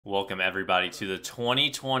Welcome everybody to the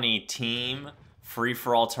 2020 Team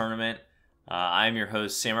Free-For-All Tournament. I'm your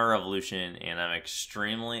host, SamuraiRevolution, and I'm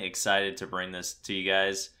extremely excited to bring this to you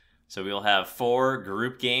guys. So we'll have 4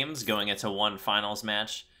 group games going into one finals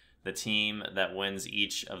match. The team that wins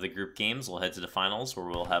each of the group games will head to the finals, where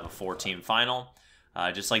we'll have a 4-team final.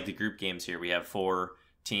 Just like the group games here, we have 4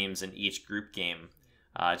 teams in each group game.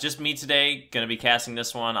 Just me today, going to be casting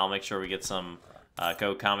this one. I'll make sure we get some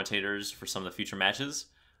co-commentators for some of the future matches.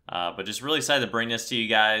 But just really excited to bring this to you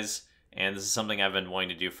guys, and this is something I've been wanting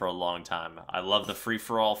to do for a long time. I love the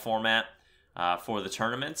free-for-all format for the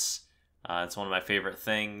tournaments. It's one of my favorite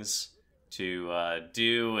things to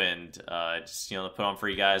do and just to put on for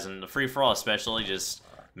you guys. And the free-for-all especially just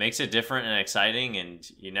makes it different and exciting,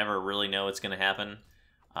 and you never really know what's going to happen.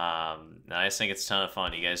 And I just think it's a ton of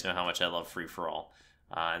fun. You guys know how much I love free-for-all.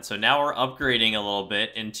 And so now we're upgrading a little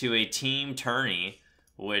bit into a team tourney,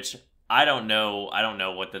 which I don't know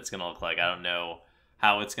what that's going to look like. I don't know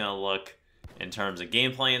how it's going to look in terms of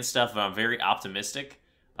gameplay and stuff, but I'm very optimistic.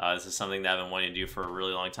 This is something that I've been wanting to do for a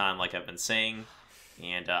really long time, like I've been saying,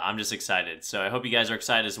 and I'm just excited. So I hope you guys are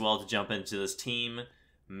excited as well to jump into this team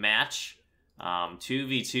match,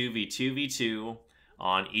 2v2v2v2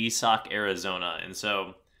 on ESOC Arizona. And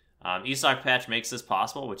so ESOC patch makes this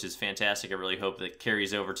possible, which is fantastic. I really hope that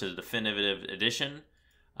carries over to the definitive edition.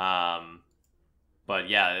 But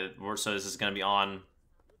yeah, so this is going to be on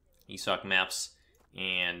ESOC maps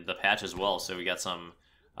and the patch as well. So we got some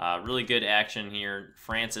really good action here.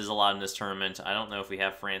 France is allowed in this tournament. I don't know if we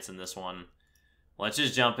have France in this one. Let's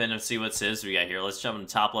just jump in and see what civs we got here. Let's jump in the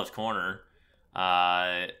top left corner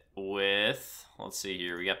with, let's see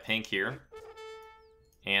here, we got pink here.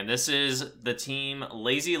 And this is the team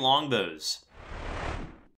Lazy Longbows.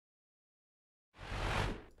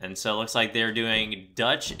 And so it looks like they're doing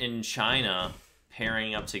Dutch and China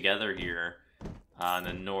pairing up together here on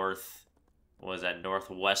the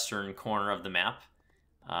northwestern corner of the map.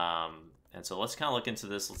 And so let's kind of look into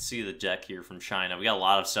this. Let's see the deck here from China. We got a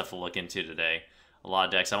lot of stuff to look into today. A lot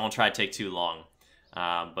of decks. I won't try to take too long.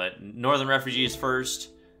 But Northern Refugees first.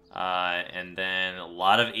 And then a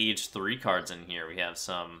lot of Age 3 cards in here. We have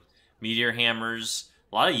some Meteor Hammers.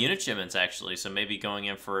 A lot of unit shipments, actually. So maybe going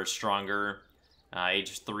in for a stronger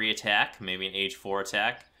Age 3 attack. Maybe an Age 4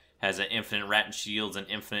 attack. Has an infinite Rat and Shields and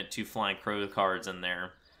infinite 2 Flying Crow cards in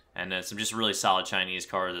there. And then some just really solid Chinese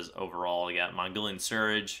cards overall. You got Mongolian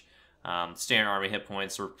Surge, Standard Army Hit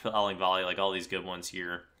Points, Repelling Volley, like all these good ones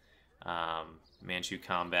here. Manchu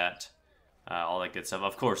Combat, all that good stuff.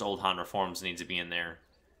 Of course, Old Han Reforms needs to be in there.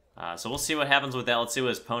 So we'll see what happens with that. Let's see what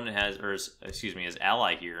his opponent has, or excuse me, his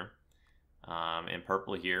ally here. In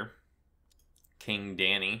purple here, King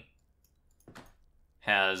Danny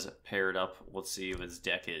has paired up. Let's see what his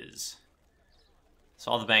deck is. So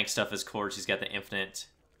all the bank stuff is course. He's got the infinite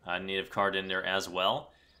native card in there as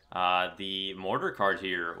well. The mortar card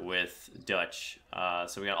here with Dutch.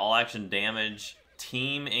 So we got all action damage,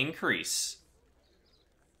 team increase.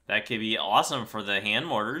 That could be awesome for the hand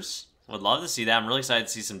mortars. Would love to see that. I'm really excited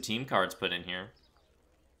to see some team cards put in here.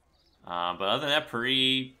 But other than that,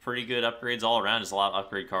 pretty good upgrades all around. Just a lot of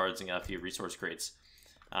upgrade cards and got a few resource crates.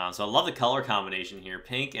 So I love the color combination here.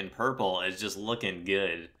 Pink and purple is just looking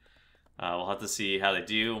good. We'll have to see how they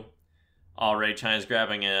do. Already, China's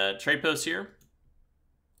grabbing a trade post here.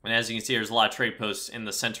 And as you can see, there's a lot of trade posts in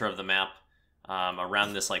the center of the map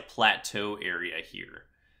around this like plateau area here.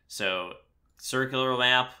 So circular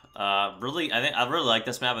map. I really like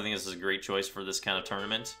this map. I think this is a great choice for this kind of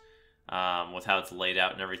tournament with how it's laid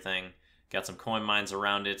out and everything. Got some coin mines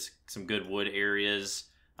around it, some good wood areas.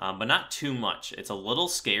 But not too much. It's a little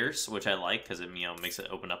scarce, which I like because it makes it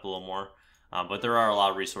open up a little more. But there are a lot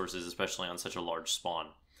of resources, especially on such a large spawn.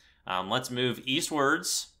 Let's move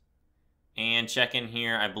eastwards and check in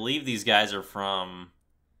here. I believe these guys are from,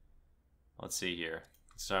 let's see here.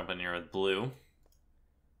 Start up in here with blue.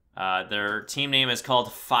 Their team name is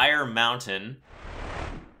called Fire Mountain.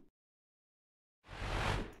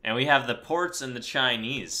 And we have the ports and the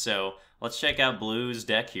Chinese. So let's check out blue's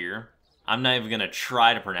deck here. I'm not even going to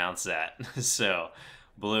try to pronounce that. So,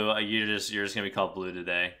 Blue, you're just going to be called Blue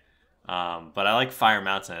today. But I like Fire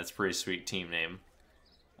Mountain. That's a pretty sweet team name.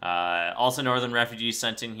 Also, Northern Refugees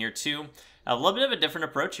sent in here, too. A little bit of a different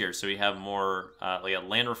approach here. So, we have more like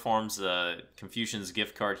Land Reforms, the Confucian's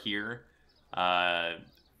gift card here.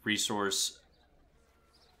 Resource,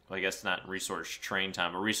 well, I guess not resource train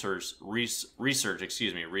time, but research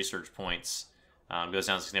points goes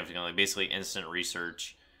down significantly. Basically, instant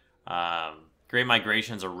research. Great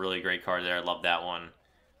Migration's a really great card there. I love that one.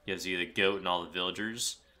 Gives you the goat and all the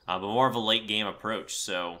villagers. But more of a late game approach,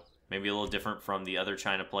 so maybe a little different from the other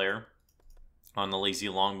China player. on the Lazy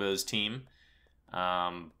Longbows team.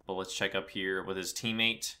 But let's check up here with his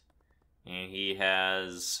teammate. And he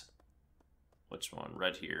has... which one?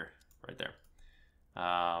 Red here. Right there.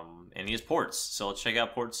 And he has ports. So let's check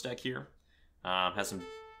out ports deck here. Has some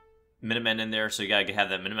Minutemen in there, so you gotta have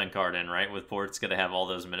that Minutemen card in, right? With ports, gotta have all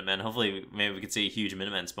those Minutemen. Hopefully, maybe we could see a huge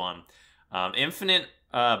Minutemen spawn. Infinite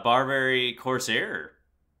Barbary Corsair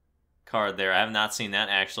card there. I have not seen that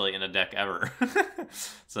actually in a deck ever.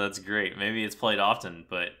 So that's great. Maybe it's played often,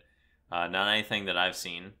 but not anything that I've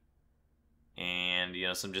seen. And, you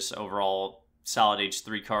know, some just overall solid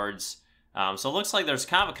H3 cards. So it looks like there's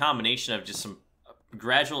kind of a combination of just some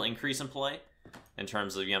gradual increase in play in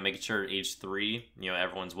terms of, you know, making sure H3, you know,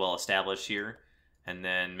 everyone's well established here. And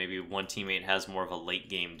then maybe one teammate has more of a late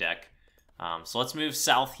game deck. So let's move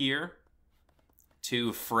south here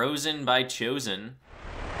to Frozen by Chosen.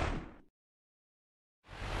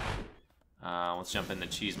 Let's jump into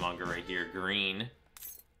Cheesemonger right here, green.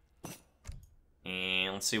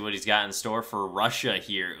 And let's see what he's got in store for Russia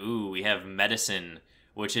here. Ooh, we have Medicine,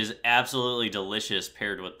 which is absolutely delicious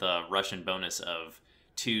paired with the Russian bonus of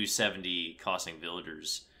 270 costing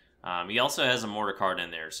villagers. He also has a mortar card in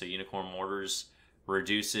there, so Unicorn Mortars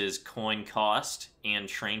reduces coin cost and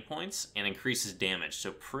train points and increases damage.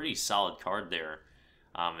 So pretty solid card there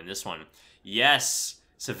in this one. Yes,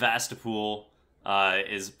 Sevastopol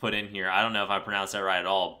is put in here. I don't know if I pronounced that right at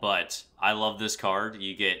all, but I love this card.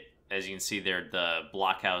 You get, as you can see there, the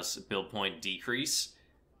blockhouse build point decrease.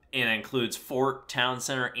 And it includes fort, town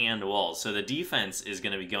center, and walls. So the defense is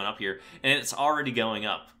going to be going up here. And it's already going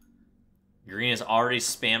up. Green is already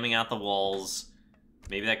spamming out the walls.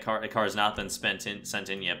 Maybe that card has not been sent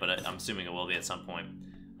in yet, but I'm assuming it will be at some point.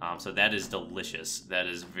 So that is delicious. That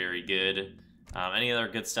is very good. Any other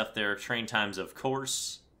good stuff there? Train times, of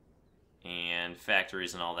course. And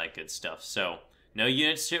factories and all that good stuff. So no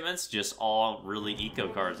unit shipments, just all really eco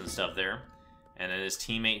cards and stuff there. And then his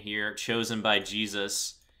teammate here, Chosen by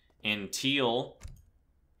Jesus. And Teal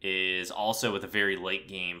is also with a very late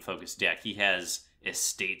game focused deck. He has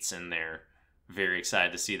Estates in there. Very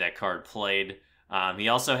excited to see that card played. He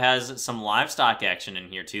also has some livestock action in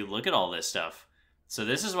here too. Look at all this stuff. So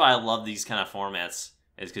this is why I love these kind of formats,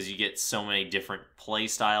 is because you get so many different play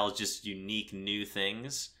styles, just unique new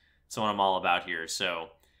things. That's what I'm all about here. So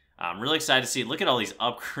I'm really excited to see. Look at all these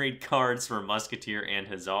upgrade cards for Musketeer and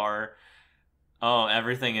Hazar. Oh,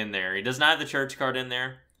 everything in there. He does not have the church card in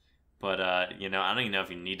there. But, you know, I don't even know if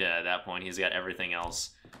you need it at that point. He's got everything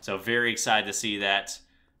else. So very excited to see that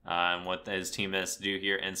and what his team has to do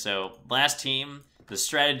here. And so last team, the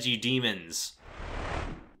Strategy Demons.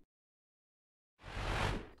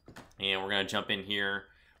 And we're going to jump in here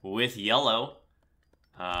with Yellow.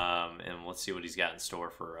 And let's see what he's got in store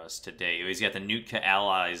for us today. He's got the Nootka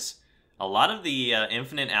Allies. A lot of the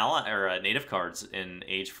infinite ally or native cards in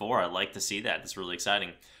Age 4. I like to see that. It's really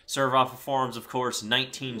exciting. Serve off of forums, of course.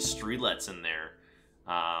 19 Streetlets in there.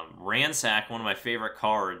 Ransack, one of my favorite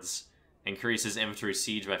cards, increases infantry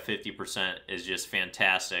siege by 50%. Is just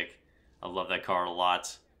fantastic. I love that card a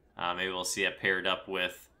lot. Maybe we'll see that paired up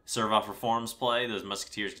with Serve off Reforms play. Those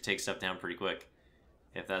Musketeers can take stuff down pretty quick,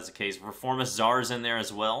 if that's the case. Reformist Czar's in there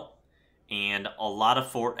as well. And a lot of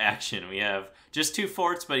fort action. We have just 2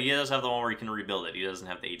 forts, but he does have the one where he can rebuild it. He doesn't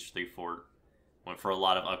have the H3 fort. Went for a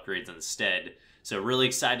lot of upgrades instead. So really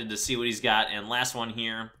excited to see what he's got. And last one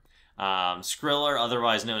here, Skriller,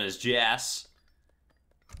 otherwise known as Jas.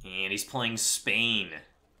 And he's playing Spain.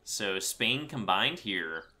 So Spain combined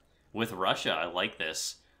here with Russia. I like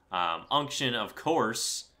this. Unction, of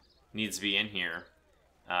course, needs to be in here.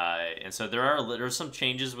 And so there's some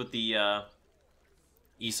changes with the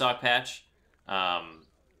ESOC patch.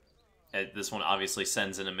 This one obviously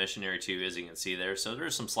sends in a missionary too, as you can see there. So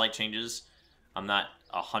there's some slight changes. I'm not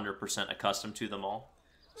 100% accustomed to them all.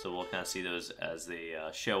 So we'll kind of see those as they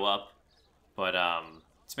show up. But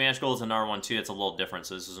Spanish Gold is another one too. It's a little different.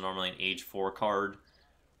 So this is normally an Age 4 card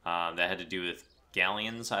that had to do with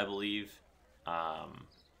galleons, I believe.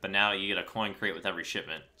 But now you get a coin crate with every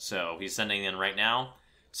shipment. So he's sending in right now.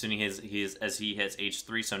 Soon as he hits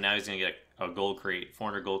H3, so now he's going to get a gold crate,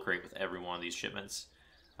 400 gold crate with every one of these shipments.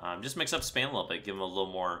 Just mix up Spain a little bit, give him a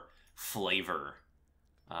little more flavor.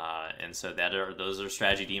 And so those are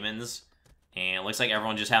Strategy Demons. And it looks like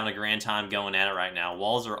everyone's just having a grand time going at it right now.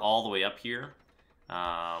 Walls are all the way up here.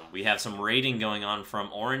 We have some raiding going on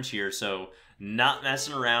from Orange here, so not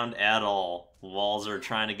messing around at all. Walls are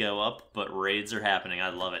trying to go up, but raids are happening. I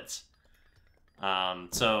love it.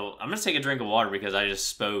 So I'm going to take a drink of water because I just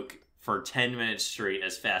spoke for 10 minutes straight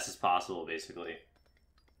as fast as possible, basically.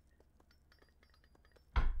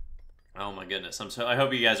 Oh my goodness. I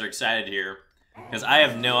hope you guys are excited here. Because I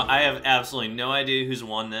have absolutely no idea who's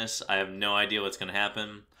won this. I have no idea what's going to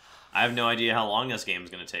happen. I have no idea how long this game is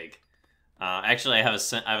going to take. Actually, I have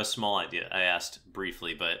a small idea. I asked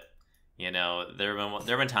briefly, but you know, there have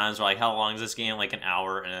been times where like, how long is this game? Like an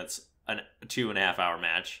hour, and it's a 2.5 hour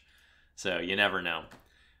match. So you never know.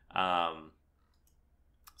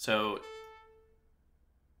 So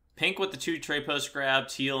pink with the 2 tray post grab,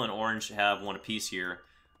 teal and orange have one apiece here.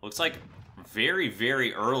 Looks like very,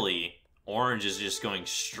 very early, orange is just going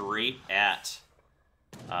straight at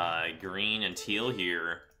green and teal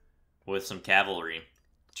here with some cavalry.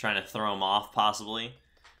 Trying to throw him off, possibly.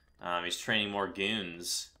 He's training more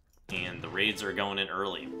goons, and the raids are going in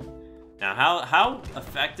early. Now, how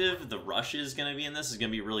effective the rush is going to be in this is going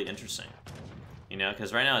to be really interesting. You know,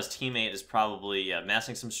 because right now his teammate is probably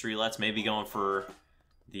massing some streetlets, maybe going for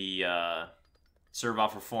the Serve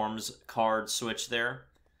Off Reforms card switch there.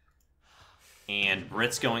 And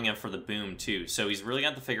Brit's going in for the boom, too. So he's really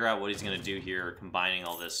got to figure out what he's going to do here, combining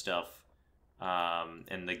all this stuff.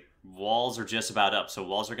 And the walls are just about up, so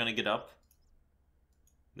walls are going to get up.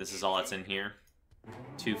 This is all that's in here.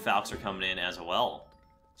 2 Falcons are coming in as well.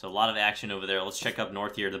 So a lot of action over there. Let's check up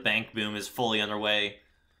north here. The bank boom is fully underway.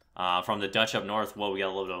 From the Dutch up north, whoa, we got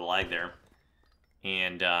a little bit of a lag there.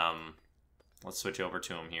 And let's switch over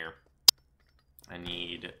to him here. I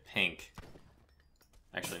need pink.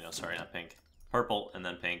 Actually, no, sorry, not pink. Purple, and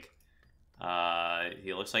then pink.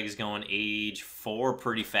 He looks like he's going age 4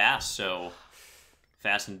 pretty fast, so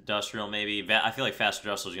fast industrial maybe. I feel like fast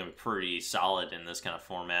industrial is going to be pretty solid in this kind of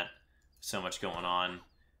format. So much going on.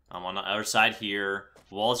 On the other side here,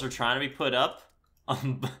 walls are trying to be put up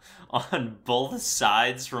on both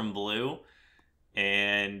sides from blue,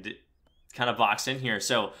 and kind of boxed in here.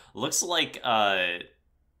 So looks like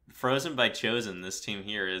Frozen by Chosen, this team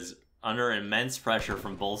here, is under immense pressure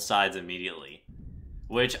from both sides immediately.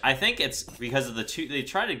 Which I think it's because of they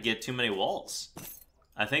try to get too many walls.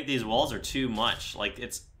 I think these walls are too much. Like,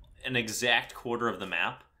 it's an exact quarter of the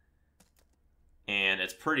map. And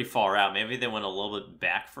it's pretty far out. Maybe they went a little bit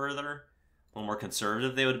back further. A little more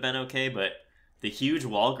conservative, they would have been okay. But the huge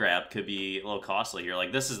wall grab could be a little costly here.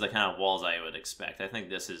 Like, this is the kind of walls I would expect. I think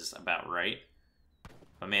this is about right.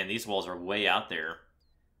 But man, these walls are way out there.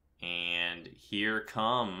 And here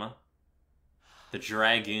come the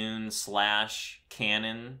Dragoon /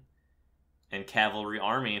 Cannon and Cavalry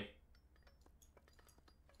Army.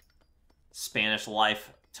 Spanish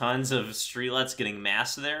life. Tons of streetlets getting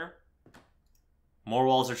massed there. More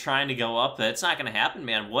walls are trying to go up. That's not going to happen,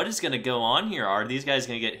 man. What is going to go on here? Are these guys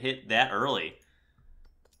going to get hit that early?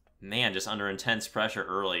 Man, just under intense pressure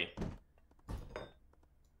early.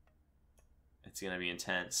 It's going to be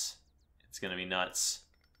intense. It's going to be nuts.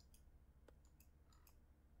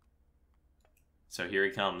 So here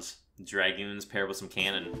he comes. Dragoons paired with some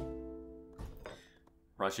cannon.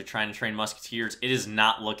 Russia trying to train musketeers. It is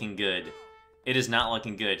not looking good. It is not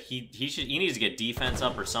looking good. He needs to get defense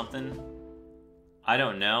up or something. I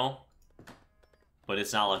don't know. But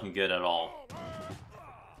it's not looking good at all.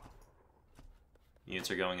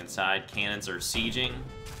 Units are going inside. Cannons are sieging.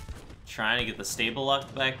 Trying to get the stable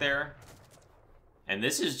up back there. And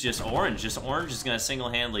this is just orange. Just orange is going to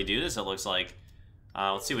single-handedly do this, it looks like.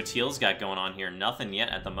 Let's see what teal's got going on here. Nothing yet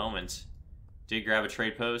at the moment. Did grab a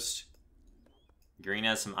trade post. Green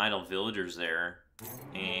has some idle villagers there.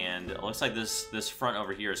 And it looks like this front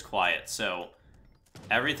over here is quiet. So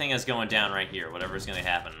everything is going down right here, whatever's going to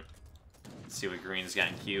happen. Let's see what green's got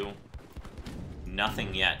in queue.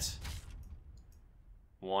 Nothing yet.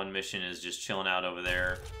 One mission is just chilling out over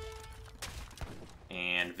there.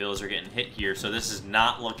 And villas are getting hit here, so this is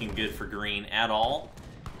not looking good for green at all.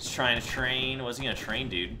 He's trying to train. What's he going to train,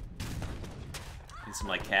 dude? Need some,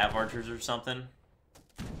 like, cav archers or something?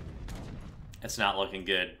 It's not looking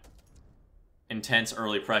good. Intense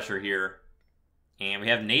early pressure here. And we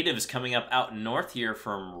have natives coming up out north here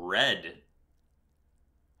from red.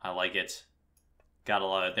 I like it. Gotta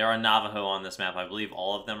love it. There are Navajo on this map. I believe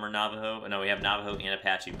all of them are Navajo. No, we have Navajo and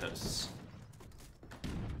Apache posts.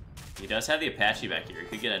 He does have the Apache back here. He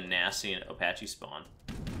could get a nasty Apache spawn.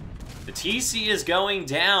 The TC is going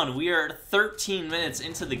down. We are 13 minutes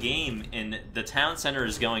into the game, and the town center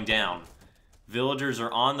is going down. Villagers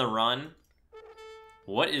are on the run.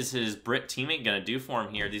 What is his Brit teammate going to do for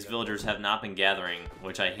him here? These villagers have not been gathering,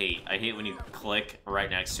 which I hate. I hate when you click right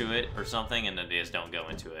next to it or something, and then they just don't go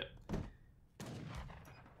into it.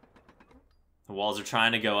 The walls are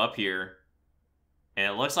trying to go up here.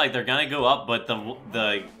 And it looks like they're going to go up, but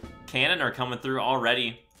the cannon are coming through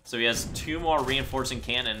already. So he has 2 more reinforcing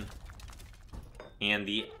cannon. And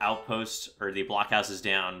the outpost, or the blockhouse is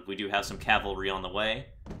down. We do have some cavalry on the way.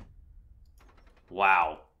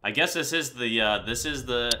 Wow. I guess this is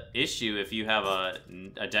the issue if you have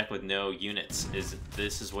a deck with no units.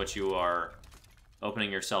 This is what you are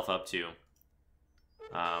opening yourself up to.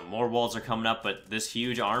 More walls are coming up, but this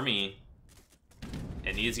huge army,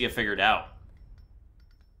 it needs to get figured out.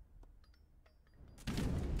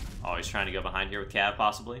 Oh, he's trying to go behind here with Cav,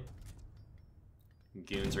 possibly.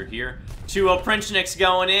 Goons are here. 2 Oprinchniks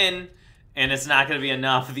going in, and it's not going to be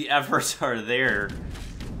enough. The efforts are there.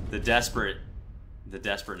 The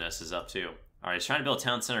desperateness is up, too. All right, he's trying to build a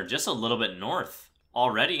town center just a little bit north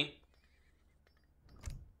already.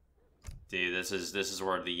 Dude, this is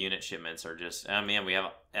where the unit shipments are just... Oh, man, we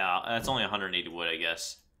have... that's only 180 wood, I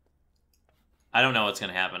guess. I don't know what's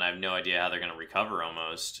going to happen. I have no idea how they're going to recover,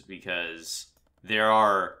 almost, because there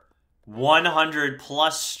are 100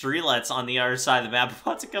 plus streetlets on the other side of the map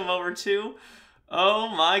about to come over, too. Oh,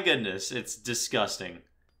 my goodness. It's disgusting.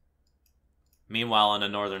 Meanwhile, on the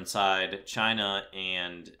northern side, China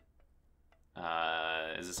and...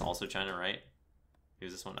 is this also China, right?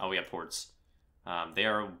 Who's this one? Oh, we have ports. They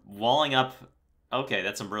are walling up. Okay,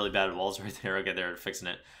 that's some really bad walls right there. Okay, they're fixing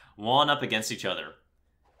it. Walling up against each other.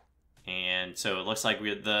 And so it looks like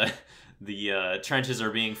the trenches are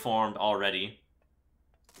being formed already.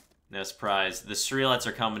 No surprise. The streetlets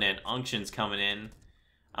are coming in. Unction's coming in.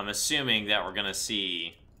 I'm assuming that we're going to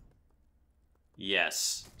see...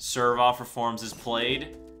 Yes. Serve-off reforms is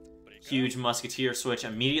played. Huge musketeer switch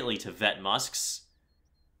immediately to vet musks.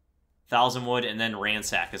 Thousand wood, and then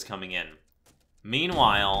ransack is coming in.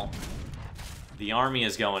 Meanwhile, the army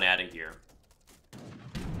is going at it here.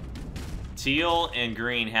 Teal and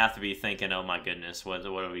green have to be thinking, oh my goodness, what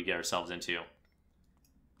do we get ourselves into?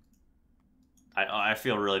 I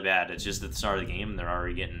feel really bad. It's just at the start of the game, they're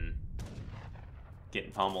already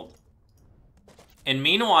getting pummeled. And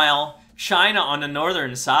meanwhile, China on the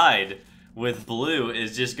northern side with blue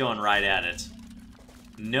is just going right at it.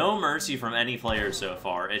 No mercy from any player so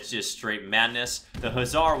far. It's just straight madness. The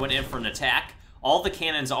Hussar went in for an attack. All the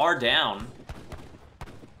cannons are down.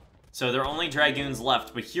 So there are only Dragoons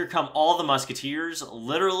left. But here come all the Musketeers.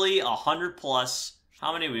 Literally 100 plus.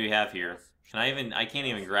 How many do we have here? I can't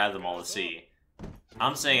even grab them all to see.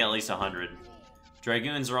 I'm saying at least 100.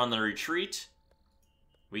 Dragoons are on the retreat.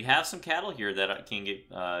 We have some cattle here that can get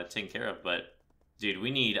taken care of. But, dude, we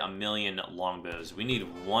need 1 million longbows. We need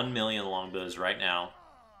 1 million longbows right now.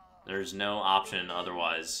 There's no option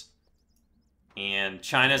otherwise. And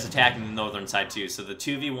China's attacking the northern side too, so the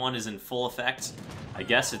 2v1 is in full effect. I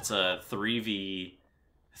guess it's a 3v2?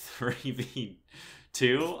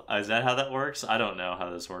 Is that how that works? I don't know how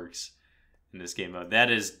this works in this game mode. That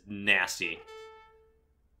is nasty.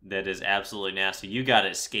 That is absolutely nasty. You gotta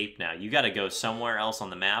escape now. You gotta go somewhere else on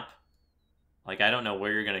the map. Like, I don't know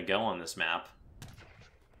where you're gonna go on this map.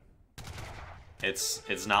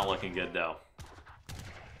 It's not looking good though.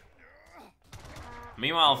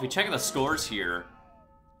 Meanwhile, if we check the scores here,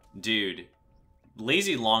 dude,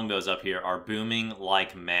 lazy longbows up here are booming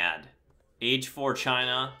like mad. Age 4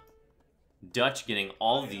 China, Dutch getting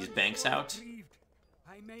all of these banks out.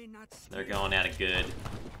 They're going at it good.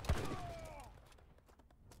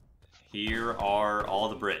 Here are all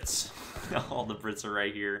the Brits. All the Brits are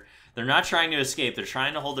right here. They're not trying to escape. They're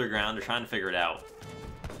trying to hold their ground. They're trying to figure it out.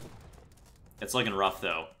 It's looking rough,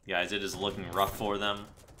 though. Guys, it is looking rough for them.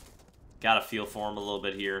 Got a feel for them a little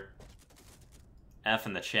bit here. F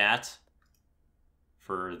in the chat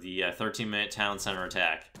for the 13-minute town center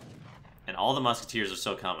attack. And all the musketeers are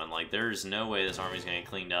still coming. Like, there's no way this army's going to get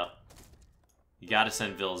cleaned up. You got to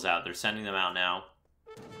send villas out. They're sending them out now.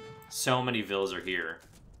 So many villas are here.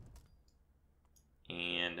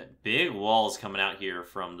 And big walls coming out here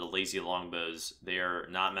from the lazy longbows. They are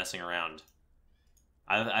not messing around.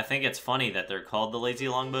 I think it's funny that they're called the lazy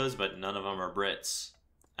longbows, but none of them are Brits.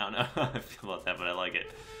 I don't know how I feel about that, but I like it.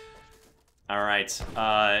 Alright,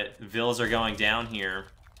 villas are going down here.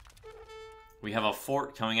 We have a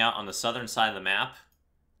fort coming out on the southern side of the map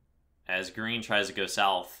as green tries to go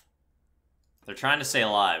south. They're trying to stay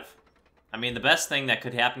alive. I mean, the best thing that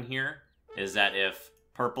could happen here is that if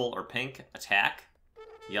purple or pink attack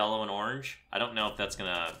yellow and orange, I don't know if that's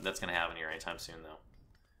gonna happen here anytime soon, though.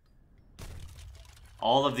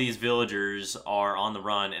 All of these villagers are on the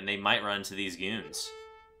run, and they might run into these goons.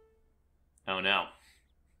 Oh no.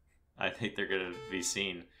 I think they're going to be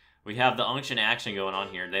seen. We have the unction action going on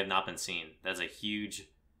here. They have not been seen. That's a huge,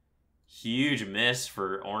 huge miss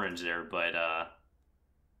for orange there, but I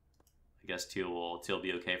guess teal will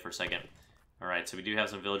be okay for a second. Alright, so we do have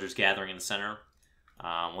some villagers gathering in the center.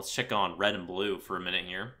 Let's check on red and blue for a minute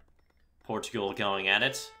here. Portugal going at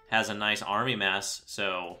it. Has a nice army mass,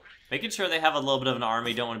 so making sure they have a little bit of an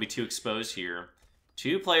army. Don't want to be too exposed here.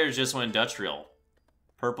 2 players just went Dutch Reel.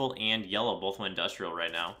 Purple and yellow both went industrial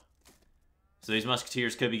right now. So these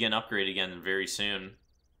musketeers could be getting upgraded again very soon.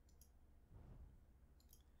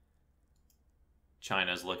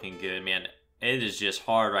 China's looking good. Man, it is just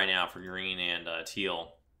hard right now for green and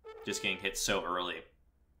teal. Just getting hit so early.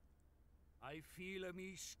 I feel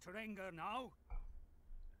me stronger now.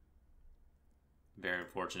 Very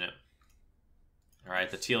unfortunate.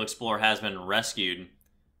 Alright, the Teal Explorer has been rescued.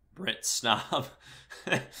 Brit Snob.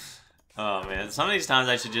 Oh man, some of these times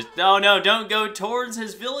I should just... Oh no, don't go towards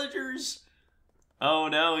his villagers! Oh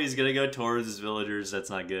no, he's gonna go towards his villagers. That's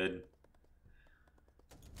not good.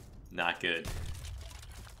 Not good.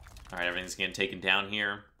 Alright, everything's getting taken down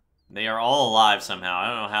here. They are all alive somehow. I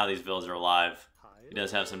don't know how these villagers are alive. He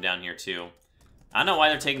does have some down here too. I don't know why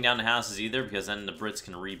they're taking down the houses either, because then the Brits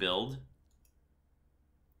can rebuild.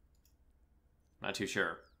 Not too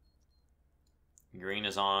sure. Green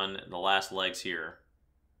is on the last legs here.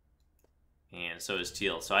 And so is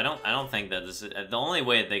teal. So I don't think that this is... The only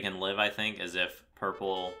way that they can live, I think, is if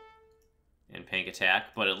purple and pink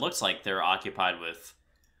attack. But it looks like they're occupied with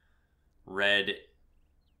red.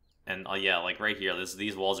 And yeah, like right here,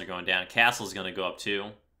 these walls are going down. Castle's going to go up too.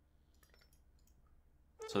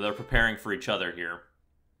 So they're preparing for each other here.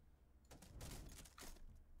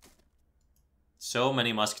 So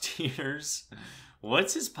many musketeers.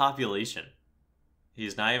 What's his population?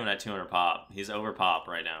 He's not even at 200 pop. He's over pop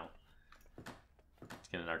right now. Let's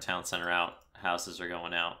get our town center out. Houses are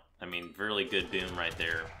going out. I mean, really good boom right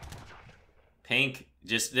there. Pink,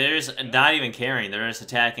 just, they're just not even caring. They're just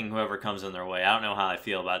attacking whoever comes in their way. I don't know how I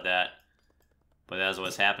feel about that. But that's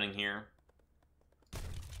what's happening here.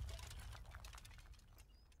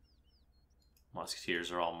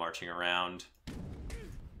 Musketeers are all marching around.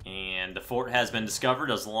 And the fort has been discovered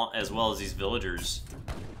as well as these villagers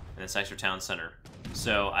in this extra town center.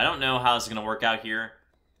 So I don't know how this is going to work out here.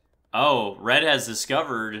 Oh, Red has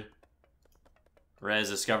discovered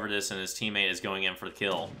this, and his teammate is going in for the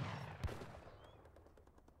kill.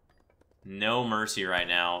 No mercy right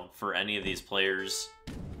now for any of these players.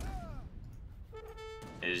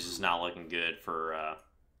 It is just not looking good for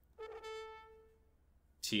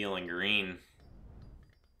teal and green.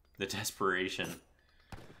 The desperation.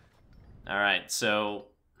 Alright, so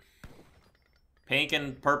pink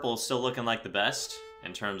and purple still looking like the best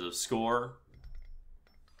in terms of score.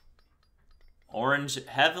 Orange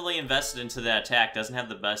heavily invested into that attack, doesn't have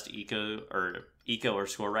the best eco or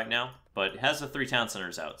score right now, but has the 3 town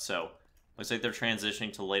centers out, so looks like they're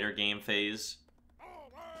transitioning to later game phase.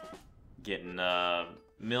 Getting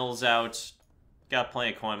mills out. Got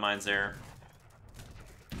plenty of coin mines there.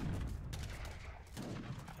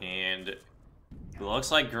 And it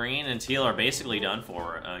looks like green and teal are basically done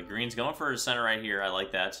for. Green's going for his center right here. I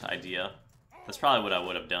like that idea. That's probably what I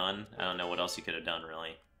would have done. I don't know what else he could have done,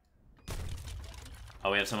 really.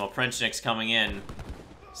 Oh, we have some Oprenchniks coming in.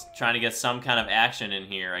 Trying to get some kind of action in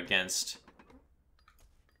here against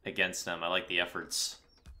them. I like the efforts.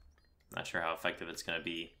 Not sure how effective it's going to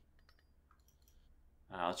be.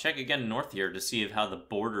 I'll check again north here to see how the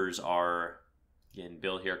borders are getting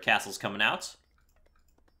built here. Castle's coming out.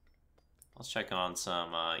 Let's check on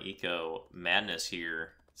some eco madness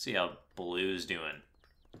here. See how blue's doing.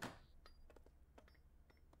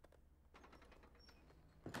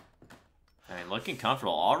 I mean, looking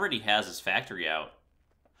comfortable. Already has his factory out.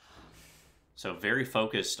 So very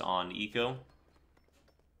focused on eco.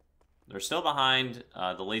 They're still behind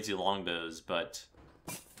the lazy longbows, but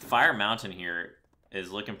Fire Mountain here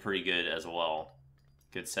is looking pretty good as well.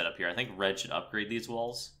 Good setup here. I think red should upgrade these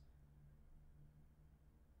walls.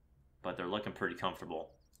 But they're looking pretty comfortable.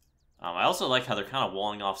 I also like how they're kind of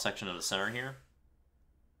walling off section of the center here.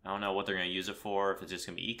 I don't know what they're going to use it for, if it's just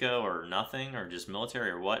going to be eco or nothing, or just military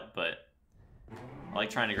or what, but I like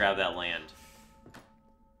trying to grab that land.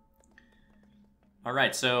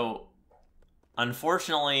 Alright, so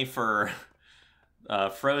unfortunately for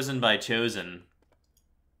Frozen by Chosen,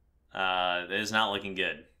 it is not looking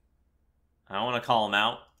good. I don't want to call them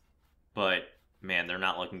out, but man, they're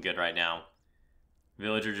not looking good right now.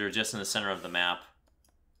 Villagers are just in the center of the map.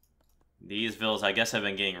 These villas, I guess, have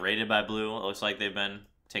been getting raided by blue. It looks like they've been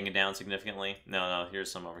taken down significantly. No,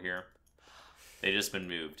 here's some over here. They've just been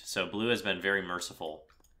moved. So blue has been very merciful.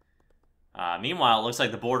 Meanwhile, it looks like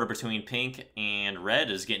the border between pink and red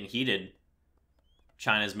is getting heated.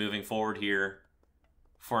 China's moving forward here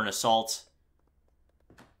for an assault.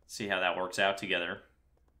 See how that works out together.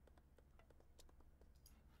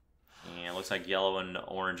 And it looks like yellow and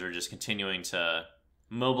orange are just continuing to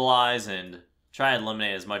mobilize and try to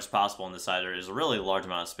eliminate as much as possible on this side. There is a really large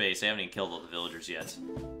amount of space. They haven't even killed all the villagers yet.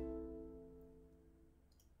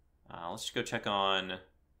 Let's just go check on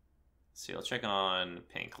Let's see, let's check on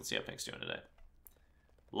Pink. Let's see how Pink's doing today.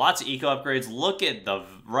 Lots of eco upgrades. Look at the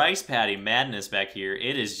rice paddy madness back here.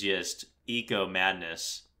 It is just eco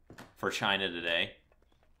madness for China today.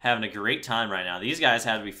 Having a great time right now. These guys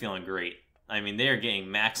have to be feeling great. I mean, they are getting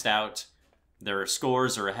maxed out. Their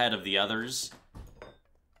scores are ahead of the others.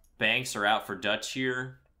 Banks are out for Dutch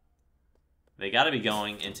here. They got to be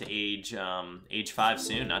going into age 5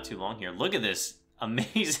 soon. Not too long here. Look at this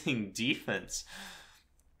amazing defense.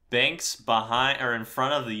 Banks behind or in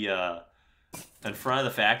front of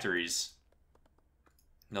the factories.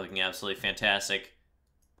 Looking absolutely fantastic.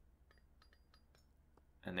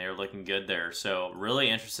 And they're looking good there. So really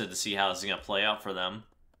interested to see how this is going to play out for them.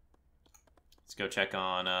 Let's go check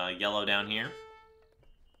on yellow down here.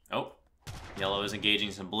 Oh, yellow is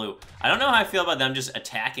engaging some blue. I don't know how I feel about them just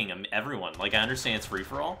attacking everyone. Like, I understand it's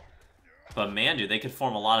free-for-all. But man, dude, they could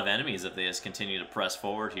form a lot of enemies if they just continue to press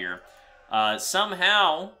forward here.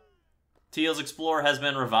 Somehow, Teal's Explorer has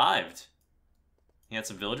been revived. He had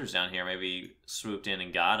some villagers down here. Maybe swooped in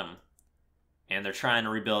and got him. And they're trying to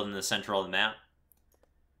rebuild in the central of the map.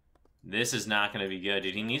 This is not going to be good,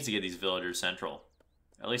 dude. He needs to get these villagers central.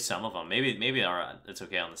 At least some of them. Maybe it's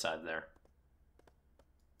okay on the side there.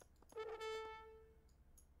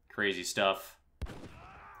 Crazy stuff.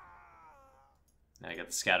 Now I got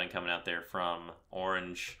the scouting coming out there from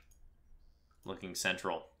orange. Looking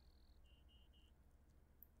central.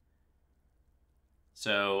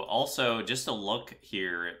 So, also, just to look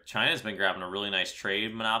here, China's been grabbing a really nice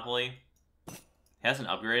trade monopoly. Hasn't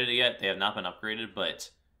upgraded it yet. They have not been upgraded, but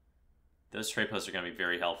those trade posts are going to be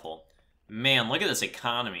very helpful. Man, look at this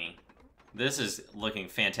economy. This is looking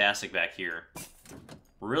fantastic back here.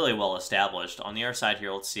 Really well established. On the other side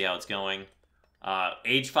here, let's see how it's going.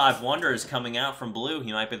 Age 5 Wonder is coming out from blue.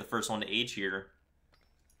 He might be the first one to age here.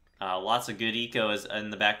 Lots of good eco is in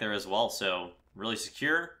the back there as well, so really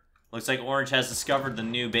secure. Looks like orange has discovered the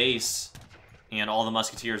new base, and all the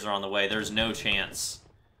musketeers are on the way. There's no chance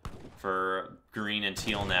for green and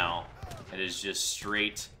teal now. It is just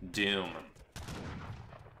straight doom.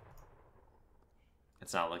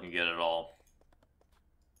 It's not looking good at all.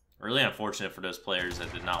 Really unfortunate for those players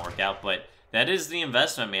that did not work out, but that is the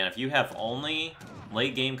investment, man. If you have only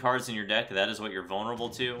late game cards in your deck, that is what you're vulnerable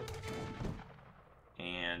to.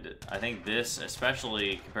 And I think this,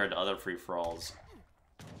 especially compared to other free-for-alls,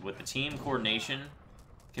 with the team coordination,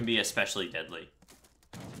 can be especially deadly.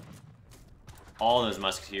 All those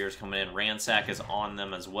musketeers coming in. Ransack is on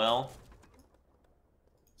them as well.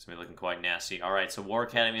 It's going to be looking quite nasty. Alright, so War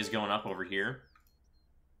Academy is going up over here.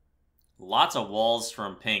 Lots of walls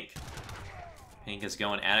from Pink. Pink is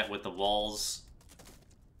going at it with the walls.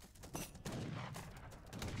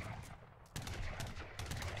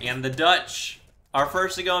 And the Dutch are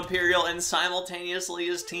first to go Imperial, and simultaneously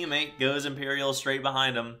his teammate goes Imperial straight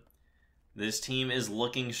behind him. This team is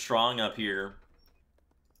looking strong up here.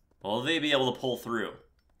 Will they be able to pull through?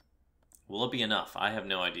 Will it be enough? I have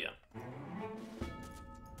no idea.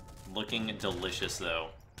 Looking delicious, though,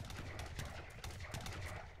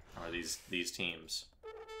 are these teams.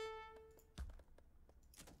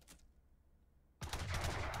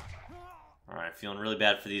 Alright, feeling really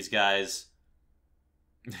bad for these guys.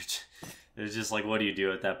 It's just like, what do you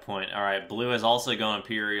do at that point? Alright, blue is also going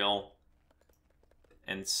Imperial.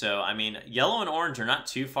 And so, I mean, yellow and orange are not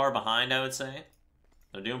too far behind, I would say.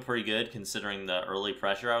 They're doing pretty good, considering the early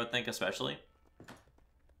pressure, I would think, especially.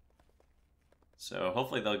 So,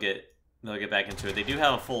 hopefully they'll get back into it. They do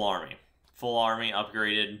have a full army. Full army,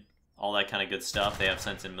 upgraded, all that kind of good stuff. They have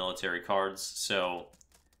sent in military cards, so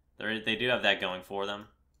they do have that going for them.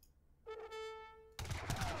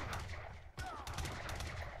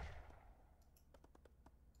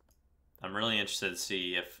 I'm really interested to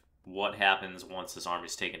see what happens once this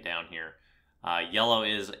army's taken down here. Yellow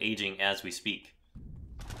is aging as we speak.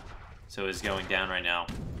 So it's going down right now.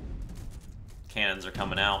 Cannons are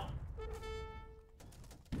coming out.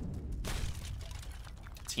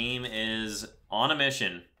 Team is on a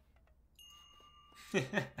mission.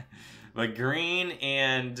 But green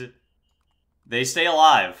and they stay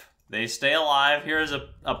alive. They stay alive. Here's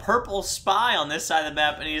a purple spy on this side of the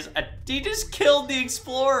map, and he just killed the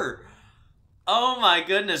explorer. Oh my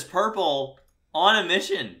goodness, purple on a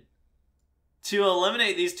mission to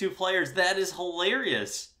eliminate these two players. That is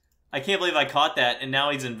hilarious. I can't believe I caught that, and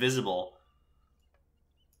now he's invisible.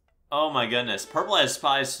 Oh my goodness. Purple has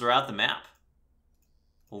spies throughout the map.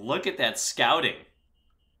 Look at that scouting.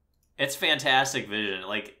 It's fantastic vision.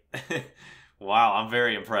 Like, wow, I'm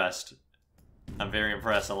very impressed. I'm very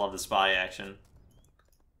impressed. I love the spy action.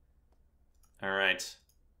 Alright.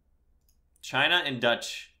 China and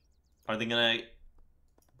Dutch. Are they going to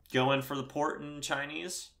go in for the port in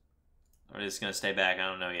Chinese? Or are they just going to stay back? I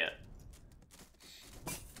don't know yet.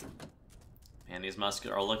 And these Musks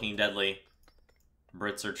are looking deadly.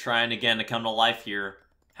 Brits are trying again to come to life here.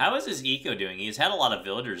 How is his eco doing? He's had a lot of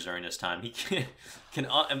villagers during this time. He can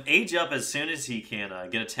age up as soon as he can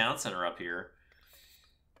get a town center up here.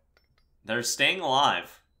 They're staying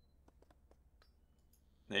alive.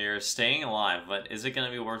 They're staying alive, but is it going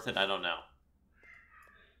to be worth it? I don't know.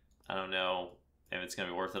 I don't know if it's going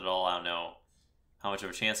to be worth it at all. I don't know how much of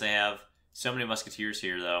a chance they have. So many musketeers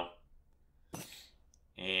here, though.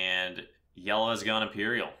 And yellow has gone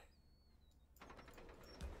Imperial.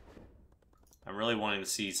 I'm really wanting to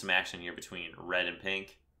see some action here between red and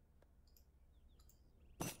pink.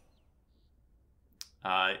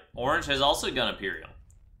 Orange has also gone Imperial.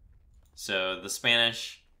 So the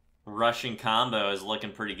Spanish-Russian combo is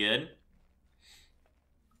looking pretty good.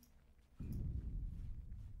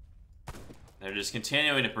 They're just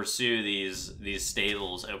continuing to pursue these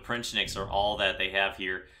stables. Oprinchniks are all that they have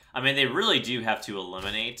here. I mean, they really do have to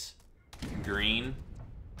eliminate green,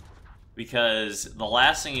 because the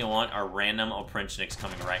last thing you want are random Oprinchniks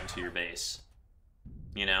coming right into your base.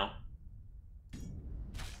 You know?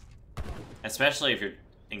 Especially if you're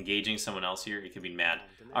engaging someone else here, it could be mad.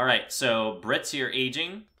 Alright, so Brits here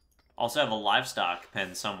aging. Also have a livestock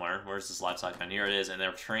pen somewhere. Where's this livestock pen? Here it is, and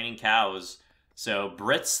they're training cows. So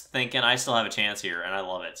Brits thinking I still have a chance here, and I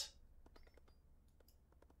love it.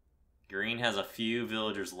 Green has a few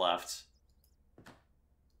villagers left.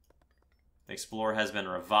 Explorer has been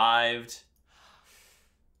revived.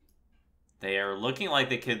 They are looking like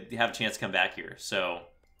they could have a chance to come back here. So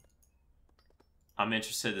I'm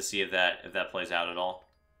interested to see if that plays out at all.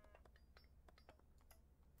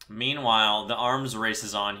 Meanwhile, the arms race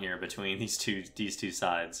is on here between these two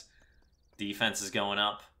sides. Defense is going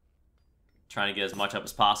up. Trying to get as much up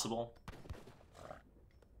as possible.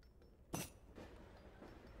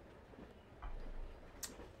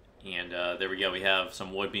 And there we go. We have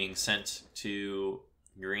some wood being sent to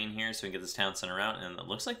green here so we can get this town center out. And it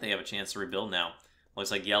looks like they have a chance to rebuild now.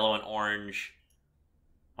 Looks like yellow and orange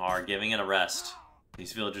are giving it a rest.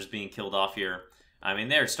 These villagers being killed off here. I mean,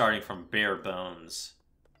 they're starting from bare bones.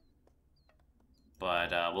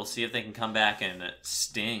 But we'll see if they can come back and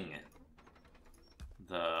sting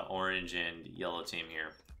the orange and yellow team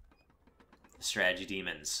here. Strategy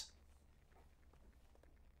demons.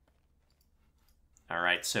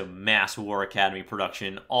 Alright, so mass War Academy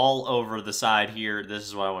production all over the side here. This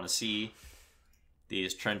is what I want to see.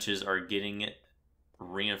 These trenches are getting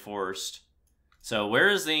reinforced. So where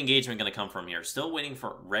is the engagement going to come from here? Still waiting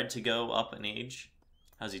for red to go up in age.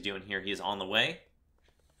 How's he doing here? He is on the way.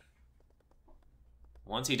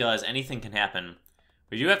 Once he does, anything can happen.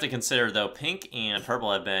 We do have to consider, though, pink and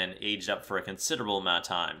purple have been aged up for a considerable amount of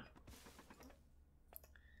time.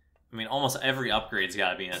 I mean, almost every upgrade's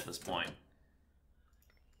got to be in at this point.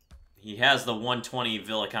 He has the 120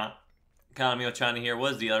 Villa economy with China here. What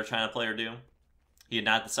does the other China player do? He did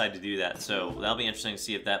not decide to do that, so that'll be interesting to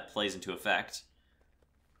see if that plays into effect.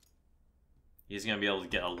 He's going to be able to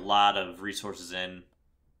get a lot of resources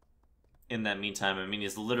in that meantime. I mean, he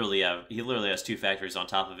literally has two factories on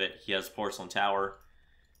top of it. He has Porcelain Tower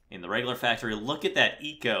in the regular factory. Look at that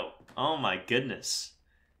eco. Oh my goodness.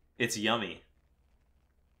 It's yummy.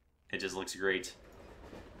 It just looks great.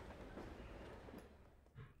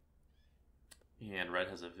 And red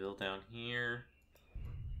has a Ville down here.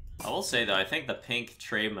 I will say, though, I think the pink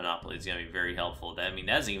trade monopoly is going to be very helpful. I mean,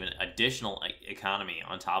 that's even additional economy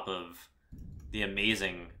on top of the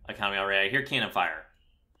amazing economy already. I hear cannon fire.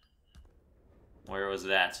 Where was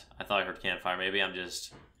that? I thought I heard cannon fire. Maybe I'm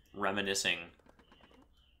just reminiscing.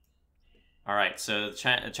 Alright, so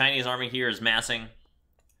the Chinese army here is massing.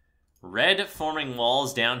 Red forming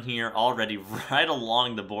walls down here already right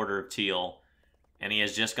along the border of teal. And he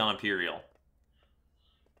has just gone Imperial.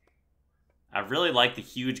 I really like the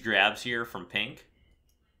huge grabs here from pink.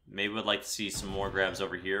 Maybe would like to see some more grabs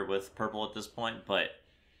over here with purple at this point, but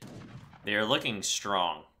they are looking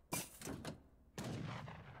strong.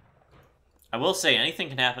 I will say anything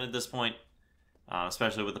can happen at this point,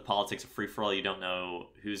 especially with the politics of free-for-all. You don't know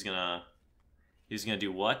who's gonna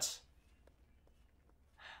do what.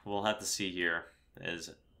 We'll have to see here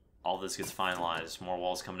as all this gets finalized. More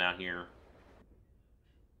walls coming out here.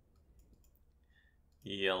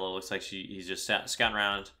 Yellow looks like he's just scouting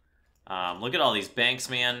around. Look at all these banks,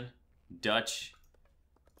 man. Dutch.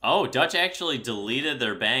 Oh, Dutch actually deleted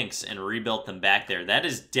their banks and rebuilt them back there. That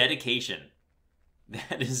is dedication.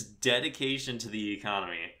 That is dedication to the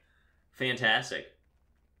economy. Fantastic.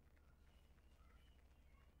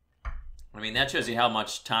 I mean, that shows you how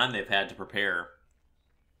much time they've had to prepare.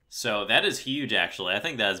 So that is huge, actually. I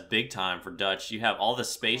think that is big time for Dutch. You have all this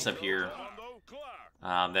space up here.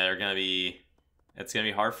 that are going to be... It's going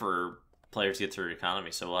to be hard for players to get through the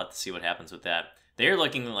economy, so we'll have to see what happens with that. They're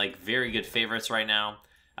looking like very good favorites right now.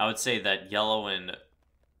 I would say that yellow and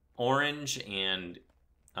orange and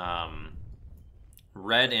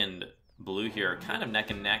red and blue here are kind of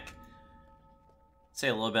neck and neck. I'd say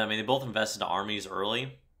a little bit. I mean, they both invested in armies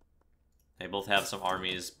early. They both have some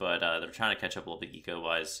armies, but they're trying to catch up a little bit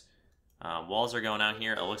eco-wise. Walls are going out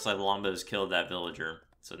here. It looks like the longbows killed that villager,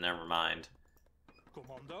 so never mind.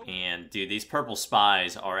 And, dude, these purple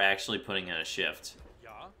spies are actually putting in a shift.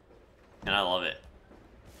 And I love it.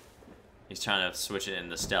 He's trying to switch it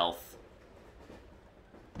into stealth.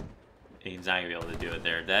 He's not going to be able to do it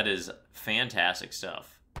there. That is fantastic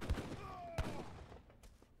stuff.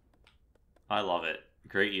 I love it.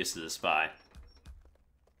 Great use of the spy.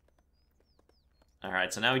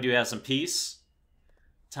 Alright, so now we do have some peace.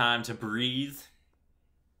 Time to breathe.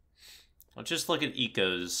 Let's just look at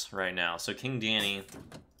ecos right now. So King Danny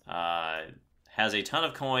has a ton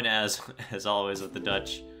of coin, as always with the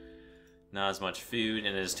Dutch. Not as much food,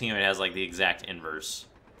 and his teammate has like the exact inverse.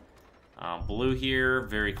 Blue here,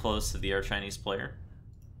 very close to the Chinese player.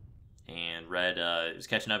 And red is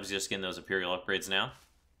catching up. He's just getting those Imperial upgrades now.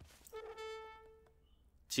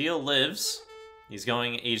 Teal lives. He's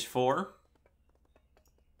going age 4.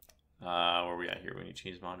 Where are we at here? We need to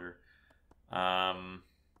change monitor.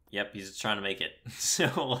 Yep, he's trying to make it.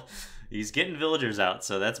 So, he's getting villagers out,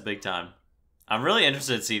 so that's big time. I'm really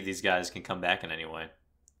interested to see if these guys can come back in any way.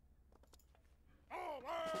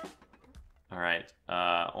 Alright,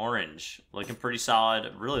 orange. Looking pretty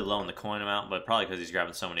solid. Really low in the coin amount, but probably because he's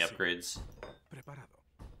grabbing so many upgrades.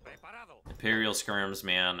 Imperial scrims,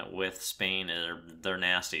 man, with Spain, they're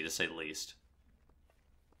nasty, to say the least.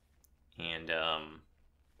 And,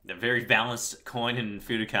 the very balanced coin and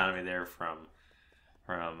food economy there from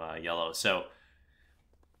yellow. So,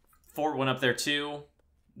 fort went up there too.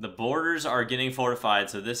 The borders are getting fortified,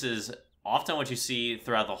 so this is often what you see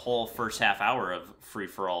throughout the whole first half hour of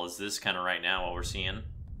free-for-all is this kind of right now what we're seeing.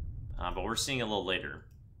 But we're seeing it a little later.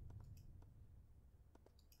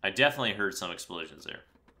 I definitely heard some explosions there.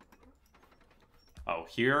 Oh,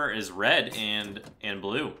 here is red and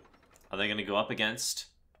blue. Are they going to go up against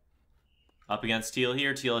teal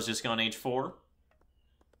here? Teal has just gone age 4.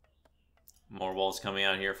 More walls coming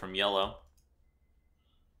out here from yellow.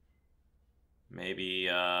 Maybe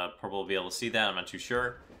purple will be able to see that. I'm not too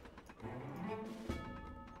sure.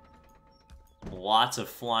 Lots of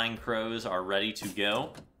flying crows are ready to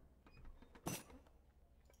go.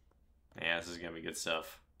 Yeah, this is going to be good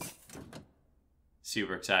stuff.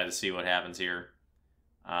 Super excited to see what happens here.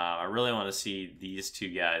 I really want to see these two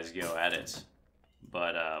guys go at it.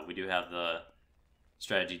 But we do have the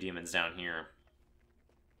strategy demons down here.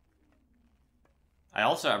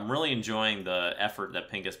 I'm really enjoying the effort that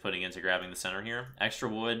Pink is putting into grabbing the center here. Extra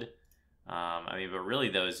wood. I mean, but really,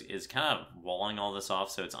 those is kind of walling all this off,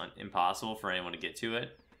 so it's impossible for anyone to get to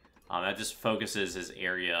it. That just focuses his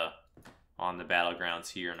area on the battlegrounds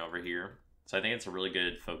here and over here. So I think it's a really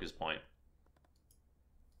good focus point.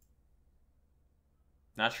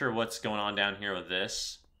 Not sure what's going on down here with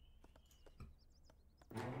this.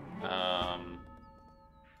 Where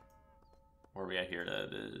are we at here?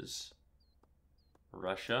 That is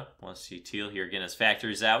Russia. Want to see Teal here getting his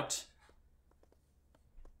factories out.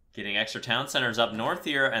 Getting extra town centers up north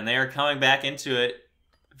here, and they are coming back into it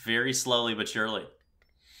very slowly but surely.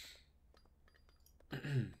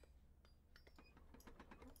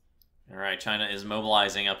 Alright, China is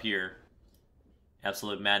mobilizing up here.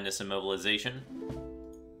 Absolute madness and mobilization.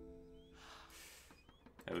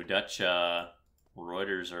 Oh, Dutch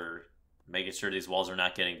Reuters are making sure these walls are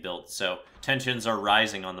not getting built. So tensions are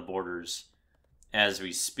rising on the borders as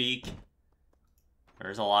we speak.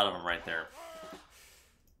 There's a lot of them right there.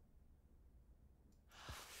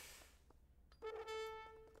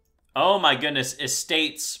 Oh my goodness,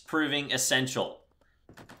 estates proving essential.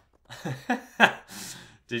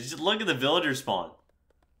 Did you look at the villager spawn?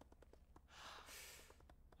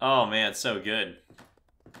 Oh man, it's so good.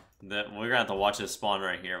 We're gonna have to watch this spawn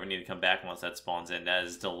right here. We need to come back once that spawns in. That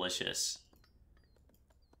is delicious.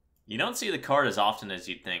 You don't see the card as often as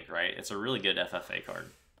you'd think, right? It's a really good FFA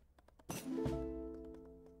card.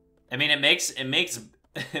 I mean, it makes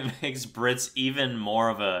Brits even more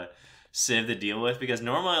of a civ to deal with, because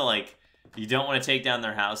normally, like, you don't want to take down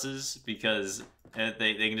their houses because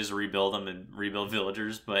they can just rebuild them and rebuild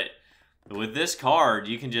villagers, but with this card,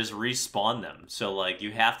 you can just respawn them. So, like,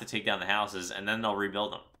 you have to take down the houses, and then they'll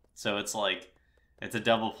rebuild them. So it's like, it's a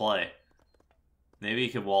double play. Maybe you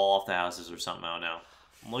could wall off the houses or something, I don't know.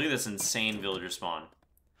 Look at this insane villager spawn.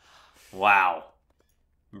 Wow.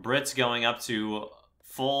 Brits going up to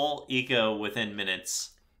full eco within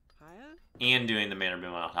minutes and doing the Manor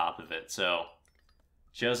Boom on top of it. So,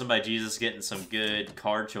 Chosen by Jesus getting some good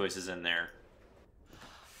card choices in there.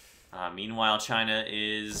 Meanwhile, China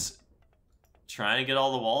is trying to get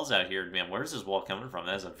all the walls out here. Man, where's this wall coming from?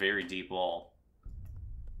 That's a very deep wall.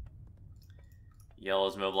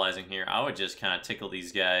 Yellow's mobilizing here. I would just kind of tickle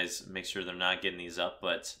these guys, make sure they're not getting these up.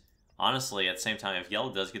 But honestly, at the same time, if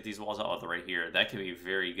Yellow does get these walls out right here, that could be a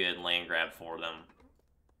very good land grab for them.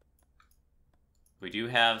 We do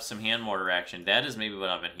have some hand mortar action. That is maybe what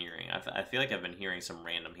I've been hearing. I feel like I've been hearing some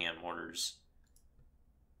random hand mortars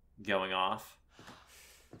going off.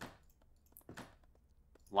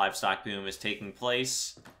 Livestock boom is taking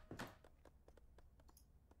place.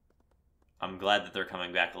 I'm glad that they're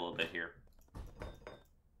coming back a little bit here.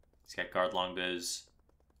 He's got guard longbows.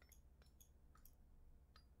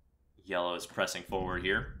 Yellow is pressing forward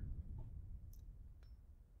here.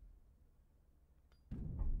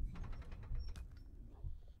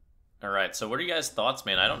 Alright, so what are you guys' thoughts,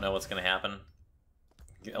 man? I don't know what's going to happen.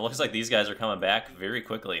 It looks like these guys are coming back very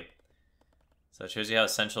quickly. So it shows you how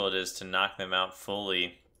essential it is to knock them out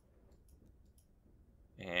fully.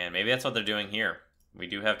 And maybe that's what they're doing here. We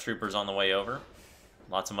do have troopers on the way over.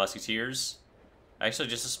 Lots of musketeers. Actually,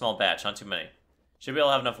 just a small batch, not too many. Should be able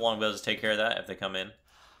to have enough longbows to take care of that if they come in.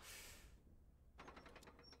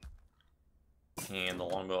 And the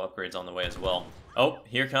longbow upgrade's on the way as well. Oh,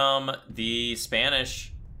 here come the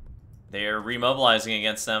Spanish. They are remobilizing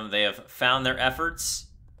against them. They have found their efforts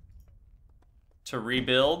to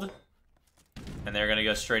rebuild. And they're going to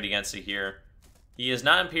go straight against it here. He is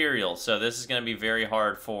not Imperial, so this is going to be very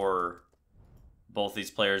hard for both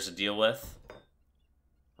these players to deal with.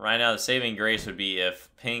 Right now, the saving grace would be if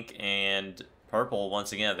Pink and Purple,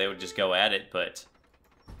 once again, they would just go at it, but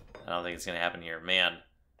I don't think it's going to happen here. Man,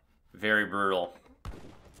 very brutal.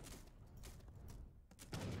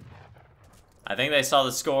 I think they saw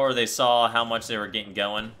the score. They saw how much they were getting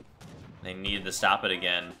going. They needed to stop it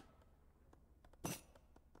again.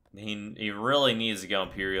 He really needs to go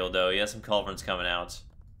Imperial, though. He has some culverins coming out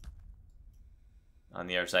on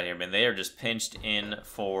the other side here. Man, they are just pinched in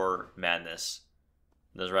for madness.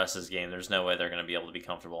 The rest of this game, there's no way they're going to be able to be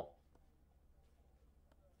comfortable.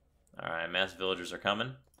 Alright, mass villagers are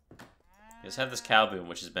coming. You just have this cow boom,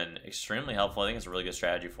 which has been extremely helpful. I think it's a really good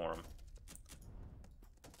strategy for them.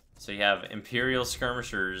 So you have Imperial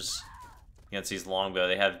skirmishers against these longbow.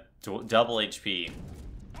 They have double HP,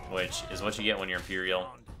 which is what you get when you're Imperial.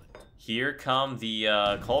 Here come the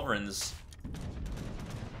culverins.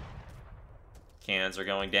 Cannons are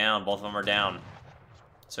going down. Both of them are down.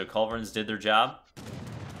 So culverins did their job.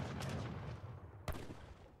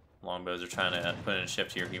 Longbows are trying to put in a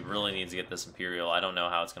shift here. He really needs to get this Imperial. I don't know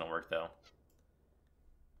how it's going to work, though.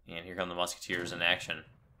 And here come the musketeers in action.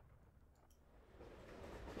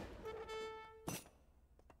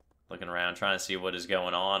 Looking around, trying to see what is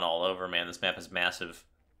going on all over. Man, this map is massive.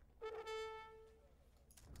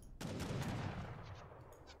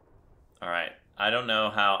 Alright. I don't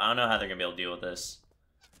know how they're gonna be able to deal with this.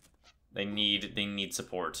 They need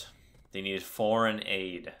support. They need foreign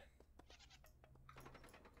aid.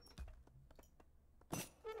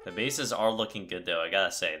 The bases are looking good, though, I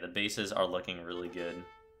gotta say. The bases are looking really good.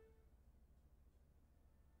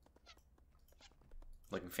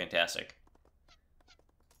 Looking fantastic.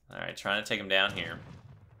 Alright, trying to take them down here.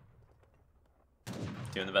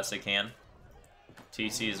 Doing the best they can.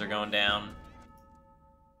 TCs are going down.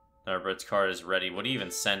 Motherboard's card is ready. What do you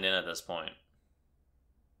even send in at this point?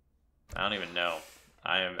 I don't even know.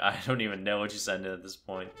 I don't even know what you send in at this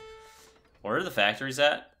point. Where are the factories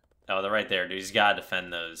at? Oh, they're right there, dude. He's got to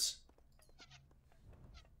defend those.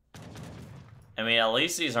 I mean, at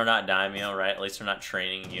least these are not daimyo, right? At least they're not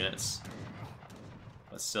training units.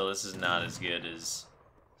 But still, this is not as good as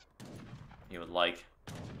you would like.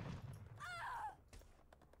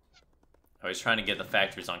 Oh, he's trying to get the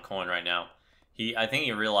factories on coin right now. I think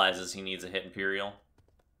he realizes he needs a hit Imperial.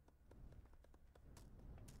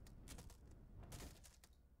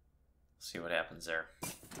 See what happens there.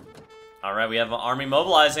 Alright, we have an army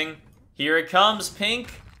mobilizing. Here it comes,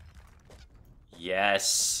 Pink.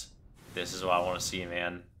 Yes. This is what I want to see,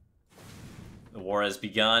 man. The war has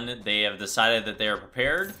begun. They have decided that they are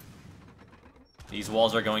prepared. These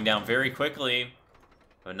walls are going down very quickly.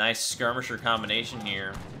 A nice skirmisher combination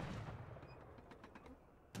here.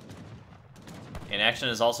 And action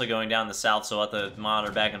is also going down the south, so we'll have to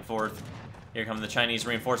monitor back and forth. Here come the Chinese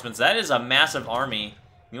reinforcements. That is a massive army.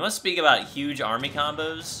 You want to speak about huge army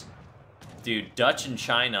combos? Dude, Dutch and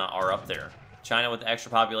China are up there. China with the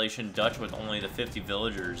extra population, Dutch with only the 50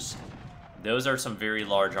 villagers. Those are some very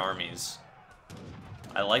large armies.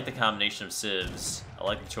 I like the combination of civs. I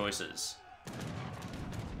like the choices.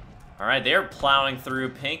 Alright, they're plowing through.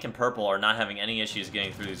 Pink and purple are not having any issues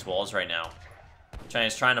getting through these walls right now.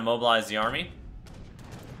 China's trying to mobilize the army.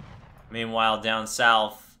 Meanwhile, down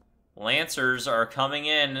south, Lancers are coming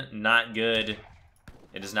in. Not good.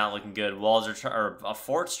 It is not looking good. Walls are or a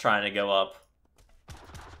fort's trying to go up.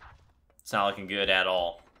 It's not looking good at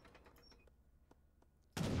all.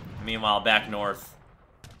 Meanwhile, back north,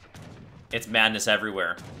 it's madness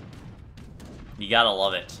everywhere. You gotta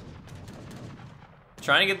love it.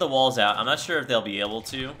 Trying to get the walls out. I'm not sure if they'll be able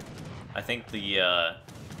to. I think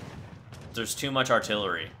there's too much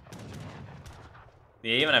artillery. They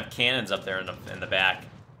even have cannons up there in the back.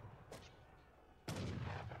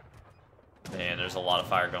 Man, there's a lot of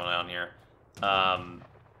fire going on here.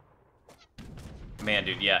 Man,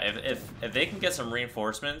 dude, yeah. If they can get some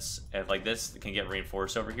reinforcements, if like this can get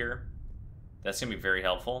reinforced over here, that's gonna be very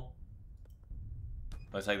helpful.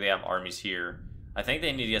 Looks like they have armies here. I think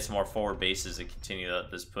they need to get some more forward bases to continue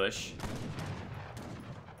this push.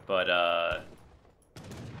 But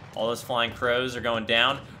all those flying crows are going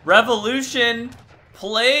down. Revolution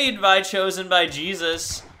played by Chosen by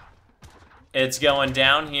Jesus. It's going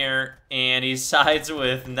down here, and he sides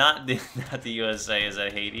with not the USA, is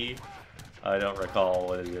that Haiti? I don't recall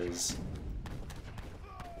what it is.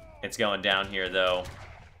 It's going down here though,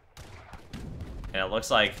 and it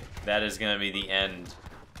looks like that is going to be the end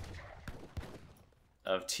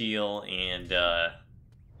of Teal. And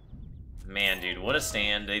man, dude, what a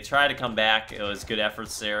stand. They tried to come back. It was good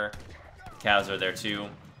efforts there. Cows are there too.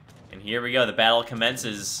 And here we go. The battle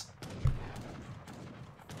commences.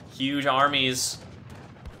 Huge armies.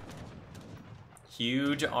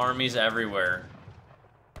 Huge armies everywhere.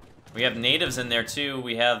 We have natives in there too.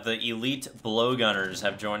 We have the elite blowgunners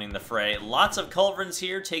have joining the fray. Lots of culverins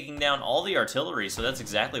here taking down all the artillery, so that's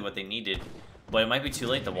exactly what they needed. But it might be too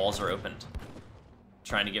late. The walls are opened.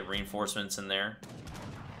 Trying to get reinforcements in there.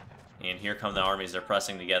 And here come the armies. They're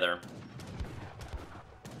pressing together.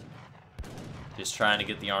 Just trying to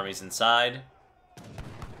get the armies inside.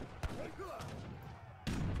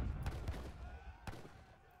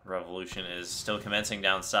 Revolution is still commencing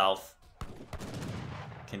down south.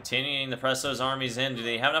 Continuing to press those armies in. Do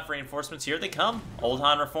they have enough reinforcements? Here they come. Old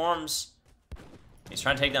Han reforms. He's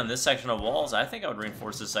trying to take down this section of walls. I think I would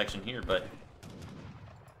reinforce this section here, but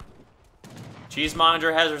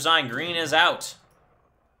Cheesemonger has resigned. Green is out.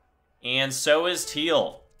 And so is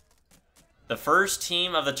Teal. The first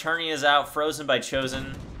team of the tourney is out, frozen by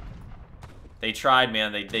Chosen. They tried,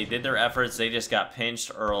 man. They did their efforts. They just got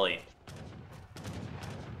pinched early.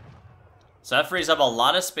 So that frees up a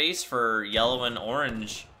lot of space for yellow and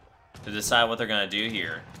orange to decide what they're going to do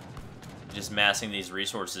here. Just massing these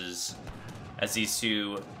resources as these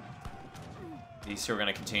two are going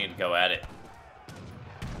to continue to go at it.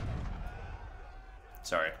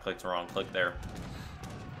 Sorry, I clicked the wrong click there.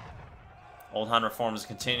 Old Han reforms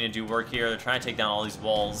continue to do work here. They're trying to take down all these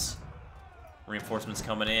walls. Reinforcements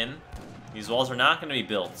coming in. These walls are not going to be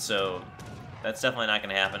built, so that's definitely not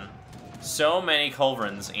going to happen. So many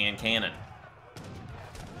culverins and cannon.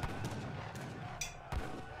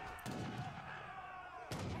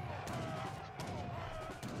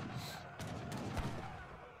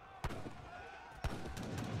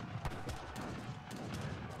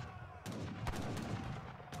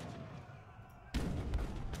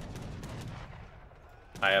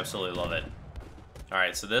 I absolutely love it.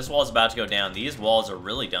 Alright, so this wall's about to go down. These walls are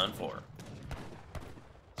really done for.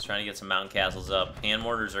 Just trying to get some mountain castles up. Hand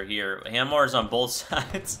mortars are here. Hand mortars on both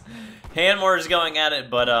sides. Hand mortars going at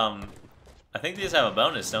it, but I think these have a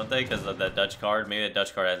bonus, don't they? Because of that Dutch card. Maybe that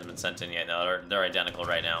Dutch card hasn't been sent in yet. No, they're identical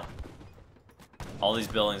right now. All these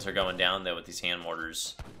buildings are going down, though, with these hand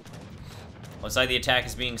mortars. Looks like the attack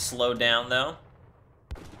is being slowed down, though.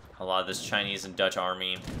 A lot of this Chinese and Dutch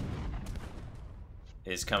army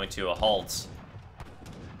is coming to a halt.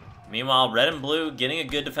 Meanwhile, red and blue getting a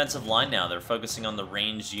good defensive line now. They're focusing on the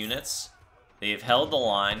ranged units. They've held the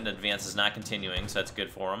line. The advance is not continuing, so that's good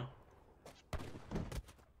for them.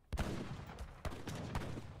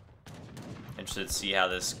 Interested to see how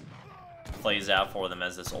this plays out for them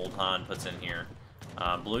as this Old Han puts in here.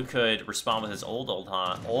 Blue could respond with his own Old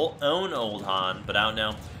Han, but I don't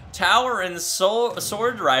know. Tower and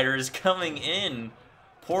Sword Riders coming in.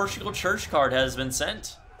 Portugal Church card has been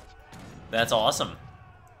sent. That's awesome.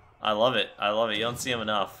 I love it. I love it. You don't see them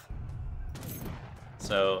enough.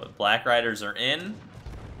 So, Black Riders are in.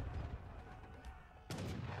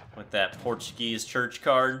 With that Portuguese Church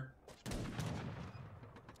card.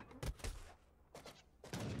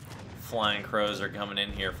 Flying Crows are coming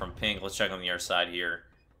in here from pink. Let's check on the other side here.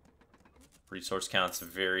 Resource count's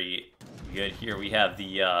very good here. We have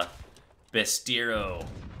the Bestero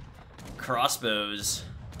crossbows.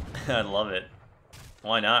 I love it.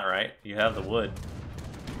 Why not, right? You have the wood.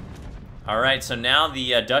 Alright, so now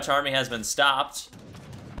the Dutch army has been stopped.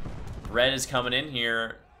 Red is coming in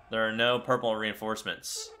here. There are no purple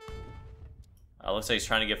reinforcements. Looks like he's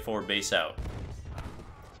trying to get forward base out.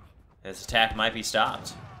 His attack might be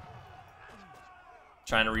stopped.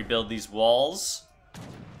 Trying to rebuild these walls.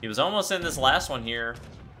 He was almost in this last one here.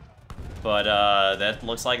 But that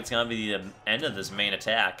looks like it's going to be the end of this main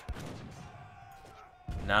attack.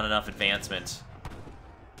 Not enough advancement.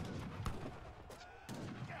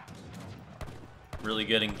 Really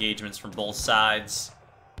good engagements from both sides.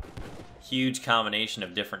 Huge combination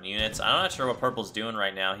of different units. I'm not sure what purple's doing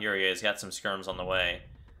right now. Here he is. He's got some skirms on the way.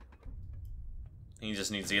 He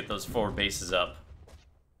just needs to get those forward bases up.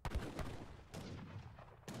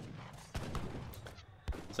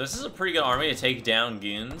 So this is a pretty good army to take down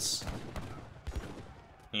goons.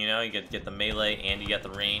 You know, you get the melee and you get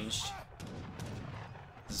the ranged.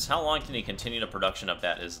 This is how long can he continue to production up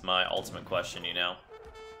that is my ultimate question, you know?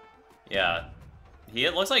 Yeah.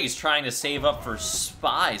 It looks like he's trying to save up for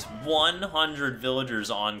spies. 100 villagers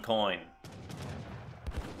on coin.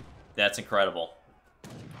 That's incredible.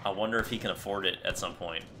 I wonder if he can afford it at some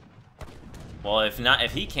point. Well, if not,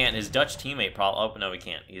 if he can't, his Dutch teammate probably... Oh, no, he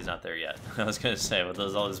can't. He's not there yet. I was going to say, with all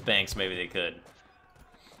those banks, maybe they could.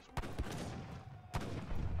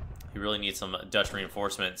 He really needs some Dutch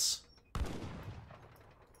reinforcements.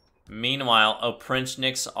 Meanwhile,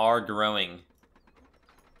 Oprinchniks are growing.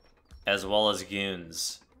 As well as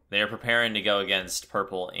goons. They are preparing to go against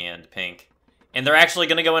purple and pink. And they're actually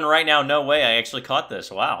going to go in right now. No way, I actually caught this.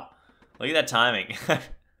 Wow. Look at that timing.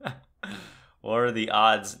 What are the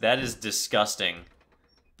odds? That is disgusting.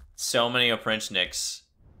 So many Oprinchniks.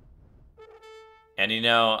 And you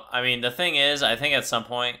know, I mean, the thing is, I think at some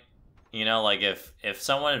point, you know, like if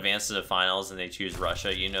someone advances to finals and they choose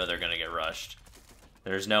Russia, you know they're going to get rushed.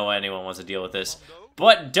 There's no way anyone wants to deal with this.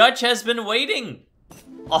 But Dutch has been waiting!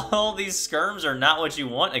 All these skirms are not what you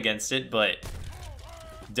want against it, but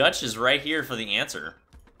Dutch is right here for the answer.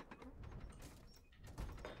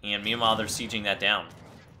 And meanwhile, they're sieging that down.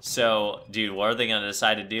 So, dude, what are they going to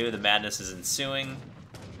decide to do? The madness is ensuing.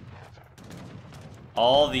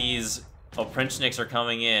 All these Oprinchniks are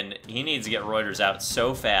coming in. He needs to get Reuters out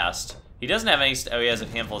so fast. He doesn't have any... Oh, he has a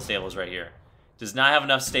handful of stables right here. Does not have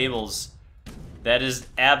enough stables. That is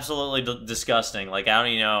absolutely disgusting. Like, I don't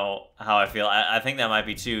even know how I feel. I think that might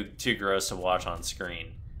be too gross to watch on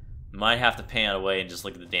screen. Might have to pan away and just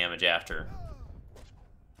look at the damage after.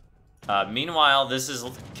 Meanwhile, this is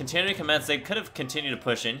continuing to commence. They could have continued to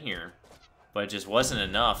push in here, but it just wasn't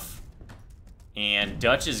enough. And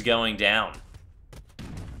Dutch is going down.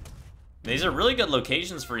 These are really good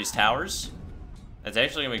locations for these towers. That's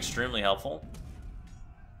actually going to be extremely helpful.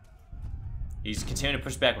 He's continuing to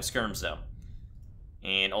push back with skirms, though.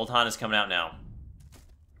 And Old Han is coming out now.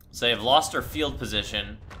 So they have lost their field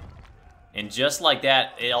position. And just like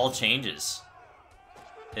that, it all changes.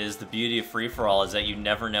 Is the beauty of free-for-all, is that you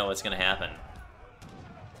never know what's going to happen.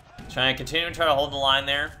 Trying to continue to try to hold the line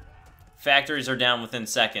there. Factories are down within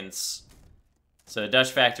seconds. So the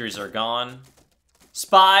Dutch factories are gone.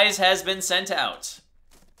 Spies has been sent out.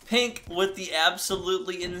 Pink with the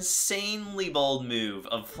absolutely insanely bold move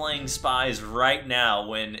of playing spies right now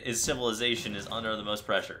when his civilization is under the most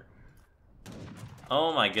pressure.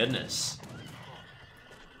 Oh my goodness.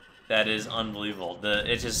 That is unbelievable.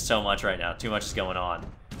 It's just so much right now. Too much is going on.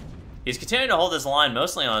 He's continuing to hold this line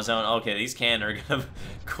mostly on his own. Okay, these cannon are going to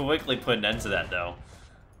quickly put an end to that, though.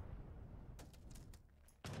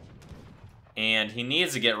 And he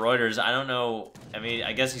needs to get Reuters. I don't know. I mean,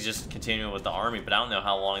 I guess he's just continuing with the army, but I don't know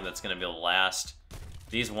how long that's going to be able to last.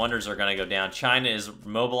 These wonders are going to go down. China is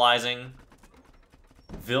mobilizing.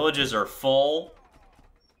 Villages are full.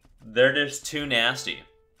 They're just too nasty.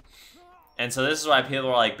 And so this is why people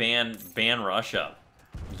are like, ban Russia.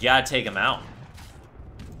 You gotta take them out.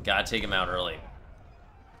 Gotta take them out early.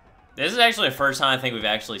 This is actually the first time I think we've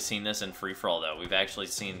actually seen this in free-for-all, though. We've actually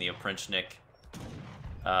seen the Oprinchnik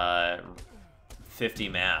 50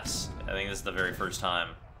 mass. I think this is the very first time.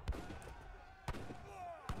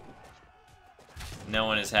 No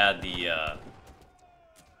one has had the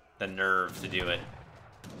nerve to do it.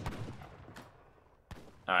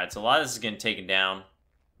 Alright, so a lot of this is getting taken down.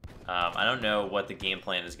 I don't know what the game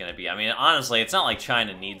plan is going to be. I mean, honestly, it's not like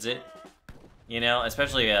China needs it. You know,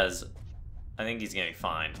 especially as... I think he's going to be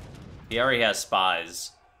fine. He already has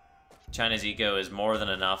spies. China's eco is more than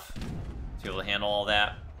enough to be able to handle all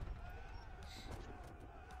that.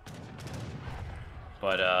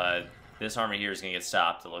 But, this army here is going to get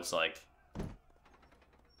stopped, it looks like.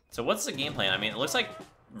 So what's the game plan? I mean, it looks like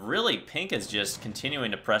really Pink is just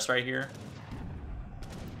continuing to press right here.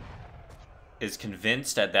 Is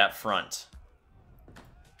convinced at that front.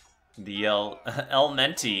 The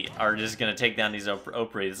Elementi are just gonna take down these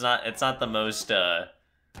Opry. It's not the most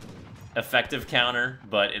effective counter,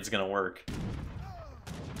 but it's gonna work.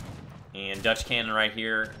 And Dutch Cannon right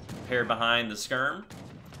here, paired behind the Skirm.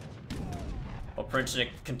 Oprinchnik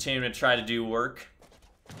continuing to try to do work.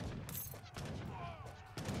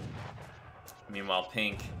 Meanwhile,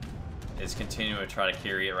 Pink is continuing to try to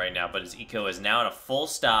carry it right now, but his eco is now at a full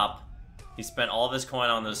stop. He spent all of his coin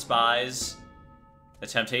on those spies. The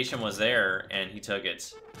temptation was there, and he took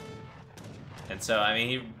it. And so, I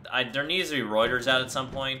mean, there needs to be Reuters out at some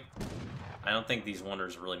point. I don't think these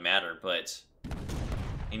wonders really matter, but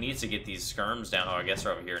he needs to get these skirms down. Oh, I guess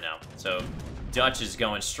they're over here now. So, Dutch is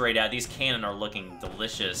going straight out. These cannon are looking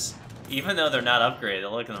delicious. Even though they're not upgraded, they're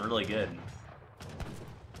looking really good.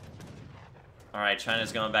 Alright,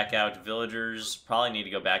 China's going back out. Villagers probably need to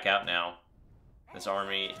go back out now. This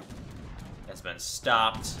army has been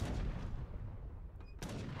stopped.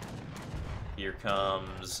 Here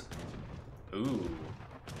comes... Ooh.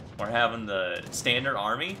 We're having the standard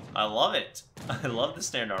army. I love it. I love the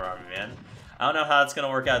standard army, man. I don't know how it's going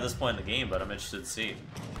to work out at this point in the game, but I'm interested to see.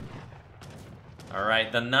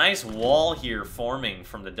 Alright, the nice wall here forming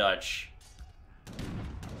from the Dutch.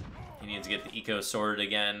 He needs to get the eco sorted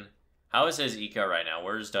again. How is his eco right now?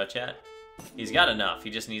 Where's Dutch at? He's got enough. He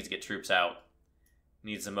just needs to get troops out.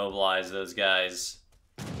 Needs to mobilize those guys.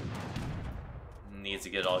 Needs to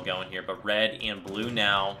get it all going here. But red and blue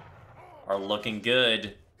now are looking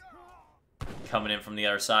good. Coming in from the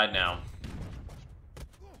other side now.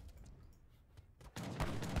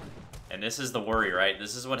 And this is the worry, right?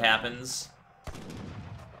 This is what happens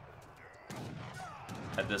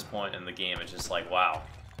at this point in the game. It's just like, wow.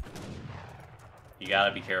 You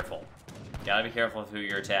gotta be careful. Gotta be careful of who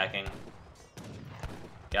you're attacking.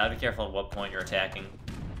 Gotta be careful at what point you're attacking.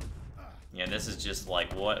 Yeah, this is just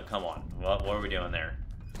like, what? Come on. What are we doing there?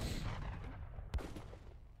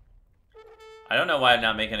 I don't know why I'm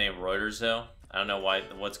not making any Reuters, though. I don't know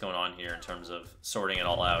what's going on here in terms of sorting it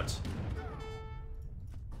all out.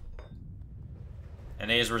 And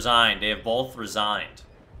they has resigned. They have both resigned.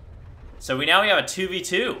 So we have a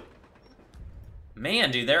 2v2.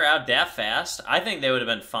 Man, dude, they're out that fast. I think they would have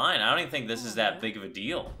been fine. I don't even think this is that big of a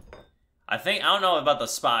deal. I don't know about the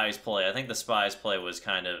spies play. I think the spies play was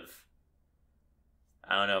kind of...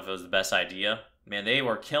 I don't know if it was the best idea. Man, they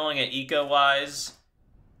were killing it eco-wise.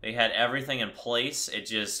 They had everything in place. It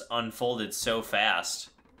just unfolded so fast.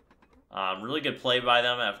 Really good play by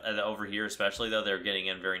them over here, especially, though. They're getting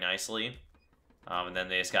in very nicely. And then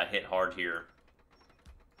they just got hit hard here.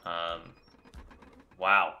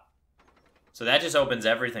 Wow. So that just opens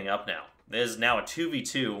everything up now. There's now a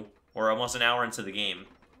 2v2. We're almost an hour into the game.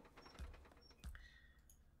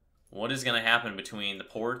 What is going to happen between the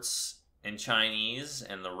ports in Chinese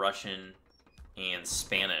and the Russian and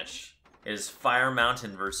Spanish? It is Fire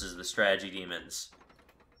Mountain versus the Strategy Demons.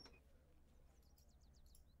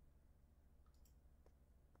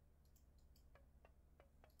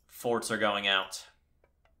 Forts are going out.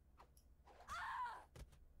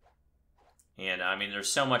 And, I mean,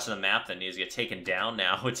 there's so much of the map that needs to get taken down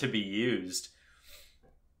now to be used.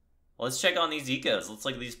 Well, let's check on these ecos. Let's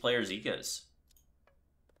look at these players' ecos.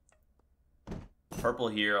 Purple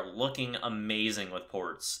here, looking amazing with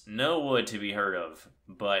ports. No wood to be heard of,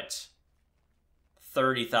 but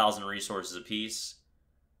 30,000 resources apiece.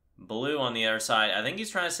 Blue on the other side, I think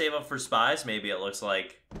he's trying to save up for spies, maybe it looks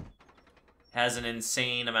like. Has an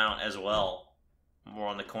insane amount as well. More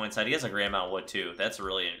on the coin side. He has a great amount of wood, too. That's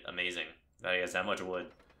really amazing that he has that much wood.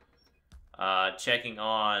 Checking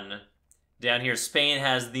on... Down here, Spain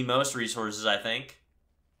has the most resources, I think.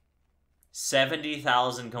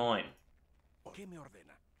 70,000 coin.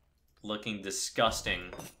 Looking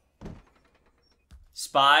disgusting.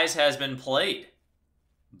 Spies has been played.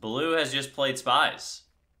 Blue has just played spies.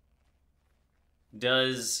 Do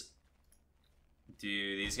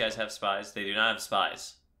these guys have spies? They do not have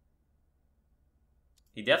spies.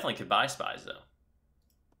 He definitely could buy spies, though.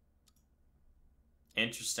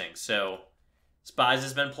 Interesting. So, spies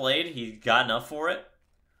has been played. He got enough for it.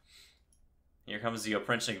 Here comes the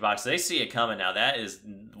Oprinchnik box. They see it coming now. That is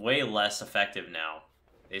way less effective now.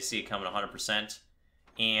 They see it coming 100%.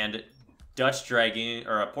 And Dutch Dragoon,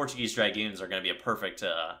 or Portuguese Dragoons are going to be a perfect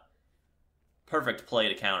play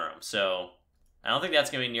to counter them. So, I don't think that's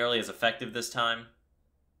going to be nearly as effective this time.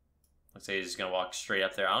 Looks like he's just going to walk straight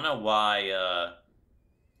up there. I don't know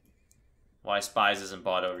why Spies isn't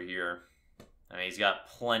bought over here. I mean, he's got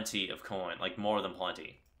plenty of coin, like more than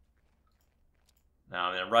plenty. Now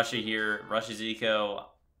I'm in Russia here. Russia's eco,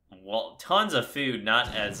 well, tons of food,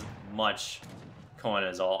 not as much coin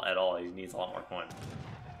as at all. He needs a lot more coin.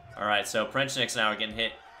 All right, so Princhniks now are getting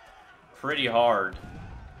hit pretty hard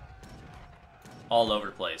all over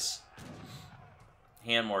the place.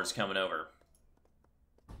 Hanmord's coming over.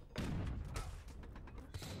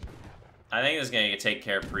 I think this is going to get taken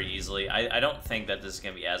care of pretty easily. I don't think that this is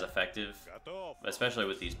going to be as effective, especially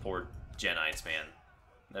with these poor Genites, man.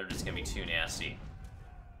 They're just going to be too nasty.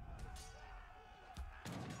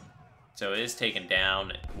 So it is taken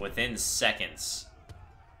down within seconds.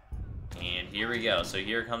 And here we go. So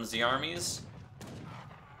here comes the armies.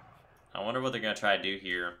 I wonder what they're going to try to do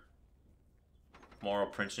here. Moral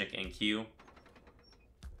Princhnik in queue.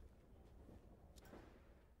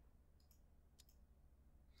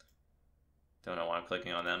 Don't know why I'm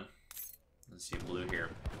clicking on them. Let's see blue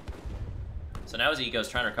here. So now his eco's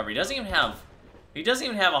trying to recover. He doesn't even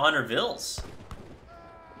have 100 vills.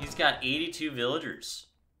 He's got 82 villagers.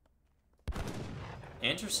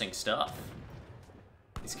 Interesting stuff.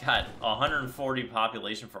 He's got 140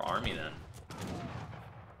 population for army then.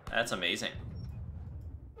 That's amazing.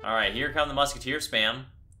 Alright, here come the Musketeer spam.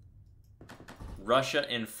 Russia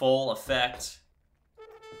in full effect.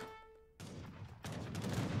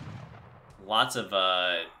 Lots of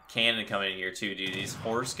cannon coming in here too, dude. These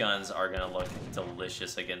horse guns are going to look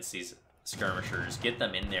delicious against these skirmishers. Get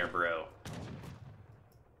them in there, bro.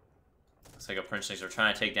 Looks like a Princhniks are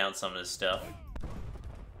trying to take down some of this stuff.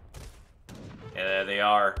 Yeah, there they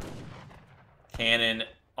are. Cannon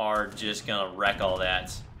are just going to wreck all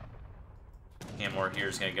that. Hammer here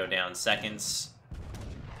is going to go down in seconds.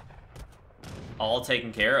 All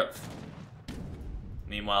taken care of.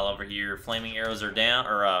 Meanwhile, over here, flaming arrows are down,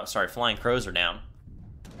 or, sorry, flying crows are down.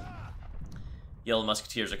 Yellow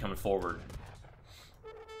musketeers are coming forward.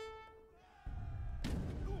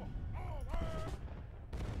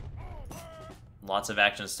 Lots of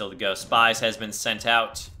action still to go. Spies has been sent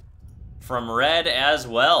out from red as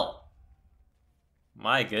well.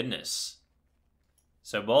 My goodness.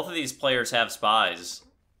 So both of these players have spies.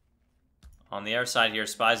 On the other side here,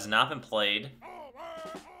 spies has not been played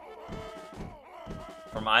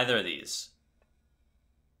from either of these.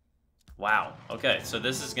 Wow. Okay, so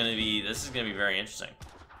this is gonna be very interesting.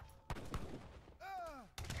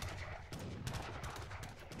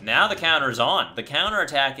 Now the counter is on. The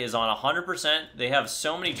counterattack is on 100%. They have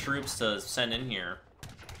so many troops to send in here.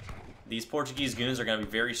 These Portuguese goons are gonna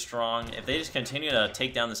be very strong. If they just continue to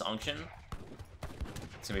take down this unction,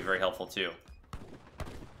 it's gonna be very helpful too.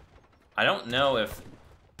 I don't know if...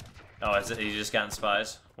 Oh, has he just gotten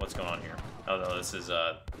spies? What's going on here? Oh no, this is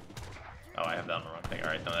Oh, I have that on the wrong thing.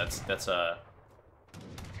 Alright, no, that's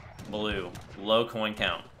blue. Low coin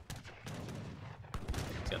count.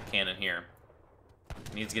 He's got the cannon here.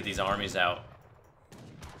 He needs to get these armies out.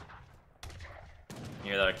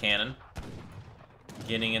 You hear that, a cannon?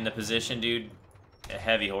 Getting into position, dude.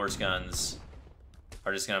 Heavy horse guns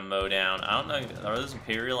are just gonna mow down. I don't know, are those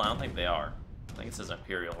Imperial? I don't think they are. I think it says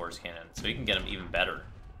Imperial horse cannon, so we can get them even better.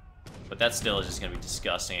 But that still is just gonna be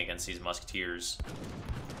disgusting against these musketeers.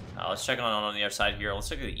 Let's check on the other side here.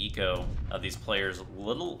 Let's look at the eco of these players.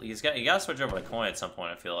 You gotta switch over to coin at some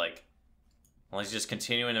point, I feel like. Well, he's just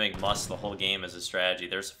continuing to make must the whole game as a strategy.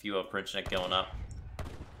 There's a few of Princhnik going up.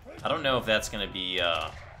 I don't know if that's gonna be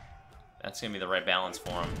the right balance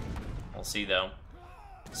for him. We'll see though.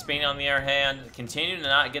 Spain on the other hand, continuing to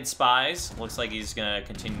not get spies. Looks like he's gonna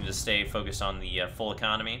continue to stay focused on the full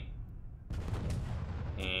economy.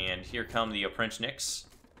 And here come the Princhniks.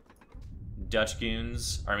 Dutch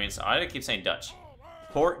goons. I mean, I keep saying Dutch.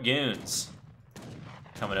 Port goons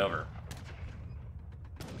coming over.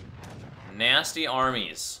 Nasty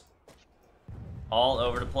armies all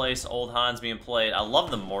over the place. Old Hans being played. I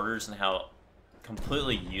love the mortars and how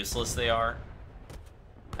completely useless they are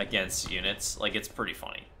against units. Like, it's pretty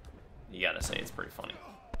funny. You gotta say, it's pretty funny.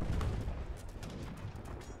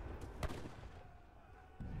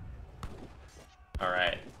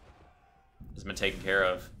 Alright. This has been taken care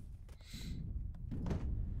of.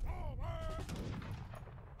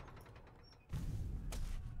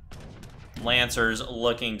 Lancers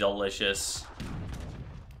looking delicious.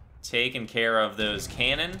 Taking care of those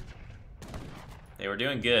cannon. They were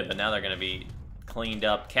doing good, but now they're going to be cleaned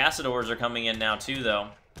up. Cassadors are coming in now too, though.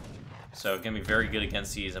 So it's going to be very good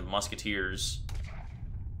against these musketeers.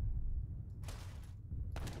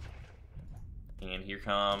 And here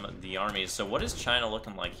come the armies. So what is China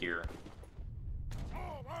looking like here?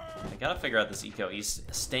 I gotta figure out this eco. He's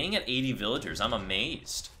staying at 80 villagers. I'm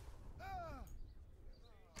amazed.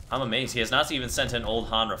 I'm amazed. He has not even sent in Old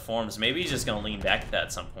Han reforms. Maybe he's just going to lean back to that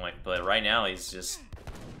at some point. But right now, he doesn't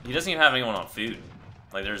even have anyone on food.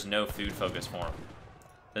 Like, there's no food focus for him.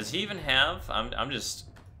 Does he even have... I'm just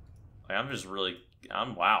really...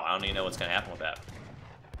 wow, I don't even know what's gonna happen with that.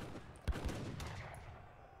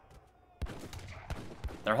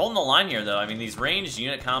 They're holding the line here, though. I mean, these ranged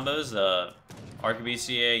unit combos,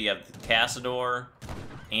 RKBCA, you have the Cassador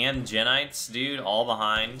and Genites, dude, all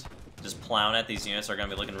behind. Just plowing at these units are going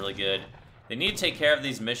to be looking really good. They need to take care of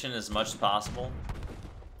these missions as much as possible.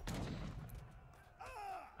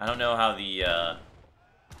 I don't know how the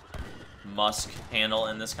Musk handle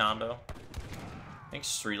in this combo. I think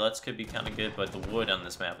Streetlets could be kind of good, but the wood on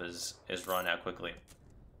this map is run out quickly.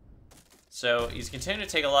 So he's continuing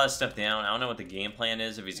to take a lot of stuff down. I don't know what the game plan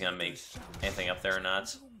is, if he's going to make anything up there or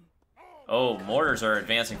not. Oh, mortars are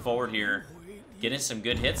advancing forward here. Getting some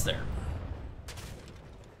good hits there.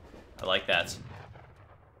 I like that.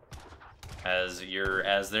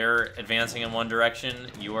 As they're advancing in one direction,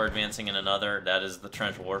 you are advancing in another. That is the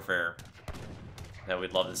trench warfare that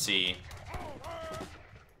we'd love to see.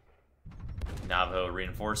 Navajo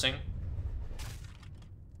reinforcing.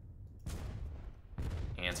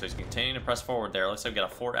 And so he's continuing to press forward there. Looks like we've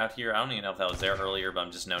got a fort out here. I don't even know if that was there earlier, but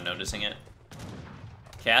I'm just now noticing it.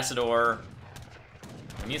 Cassador.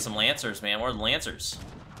 We need some Lancers, man. Where are the Lancers?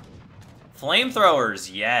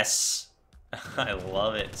 Flamethrowers, yes! I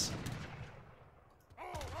love it.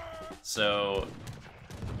 So,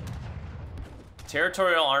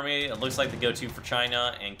 Territorial Army, it looks like the go-to for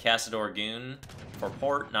China, and Cassador Goon for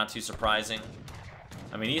port, not too surprising.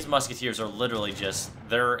 I mean, these Musketeers are literally just,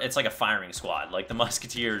 it's like a firing squad. Like, the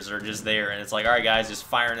Musketeers are just there, and it's like, alright guys, just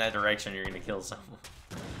fire in that direction, you're gonna kill someone.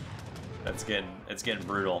 It's getting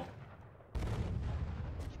brutal.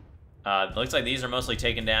 Looks like these are mostly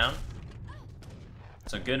taken down.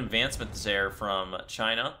 So good advancement there from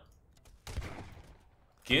China.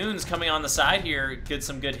 Goons coming on the side here, get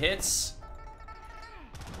some good hits.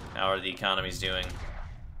 How are the economies doing?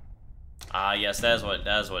 Yes, that is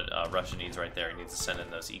what Russia needs right there. He needs to send in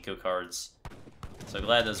those eco cards. So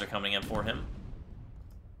glad those are coming in for him.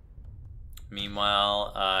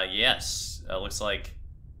 Meanwhile, yes, looks like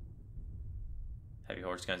Heavy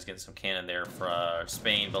Horse Guns getting some cannon there for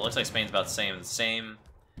Spain, but it looks like Spain's about the same.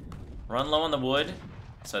 Run low on the wood,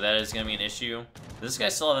 so that is going to be an issue. Does this guy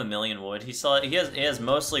still have 1 million wood? He has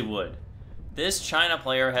mostly wood. This China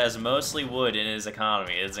player has mostly wood in his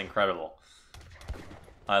economy. It's incredible.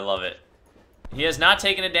 I love it. He has not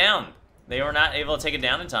taken it down. They were not able to take it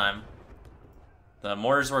down in time. The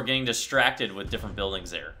mortars were getting distracted with different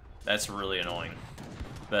buildings there. That's really annoying.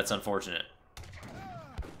 But that's unfortunate.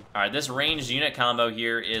 Alright, this ranged unit combo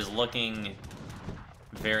here is looking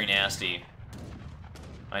very nasty.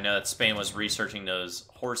 I know that Spain was researching those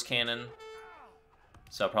horse cannon,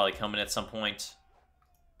 so I'll probably come in at some point.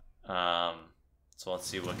 So let's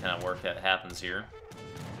see what kind of work that happens here.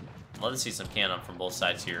 I'd love to see some cannon from both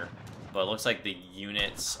sides here, but it looks like the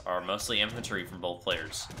units are mostly infantry from both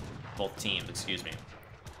players. Both teams, excuse me.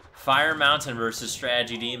 Fire Mountain versus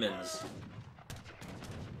Strategy Demons.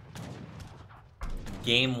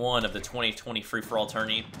 Game 1 of the 2020 free-for-all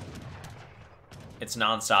tourney. It's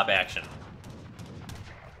non-stop action.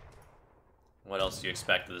 What else do you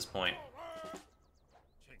expect at this point?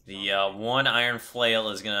 The one Iron Flail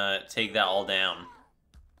is gonna take that all down.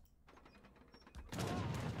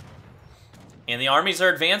 And the armies are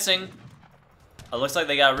advancing. It looks like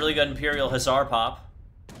they got a really good Imperial Hussar pop.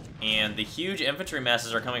 And the huge infantry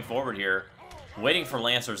masses are coming forward here. Waiting for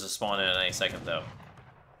Lancers to spawn in at any second, though.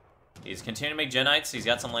 He's continuing to make Genites. He's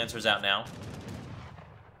got some Lancers out now.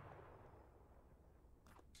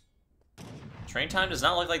 Train time does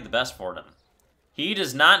not look like the best for him. He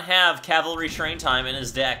does not have cavalry train time in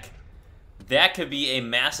his deck. That could be a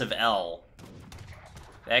massive L.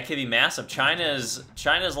 That could be massive. China's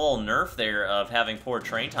little nerf there of having poor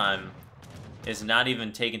train time is not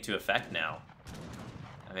even taken to effect now.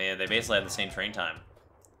 I mean, they basically have the same train time.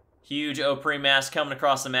 Huge Opry mass coming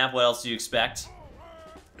across the map. What else do you expect?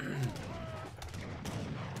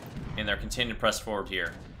 And they're continuing to press forward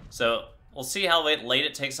here. So, we'll see how late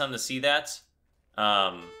it takes them to see that.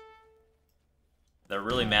 They're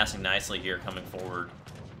really massing nicely here coming forward.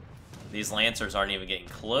 These Lancers aren't even getting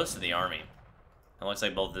close to the army. It looks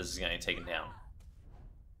like both of this is going to get taken down.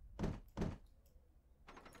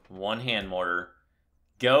 One hand mortar.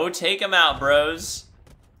 Go take them out, bros.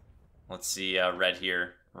 Let's see red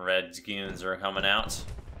here. Red's goons are coming out.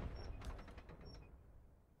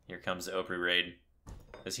 Here comes the Opry raid.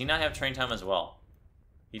 Does he not have train time as well?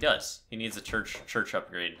 He does. He needs a church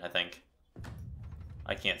upgrade, I think.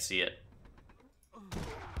 I can't see it.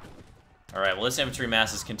 Alright, well this infantry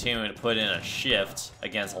mass is continuing to put in a shift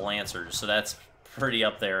against Lancers, so that's pretty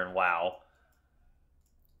up there and wow.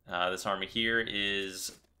 This army here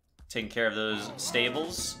is taking care of those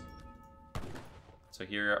stables. So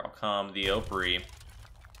here will come the Opry.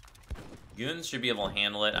 Goons should be able to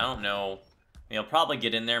handle it. I don't know. They'll probably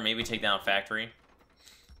get in there, maybe take down a factory.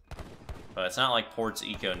 But it's not like Port's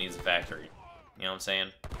Eco needs a factory. You know what I'm saying?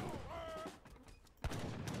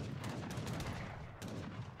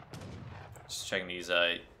 Just checking these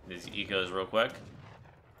ecos real quick.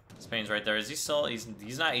 Spain's right there. Is he still? He's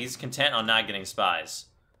not. He's content on not getting spies.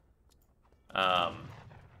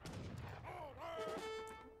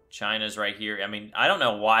 China's right here. I mean, I don't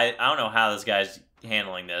know why. I don't know how this guy's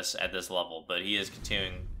handling this at this level, but he is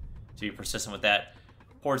continuing to be persistent with that.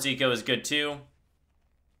 Port's Eco is good too.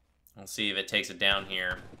 We'll see if it takes it down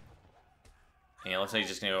here. And it looks like he's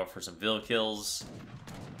just gonna go for some Vil kills.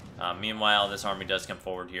 Meanwhile, this army does come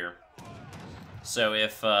forward here. So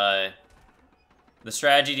if the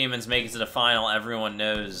strategy demons make it to the final, everyone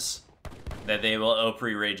knows that they will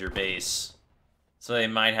Opry raid your base. So they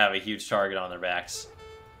might have a huge target on their backs.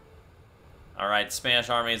 Alright, the Spanish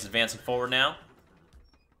army is advancing forward now.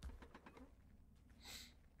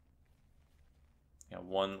 Got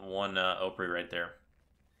one Opry right there.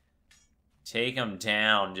 Take him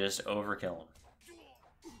down, just overkill him.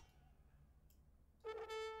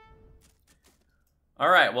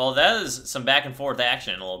 Alright, well that is some back and forth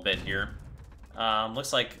action a little bit here.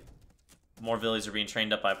 Looks like more villies are being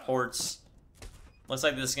trained up by ports. Looks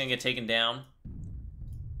like this is going to get taken down.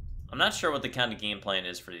 I'm not sure what the kind of game plan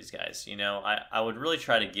is for these guys. You know, I would really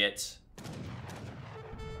try to get...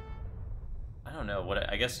 I don't know.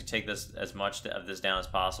 I guess you take this as much of this down as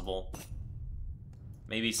possible.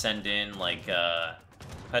 Maybe send in, like,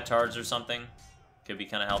 petards or something. Could be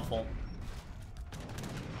kind of helpful.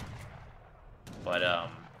 But,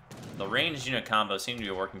 the ranged unit combo seemed to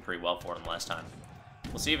be working pretty well for them last time.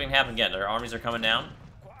 We'll see if it can happen again. Their armies are coming down.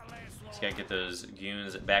 Just gotta get those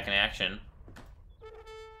goons back in action.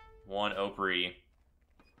 One Opry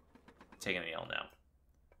taking the L now.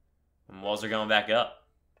 And walls are going back up.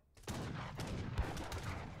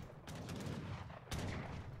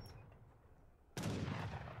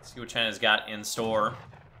 Let's see what China's got in store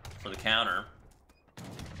for the counter.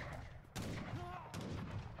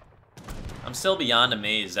 I'm still beyond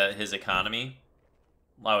amazed at his economy.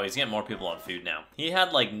 Oh, he's getting more people on food now. He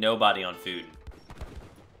had, like, nobody on food.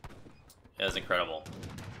 That was incredible.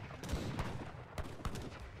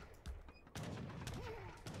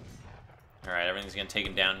 Alright, everything's getting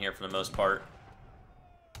taken down here for the most part.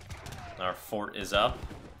 Our fort is up.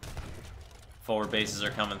 Forward bases are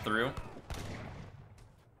coming through.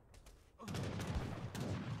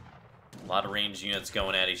 A lot of ranged units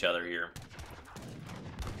going at each other here.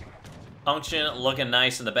 Unction looking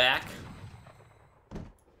nice in the back.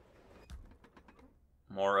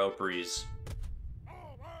 More Oprys.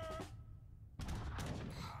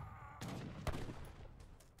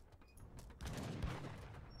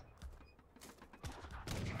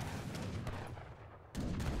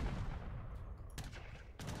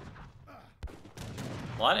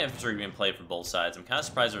 A lot of infantry being played from both sides. I'm kind of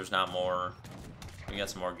surprised there's not more. We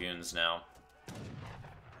got some more goons now.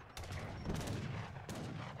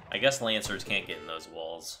 I guess Lancers can't get in those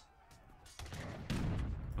walls.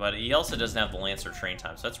 But he also doesn't have the Lancer train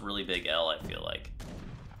time, so that's really big L, I feel like.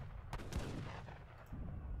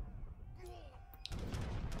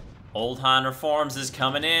 Old Han Reforms is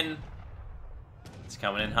coming in. It's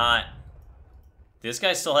coming in hot. This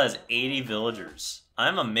guy still has 80 villagers.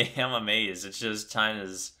 I'm amazed. It's just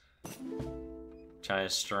China's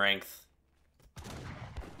strength.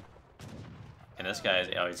 And this guy is,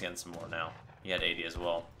 oh, he's getting some more now. He had 80 as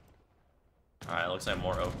well. Alright, looks like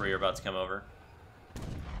more Opry are about to come over.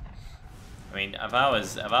 I mean, I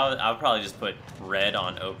would probably just put red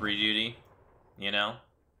on Opry duty, you know?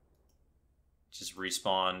 Just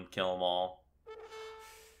respawn, kill them all.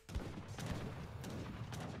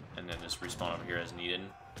 And then just respawn over here as needed.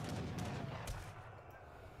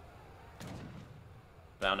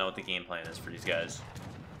 But I don't know what the game plan is for these guys.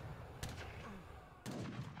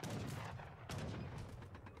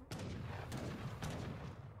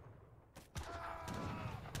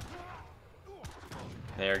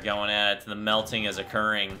 They're going at it. The melting is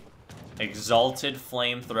occurring. Exalted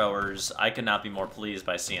flamethrowers. I could not be more pleased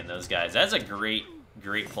by seeing those guys. That's a great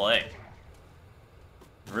play.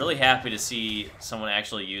 Really happy to see someone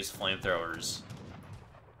actually use flamethrowers.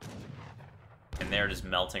 And they're just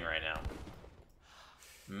melting right now.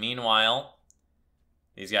 Meanwhile,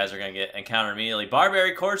 these guys are going to get encountered immediately.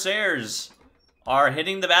 Barbary Corsairs are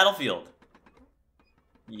hitting the battlefield.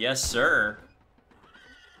 Yes, sir.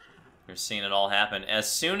 You're seeing it all happen as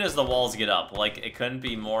soon as the walls get up. Like, it couldn't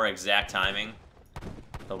be more exact timing.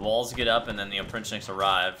 The walls get up, and then the Oprinchniks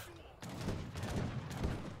arrive.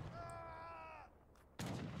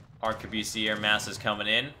 Arquebusier mass is coming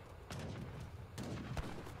in.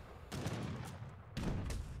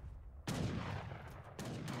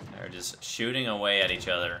 They're just shooting away at each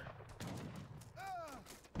other.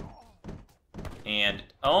 And,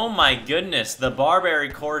 oh my goodness, the Barbary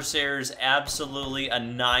Corsairs absolutely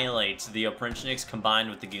annihilate the Oprinchniks combined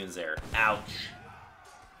with the goons there. Ouch.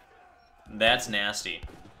 That's nasty.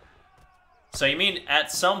 So you mean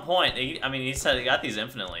at some point, I mean, he said he got these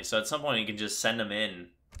infinitely, so at some point he can just send them in.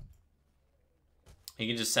 He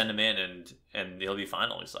can just send them in and he'll be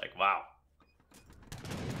fine, it looks like. Wow.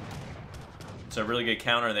 So a really good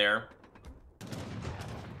counter there.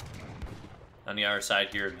 On the other side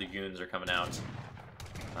here, the goons are coming out.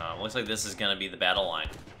 Looks like this is going to be the battle line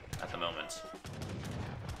at the moment.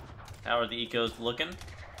 How are the ecos looking?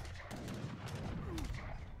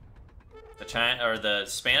 The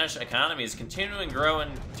Spanish economy is continuing to grow in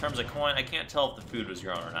terms of coin. I can't tell if the food was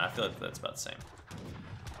growing or not. I feel like that's about the same.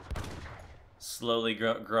 Slowly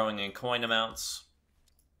growing in coin amounts.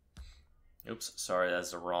 Oops, sorry,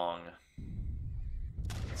 that's the wrong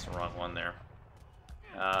one there.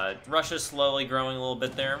 Russia's slowly growing a little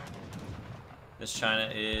bit there. This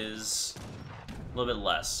China is a little bit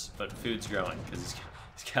less, but food's growing because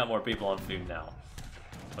he's got more people on food now.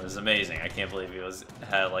 It was amazing. I can't believe he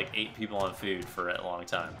had like 8 people on food for a long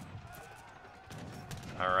time.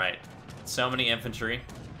 All right, so many infantry.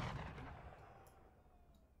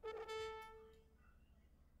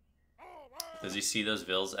 Does he see those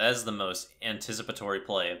vills? That is the most anticipatory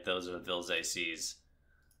play if those are the vills A sees.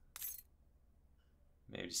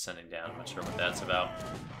 Maybe just sending down. I'm not sure what that's about.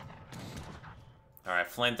 Alright,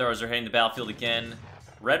 flamethrowers are hitting the battlefield again.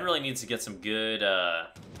 Red really needs to get some good... Oh,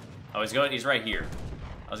 he's right here.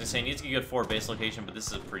 I was going to say, he needs to get a good forward base location, but this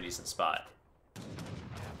is a pretty decent spot.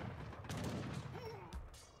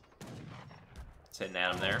 It's hitting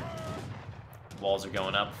at him there. Walls are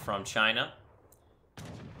going up from China. I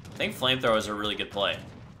think flamethrowers are a really good play.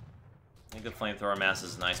 I think the flamethrower mass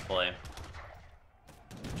is a nice play.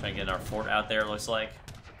 Trying to get our fort out there, it looks like.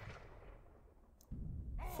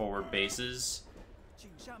 Forward bases.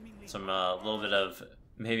 Some little bit of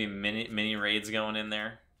maybe mini raids going in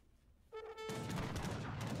there.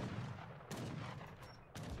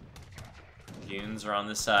 Goons are on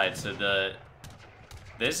this side, so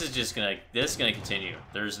this is gonna continue.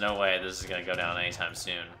 There's no way this is gonna go down anytime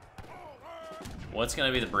soon. What's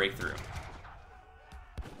gonna be the breakthrough?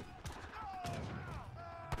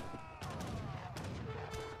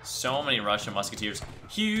 So many Russian musketeers.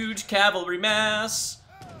 Huge cavalry mass!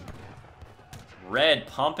 Red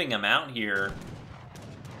pumping them out here.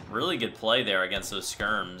 Really good play there against those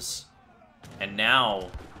skirms. And now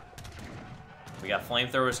we got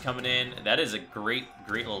flamethrowers coming in. That is a great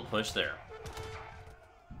little push there.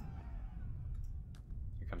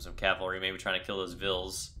 Here comes some cavalry, maybe trying to kill those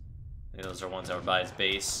vills. I think those are ones that were by his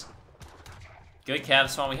base. Good cav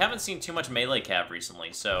spawn. We haven't seen too much melee cav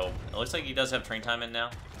recently, so it looks like he does have train time in now.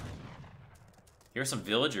 Here are some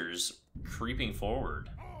villagers creeping forward.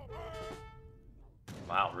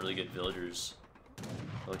 Wow, really good villagers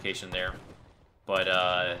location there. But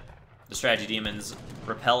the strategy demons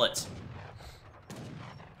repel it.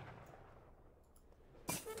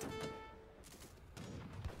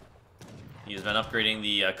 He's been upgrading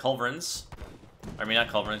the culverins. I mean, not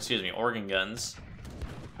culverins, excuse me, organ guns.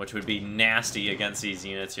 Which would be nasty against these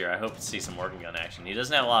units here. I hope to see some organ gun action. He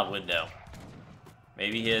doesn't have a lot of wood, though.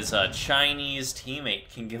 Maybe his Chinese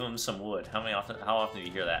teammate can give him some wood. How often do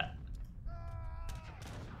you hear that?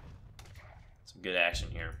 Some good action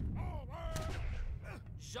here.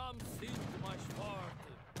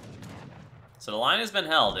 So the line has been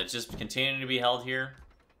held. It's just continuing to be held here.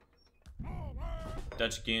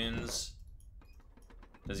 Dutch goons.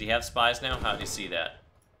 Does he have spies now? How do you see that?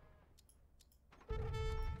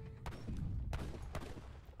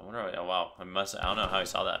 I wonder. Oh wow! I don't know how he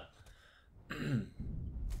saw that.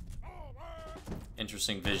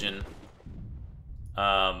 Interesting vision.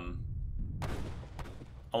 I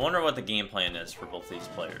wonder what the game plan is for both these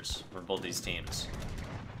players, for both these teams.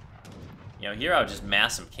 You know, here I would just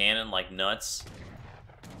mass some cannon like nuts.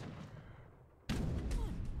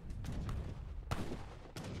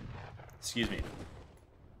 Excuse me.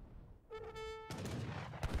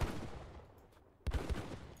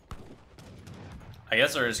 I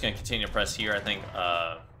guess they're just going to continue to press here. I think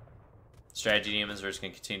strategy demons are just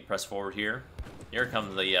going to continue to press forward here. Here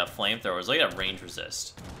come the flamethrowers. Look at that range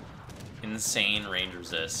resist. Insane range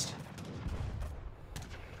resist.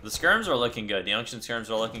 The skirms are looking good. The Unction skirms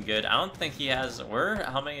are looking good. I don't think he has...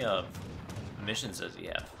 How many missions does he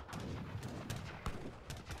have?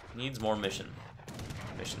 Needs more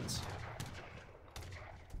missions.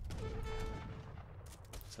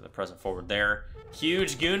 So they're pressing forward there.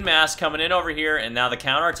 Huge goon mass coming in over here, and now the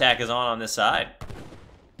counterattack is on this side.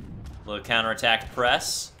 Little counterattack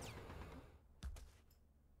press.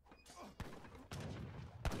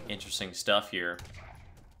 Interesting stuff here.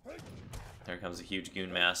 There comes a huge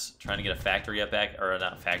goon mass. Trying to get a factory up back, or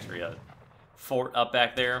not factory, a fort up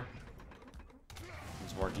back there.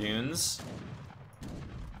 There's more goons.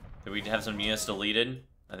 Did we have some units deleted?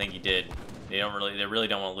 I think he did. They really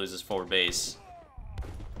don't want to lose this forward base.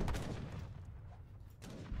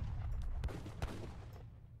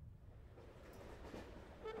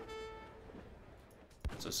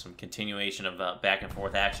 So some continuation of back and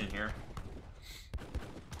forth action here.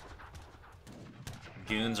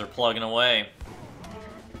 Goons are plugging away.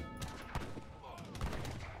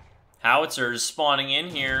 Howitzers spawning in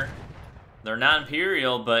here. They're not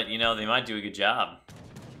Imperial, but, you know, they might do a good job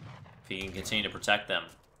if he can continue to protect them.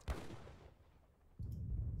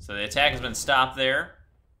 So the attack has been stopped there,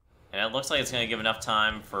 and it looks like it's going to give enough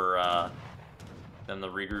time for them to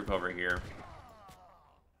regroup over here.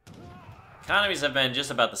 Economies have been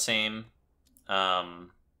just about the same throughout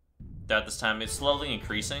this time. It's slowly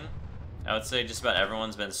increasing. I would say just about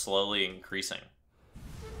everyone's been slowly increasing.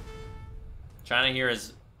 China here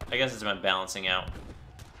is, I guess it's been balancing out.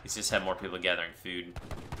 He's just had more people gathering food.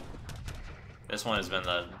 This one has been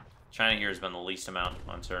China here has been the least amount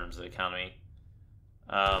on terms of the economy.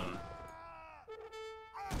 I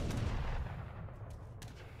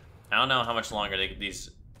don't know how much longer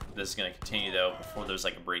this is going to continue, though, before there's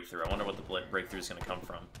like a breakthrough. I wonder what the breakthrough is going to come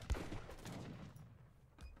from.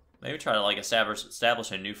 Maybe try to like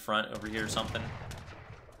establish a new front over here or something.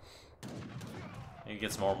 Maybe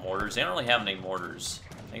get some more mortars. They don't really have any mortars.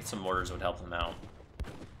 I think some mortars would help them out.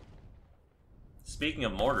 Speaking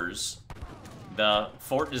of mortars, the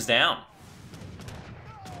fort is down.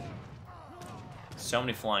 So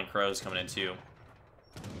many flying crows coming in too.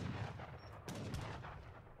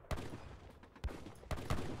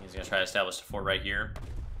 He's gonna try to establish a fort right here.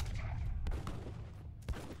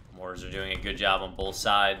 Mortars are doing a good job on both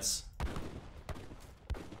sides.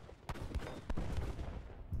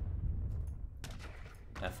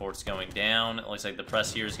 That fort's going down. It looks like the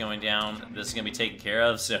press here is going down. This is going to be taken care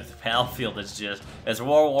of, so the battlefield is just... It's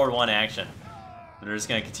World War I action. They're just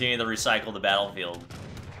going to continue to recycle the battlefield.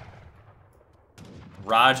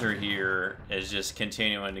 Roger here is just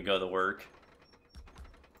continuing to go to work.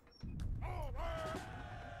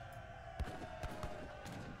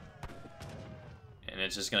 And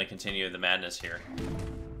it's just going to continue the madness here.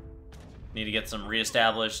 Need to get some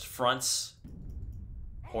reestablished fronts.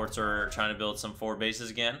 Ports are trying to build some forward bases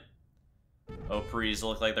again. Opries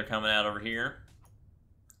look like they're coming out over here.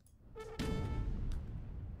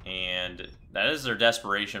 And that is their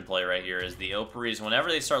desperation play right here, is the Opries. Whenever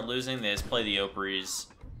they start losing, they just play the Opries.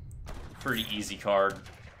 Pretty easy card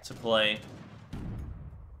to play.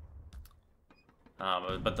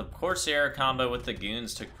 But the Corsair combo with the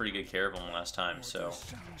Goons took pretty good care of them last time, so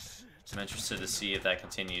I'm interested to see if that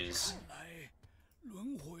continues.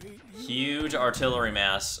 Huge artillery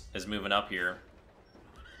mass is moving up here.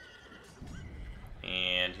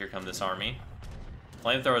 And here comes this army.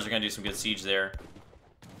 Flamethrowers are going to do some good siege there.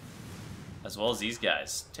 As well as these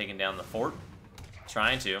guys. Taking down the fort.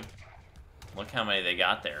 Trying to. Look how many they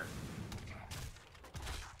got there.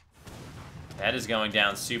 That is going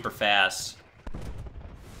down super fast.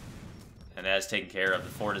 And that is taken care of. The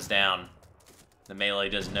fort is down. The melee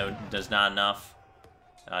does not enough.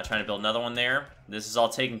 Trying to build another one there. This is all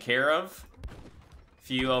taken care of.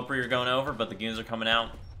 Few Opry are going over, but the Goons are coming out.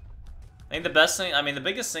 I think the best thing, I mean, the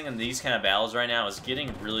biggest thing in these kind of battles right now is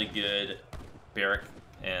getting really good barrack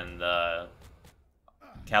and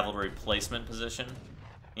cavalry placement position.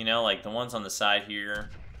 You know, like the ones on the side here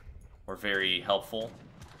were very helpful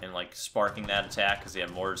in like sparking that attack because they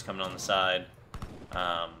have mortars coming on the side.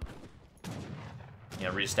 You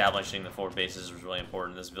know, reestablishing the forward bases was really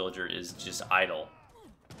important. This villager is just idle.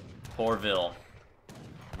 Poor Vil.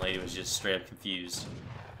 Lady was just straight up confused.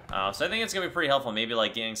 So I think it's going to be pretty helpful. Maybe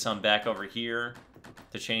like getting some back over here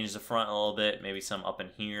to change the front a little bit. Maybe some up in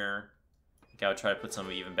here. I think I would try to put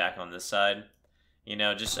some even back on this side. You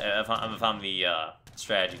know, just if I'm the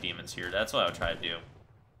strategy demons here, that's what I would try to do.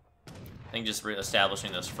 I think just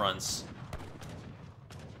establishing those fronts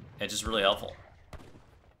is just really helpful.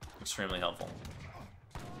 Extremely helpful.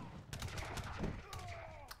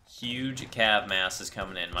 Huge cav mass is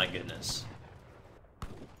coming in, my goodness.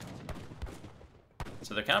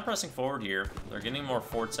 So they're kind of pressing forward here. They're getting more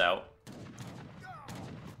forts out.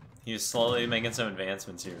 He's slowly making some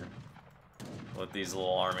advancements here with these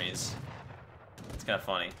little armies. It's kind of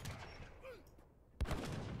funny.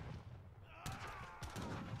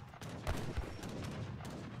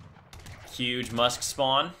 Huge musk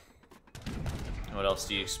spawn. What else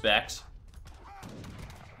do you expect?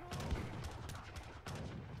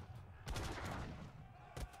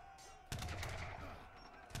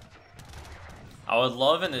 I would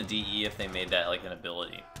love in the DE if they made that like an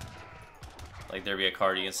ability. Like there'd be a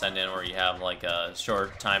card you can send in where you have like a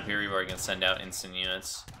short time period where you can send out instant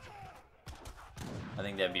units. I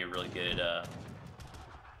think that'd be a really good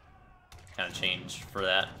kind of change for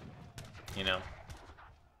that, you know?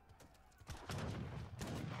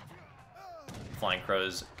 Flying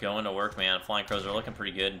Crows going to work, man. Flying Crows are looking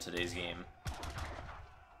pretty good in today's game.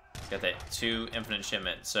 He's got that 2 infinite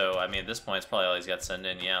shipment. So, I mean, at this point, it's probably all he's got to send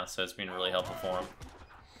in, yeah. So it's been really helpful for him.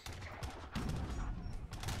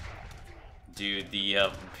 Dude, the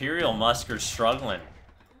Imperial Musker's struggling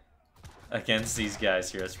against these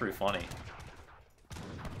guys here. That's pretty funny.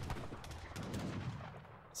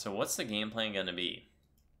 So what's the game plan going to be?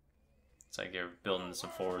 It's like they're building some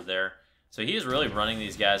forward there. So he is really running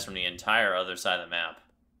these guys from the entire other side of the map.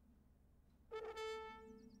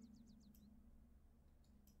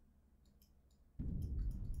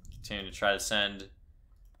 Continue to try to send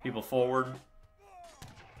people forward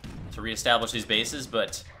to reestablish these bases,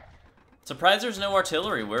 but surprised there's no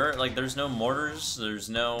artillery. Where, like, there's no mortars, there's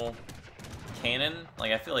no cannon.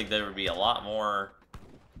 Like, I feel like there would be a lot more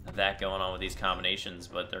of that going on with these combinations,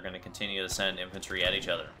 but they're going to continue to send infantry at each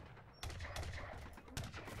other.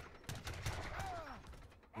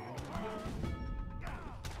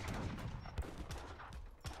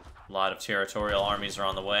 A lot of territorial armies are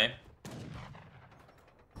on the way.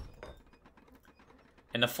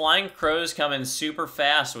 And the Flying Crows come in super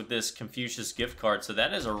fast with this Confucius gift card, so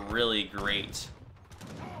that is a really great...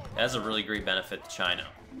 That's a really great benefit to China.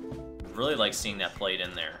 Really like seeing that played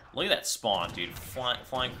in there. Look at that spawn, dude.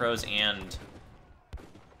 Flying Crows and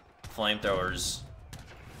Flamethrowers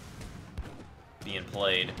being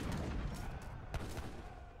played.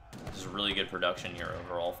 This is really good production here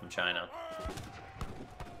overall from China.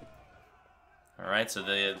 Alright, so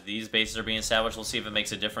these bases are being established. We'll see if it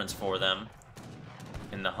makes a difference for them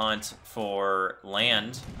in the hunt for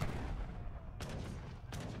land.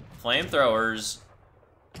 Flamethrowers,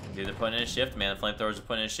 dude, they're putting in a shift, man. The Flamethrowers are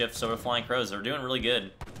putting in a shift, so are Flying Crows. They're doing really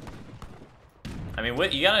good. I mean,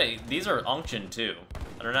 you gotta, these are unctioned too.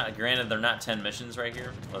 They're not, granted, they're not 10 missions right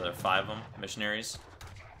here. Well, there are 5 of them, missionaries.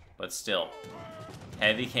 But still.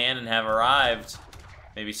 Heavy cannon have arrived.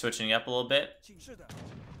 Maybe switching up a little bit.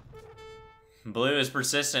 Blue is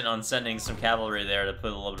persistent on sending some cavalry there to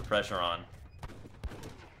put a little bit of pressure on.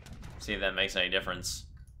 See if that makes any difference.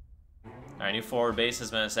 Alright, new forward base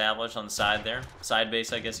has been established on the side there. Side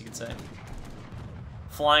base, I guess you could say.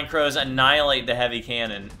 Flying Crows annihilate the heavy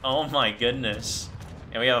cannon. Oh my goodness.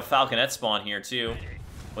 And we have a Falconet spawn here too,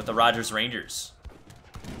 with the Rogers Rangers.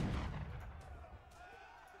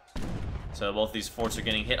 So both these forts are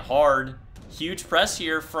getting hit hard. Huge press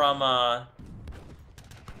here from that.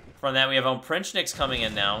 We have Princhnik's coming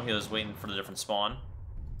in now. He was waiting for the different spawn.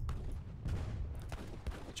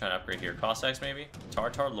 Trying to upgrade here. Cossacks, maybe?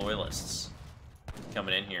 Tartar Loyalists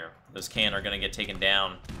coming in here. Those cannon are going to get taken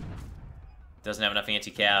down. Doesn't have enough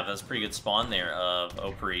anti-cav. That's a pretty good spawn there of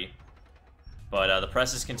Opry. But the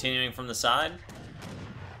press is continuing from the side.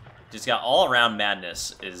 Just got all-around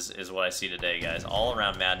madness is what I see today, guys.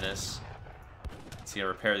 All-around madness. Is he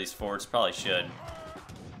going to repair these forts? Probably should.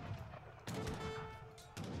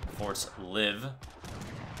 Forts live.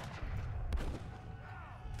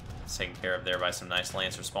 It's taken care of there by some nice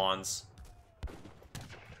Lancer spawns.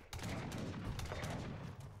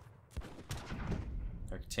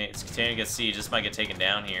 It's continuing to get siege. This might get taken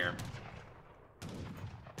down here.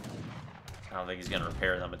 I don't think he's going to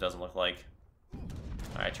repair them, it doesn't look like.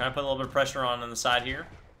 Alright, trying to put a little bit of pressure on the side here.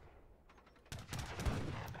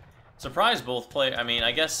 Surprised both play. I mean,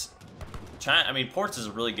 I guess China. I mean, ports is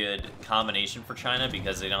a really good combination for China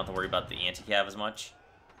because they don't have to worry about the anti-cav as much.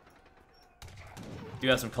 Do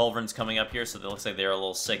have some culverins coming up here, so it looks like they're a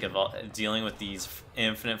little sick of dealing with these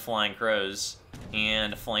infinite Flying Crows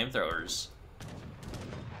and Flamethrowers.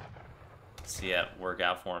 Let's see that work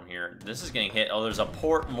out for him here. This is getting hit. Oh, there's a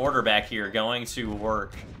port mortar back here going to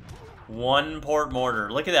work. One port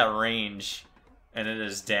mortar. Look at that range. And it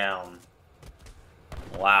is down.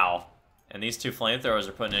 Wow. And these 2 Flamethrowers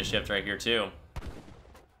are putting in a shift right here, too.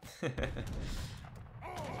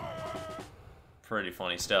 Pretty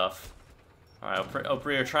funny stuff. Alright,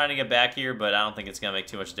 Opry are trying to get back here, but I don't think it's going to make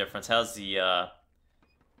too much difference. How's the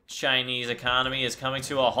Chinese economy is coming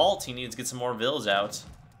to a halt? He needs to get some more villas out.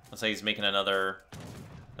 Looks like he's making another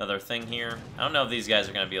thing here. I don't know if these guys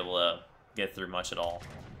are going to be able to get through much at all.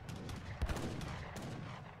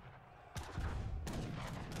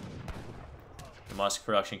 The Musk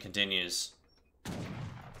production continues.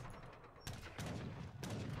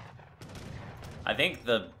 I think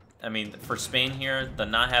for Spain here, the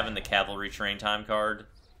not having the cavalry train time card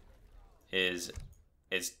is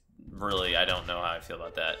really, I don't know how I feel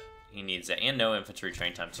about that. He needs that, and no infantry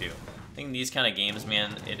train time too. I think these kind of games,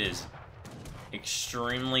 man, it is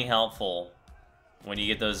extremely helpful when you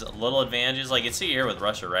get those little advantages. Like you see here with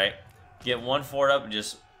Russia, right? Get one fort up and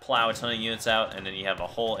just plow a ton of units out, and then you have a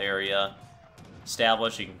whole area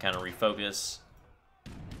established. You can kind of refocus.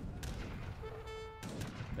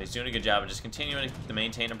 He's doing a good job of just continuing to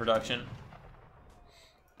maintain in production.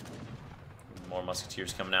 More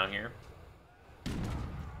musketeers coming out here.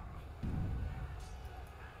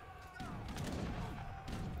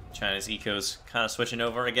 China's eco's kind of switching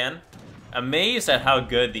over again. Amazed at how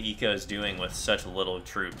good the eco is doing with such little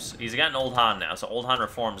troops. He's got an Old Han now, so Old Han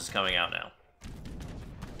Reforms is coming out now.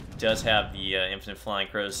 Does have the infinite flying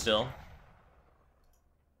crows still.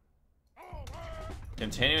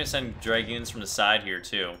 Continuing to send Dragoons from the side here,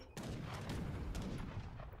 too.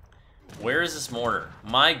 Where is this mortar?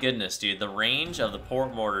 My goodness, dude. The range of the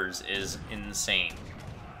port mortars is insane.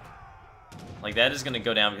 Like, that is going to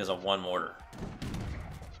go down because of one mortar.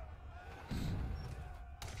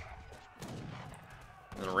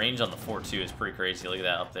 And the range on the fort, too, is pretty crazy. Look at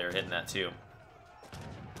that up there, hitting that, too.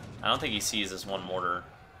 I don't think he sees this one mortar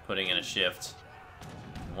putting in a shift.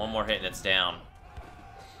 One more hit and it's down.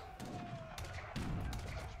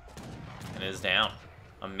 It is down.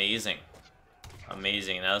 Amazing.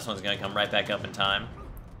 Amazing. Now this one's going to come right back up in time.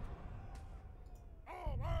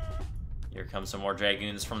 Here comes some more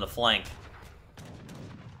Dragoons from the flank.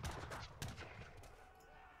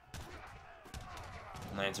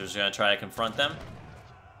 Lancers are going to try to confront them.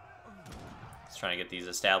 Let's try to get these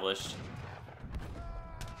established.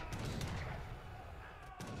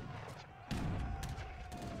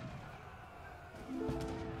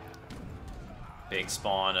 Big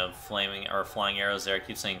spawn of flaming or flying arrows there. I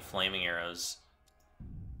keep saying flaming arrows.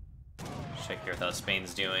 Check here what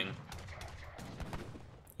Spain's doing.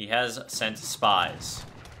 He has sent spies.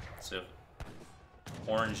 So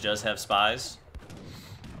Orange does have spies.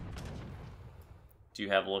 Do you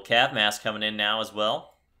have a little cav mass coming in now as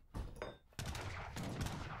well?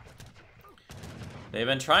 They've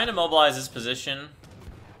been trying to mobilize this position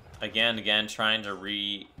again, trying to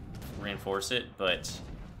reinforce it, but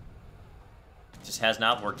just has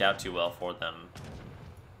not worked out too well for them.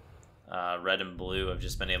 Red and blue have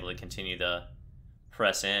just been able to continue to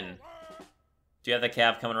press in. Do you have the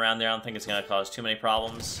cav coming around there? I don't think it's going to cause too many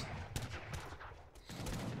problems.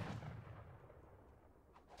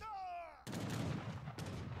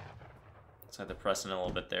 Looks like they're pressing a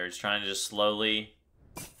little bit there. He's trying to just slowly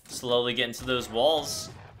get into those walls.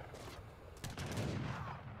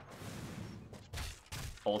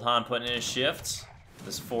 Old Han putting in his shift.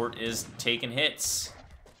 This fort is taking hits.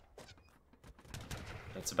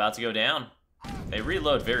 It's about to go down. They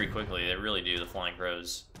reload very quickly. They really do, the Flying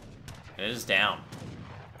Crows. And it is down.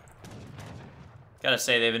 Gotta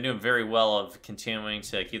say, they've been doing very well of continuing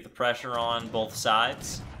to keep the pressure on both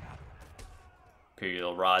sides.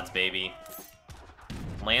 Imperial rods, baby.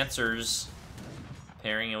 Lancers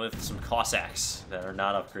pairing it with some Cossacks that are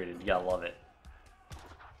not upgraded. You gotta love it.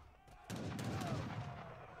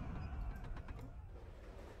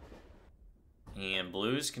 And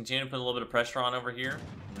blues continue to put a little bit of pressure on over here.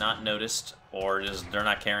 Not noticed, or just they're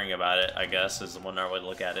not caring about it, I guess, is one way to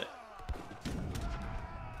look at it.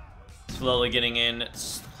 Slowly getting in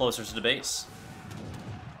closer to the base.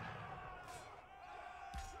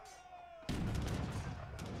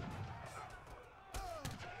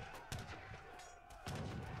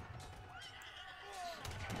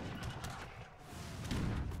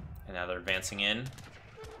 And now they're advancing in.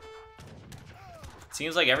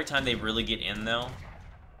 Seems like every time they really get in, though,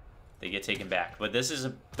 they get taken back. But this is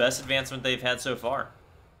the best advancement they've had so far.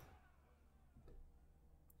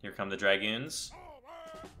 Here come the Dragoons.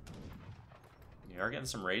 You are getting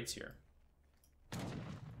some raids here.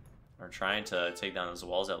 Or trying to take down those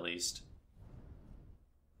walls at least.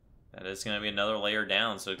 That is going to be another layer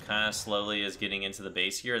down, so it kind of slowly is getting into the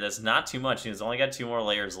base here. That's not too much. It's only got 2 more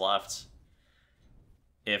layers left.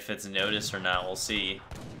 If it's noticed or not, we'll see.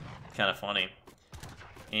 Kind of funny.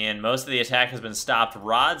 And most of the attack has been stopped.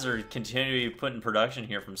 Rods are continuing to be put in production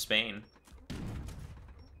here from Spain.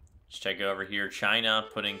 Let's check over here. China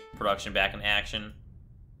putting production back in action.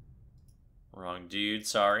 Wrong dude,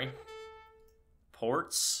 sorry.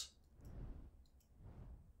 Ports.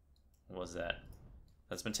 What was that?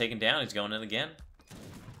 That's been taken down. He's going in again.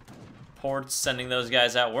 Ports sending those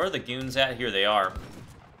guys out. Where are the goons at? Here they are.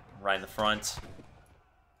 Right in the front.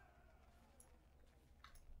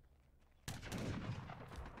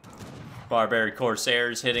 Barbaric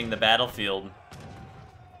Corsairs hitting the battlefield.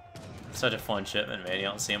 Such a fun shipment, man. You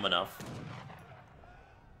don't see them enough.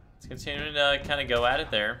 It's continuing to kind of go at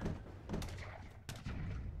it there.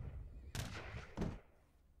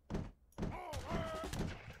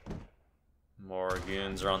 More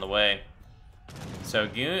goons are on the way. So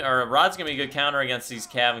Rod's gonna be a good counter against these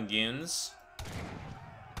Cav and goons.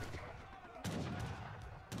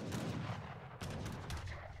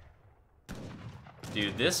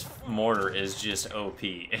 Dude, this mortar is just OP.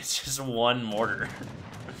 It's just one mortar.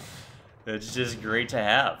 It's just great to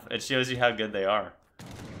have. It shows you how good they are.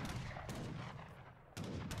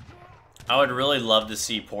 I would really love to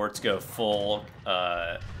see ports go full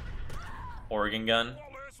organ gun.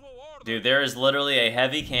 Dude, there is literally a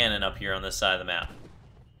heavy cannon up here on this side of the map.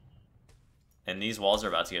 And these walls are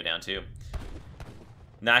about to go down too.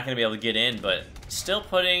 Not going to be able to get in, but still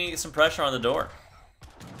putting some pressure on the door.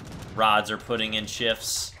 Rods are putting in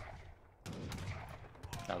shifts.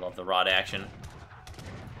 I love the rod action.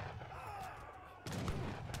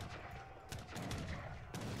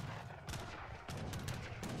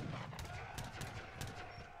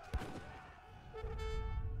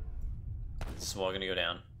 This is all going to go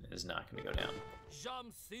down. It is not going to go down.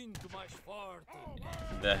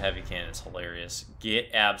 The heavy cannon is hilarious. Get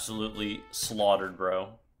absolutely slaughtered,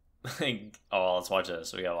 bro. Oh, let's watch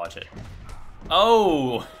this. We gotta watch it.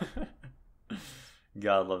 Oh!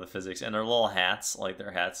 God, love the physics. And their little hats, like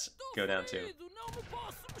their hats go down too.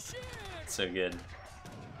 So good.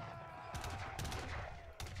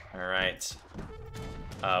 Alright.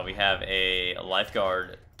 We have a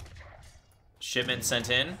lifeguard shipment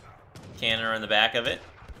sent in. Cannoner in the back of it.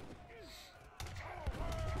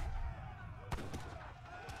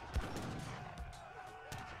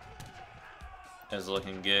 Is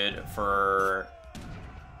looking good for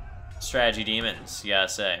strategy demons, you gotta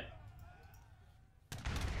say.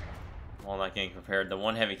 Well, I'm not getting prepared. The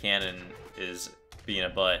one heavy cannon is being a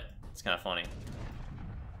butt. It's kind of funny.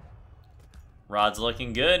 Rod's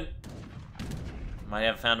looking good. Might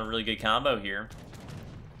have found a really good combo here.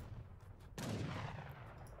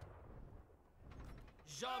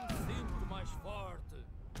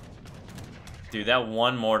 Dude, that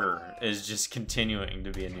one mortar is just continuing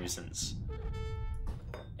to be a nuisance.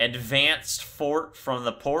 Advanced fort from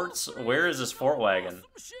the ports. Where is this fort wagon?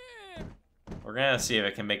 We're gonna see if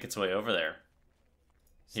it can make its way over there.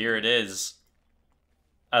 Here it is.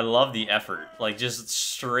 I love the effort. Like, just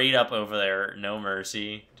straight up over there. No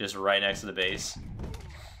mercy. Just right next to the base.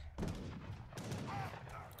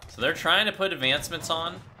 So they're trying to put advancements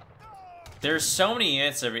on. There's so many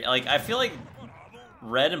units every... Like, I feel like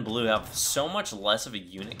red and blue have so much less of a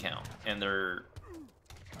unit count. And they're...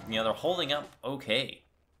 You know, they're holding up okay.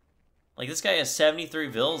 Like, this guy has 73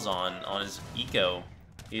 vills on his eco.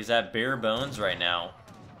 He's at bare bones right now.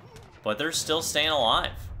 But they're still staying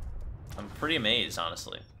alive. I'm pretty amazed,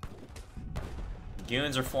 honestly.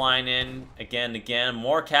 Goons are flying in again and again.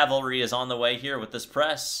 More cavalry is on the way here with this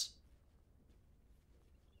press.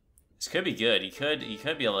 This could be good. He could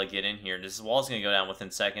be able to get in here. This wall's going to go down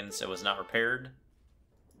within seconds. It was not repaired.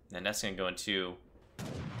 And that's going to go in two.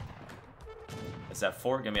 Is that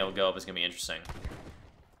fort going to be able to go up? It's going to be interesting.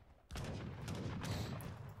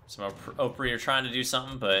 Some Opry are trying to do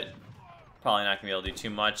something, but probably not going to be able to do too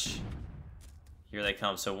much. Here they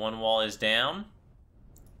come. So one wall is down.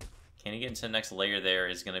 Can he get into the next layer there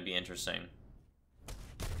is going to be interesting.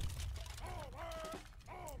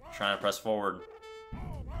 Trying to press forward.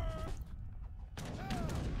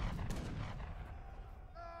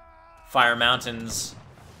 Fire mountains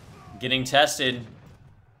getting tested.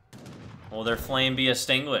 Will their flame be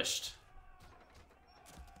extinguished?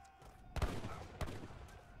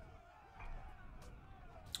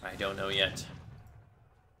 I don't know yet.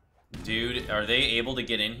 Dude, are they able to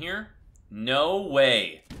get in here? No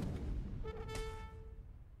way.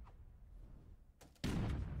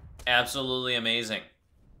 Absolutely amazing.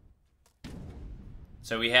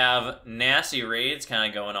 So we have nasty raids kind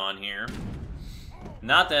of going on here.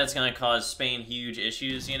 Not that it's going to cause Spain huge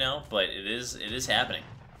issues, you know, but it is happening.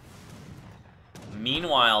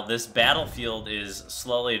 Meanwhile, this battlefield is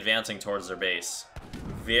slowly advancing towards their base.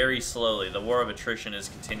 Very slowly. The war of attrition is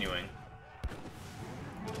continuing.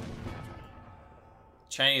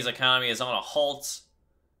 Chinese economy is on a halt.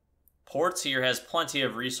 Ports here has plenty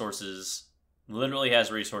of resources. Literally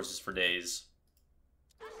has resources for days.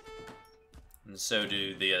 And so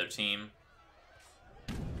do the other team.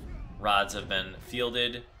 Rods have been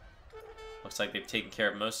fielded. Looks like they've taken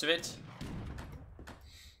care of most of it.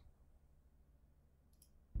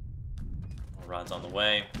 Rod's on the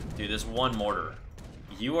way. Dude, this one mortar.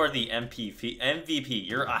 You are the MVP.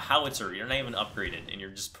 You're a howitzer. You're not even upgraded, and you're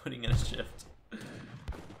just putting in a shift.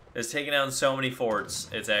 It's taking down so many forts.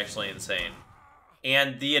 It's actually insane.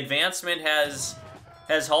 And the advancement has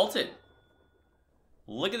halted.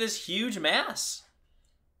 Look at this huge mass.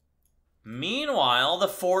 Meanwhile, the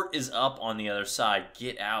fort is up on the other side.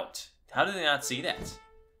 Get out. How do they not see that?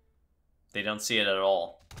 They don't see it at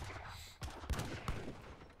all.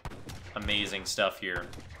 Amazing stuff here.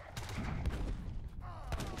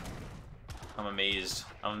 I'm amazed.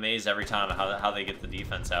 I'm amazed every time how they get the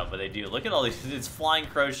defense out, but they do. Look at all these. It's flying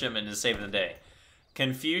crow shipment is saving the day.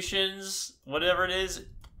 Confucians, whatever it is,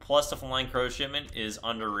 plus the flying crow shipment is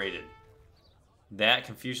underrated. That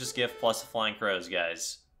Confucius gift plus the flying crows,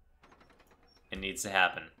 guys. It needs to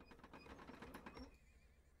happen.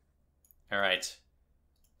 Alright.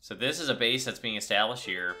 So this is a base that's being established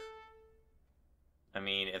here. I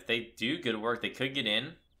mean, if they do good work, they could get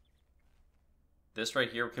in. This right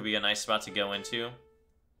here could be a nice spot to go into.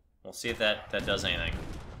 We'll see if that does anything.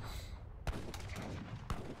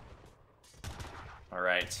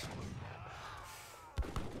 Alright.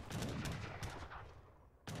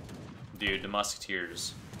 Dude, the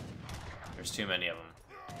musketeers. There's too many of them.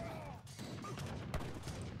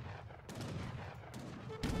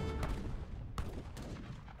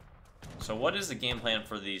 So what is the game plan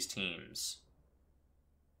for these teams?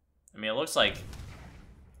 I mean, it looks like...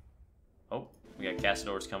 Oh, we got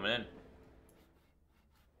Castadors coming in.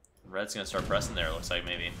 Red's gonna start pressing there, it looks like,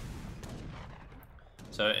 maybe.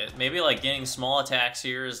 So maybe like getting small attacks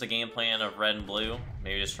here is the game plan of red and blue.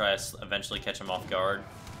 Maybe just try to eventually catch them off guard.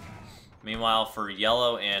 Meanwhile, for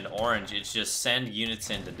yellow and orange, it's just send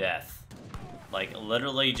units into death. Like,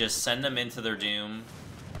 literally just send them into their doom.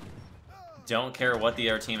 Don't care what the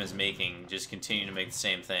other team is making, just continue to make the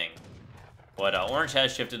same thing. But orange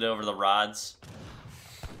has shifted over the rods.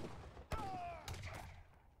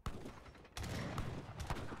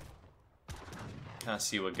 Kind of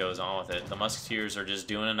see what goes on with it. The musketeers are just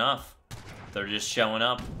doing enough. They're just showing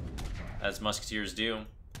up, as musketeers do.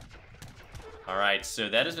 Alright, so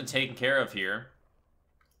that has been taken care of here.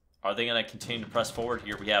 Are they going to continue to press forward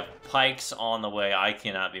here? We have pikes on the way. I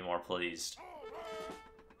cannot be more pleased.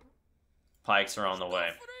 Pikes are on the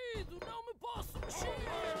way.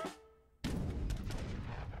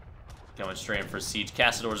 Going straight in for siege.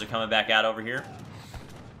 Castadors are coming back out over here.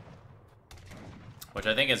 Which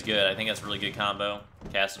I think is good. I think that's a really good combo.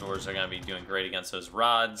 Castadors are going to be doing great against those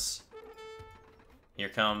rods. Here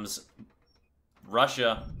comes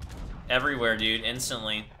Russia. Everywhere, dude.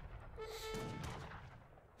 Instantly.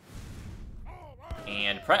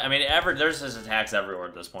 And, I mean, there's just attacks everywhere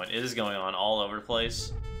at this point. It is going on all over the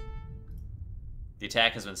place. The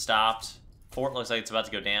attack has been stopped. Fort looks like it's about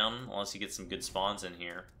to go down, unless you get some good spawns in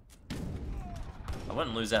here. I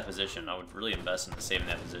wouldn't lose that position. I would really invest into saving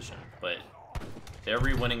that position. But they're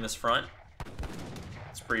re-winning this front.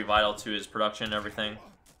 It's pretty vital to his production and everything.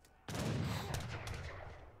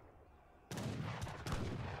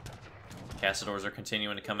 Castadors are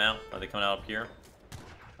continuing to come out. Are they coming out up here?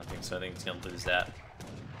 I think so. I think he's going to lose that.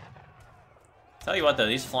 Tell you what, though.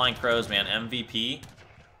 These Flying Crows, man. MVP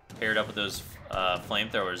paired up with those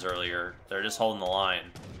flamethrowers earlier. They're just holding the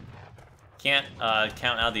line. Can't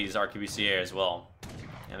count out these RQBCA as well.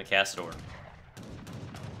 And the Castador.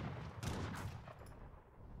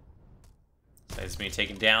 So it's being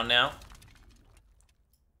taken down now.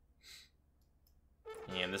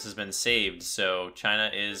 And this has been saved, so China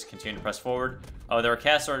is continuing to press forward. Oh, there were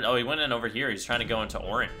Castador. Oh, he went in over here. He's trying to go into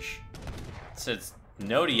orange. So it's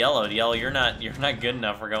no to yellow. To yellow, you're not good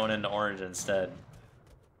enough. We're going into orange instead.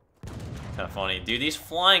 Kind of funny. Dude, these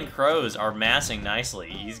Flying Crows are massing nicely.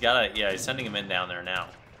 He's gotta, yeah, he's sending them in down there now.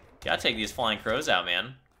 Gotta take these Flying Crows out,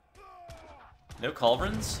 man. No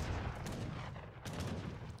culverins?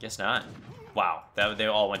 Guess not. Wow, they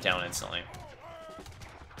all went down instantly.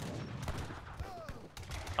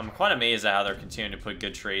 I'm quite amazed at how they're continuing to put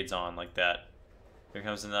good trades on like that. Here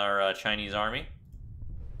comes another Chinese army.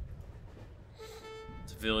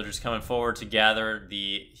 So villagers coming forward to gather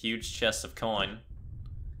the huge chest of coin.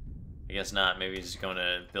 I guess not. Maybe he's just going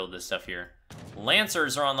to build this stuff here.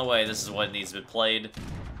 Lancers are on the way. This is what needs to be played.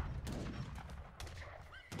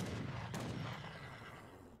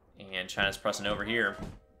 And China's pressing over here.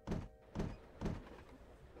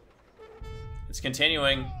 It's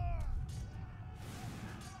continuing.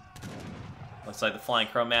 Looks like the Flying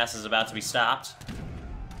Crow mass is about to be stopped.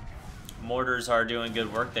 Mortars are doing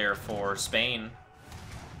good work there for Spain.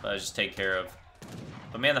 But just take care of.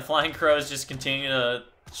 But man, the Flying Crows just continue to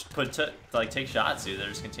take shots, dude. They're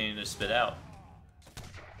just continuing to spit out.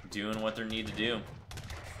 Doing what they need to do.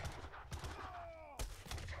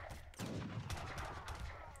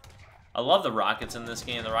 I love the rockets in this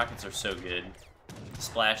game. The rockets are so good.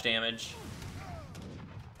 Splash damage.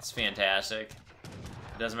 It's fantastic.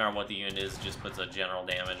 It doesn't matter what the unit is, it just puts a general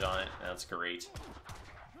damage on it. That's great.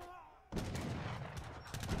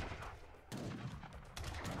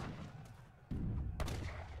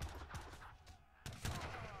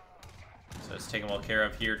 So it's taken well care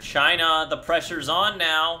of here. China, the pressure's on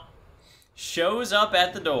now. Shows up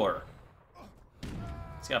at the door.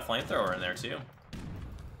 He's got a flamethrower in there too.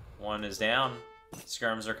 One is down.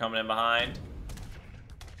 Skirms are coming in behind.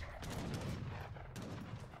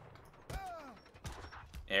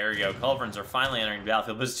 There we go. Culverins are finally entering the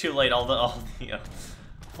battlefield, but it's too late. All the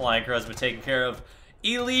flying crows have been taken care of.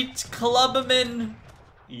 Elite Clubman.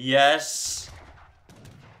 Yes.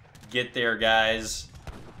 Get there, guys.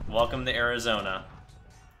 Welcome to Arizona.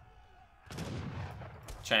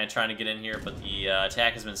 China trying to get in here, but the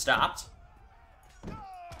attack has been stopped.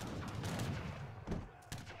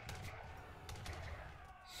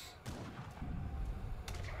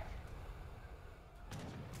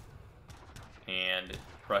 And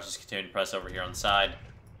Russia's continuing to press over here on the side.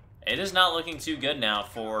 It is not looking too good now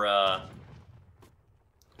for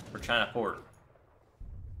China Port.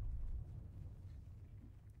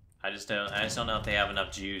 I just don't know if they have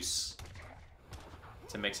enough juice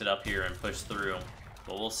to mix it up here and push through.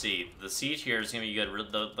 But we'll see. The siege here is going to be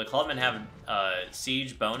good. The Clubmen have a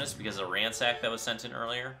siege bonus because of a ransack that was sent in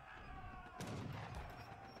earlier.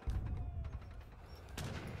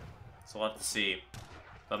 So we'll have to see.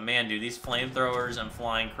 But man, dude, these flamethrowers and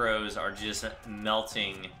flying crows are just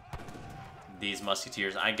melting these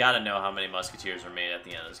musketeers. I gotta know how many musketeers are made at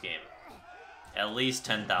the end of this game. At least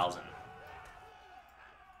 10,000.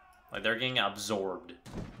 Like, they're getting absorbed.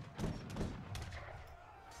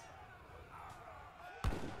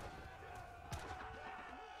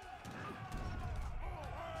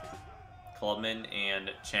 Clubman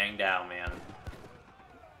and Changdao, man.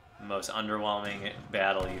 The most underwhelming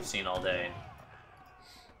battle you've seen all day.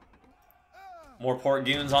 More port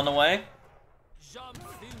goons on the way.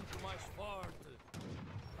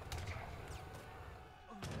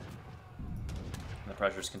 The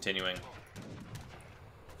pressure's continuing.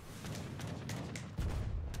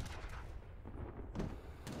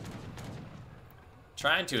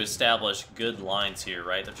 Trying to establish good lines here,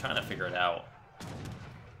 right? They're trying to figure it out.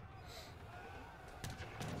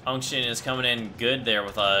 Unction is coming in good there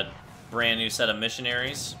with a brand new set of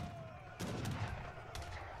missionaries.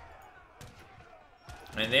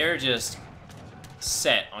 And they're just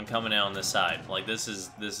set on coming in on this side. Like, this is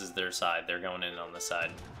their side. They're going in on this side.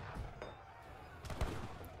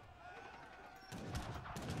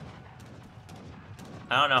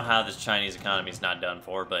 I don't know how this Chinese economy is not done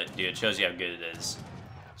for, but dude, it shows you how good it is.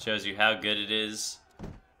 It shows you how good it is.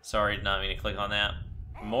 Sorry, did not mean to click on that.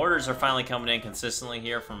 Mortars are finally coming in consistently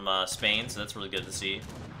here from Spain, so that's really good to see. You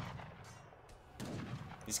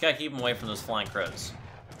just gotta keep them away from those flying crows.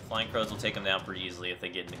 Flying crows will take them down pretty easily if they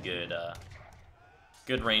get into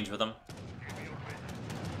good range with them.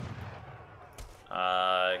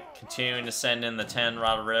 Continuing to send in the 10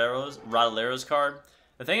 Radoleros card.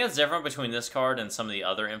 The thing that's different between this card and some of the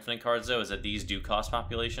other Infinite cards, though, is that these do cost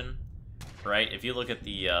population, right? If you look at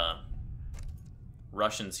the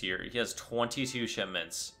Russians here, he has 22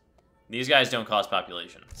 shipments. These guys don't cost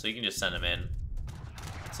population, so you can just send them in.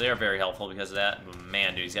 So they are very helpful because of that. But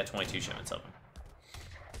man, dude, he's got 22 shipments of them.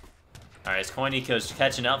 Alright, his coin eco's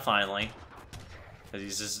catching up finally. Because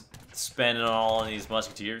he's just spending all of these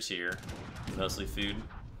musketeers here. Mostly food.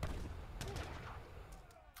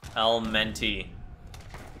 Almenti.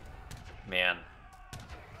 Man.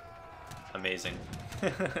 Amazing.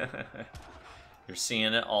 You're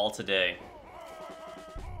seeing it all today.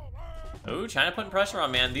 Ooh, China putting pressure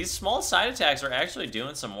on, man. These small side attacks are actually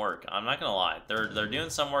doing some work. I'm not gonna lie. They're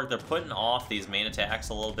doing some work. They're putting off these main attacks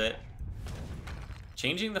a little bit.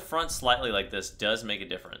 Changing the front slightly like this does make a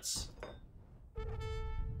difference.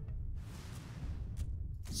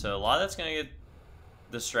 So a lot of that's gonna get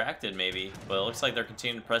distracted maybe, but it looks like they're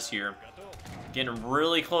continuing to press here. Getting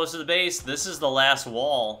really close to the base. This is the last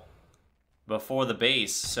wall before the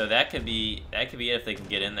base, so that could be it if they can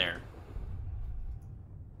get in there.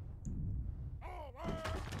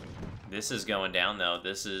 This is going down though.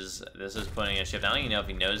 This is putting a shift. I don't even know if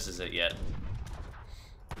he notices it yet.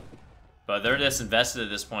 But they're just invested at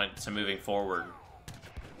this point to moving forward.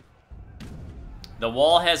 The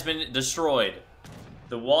wall has been destroyed.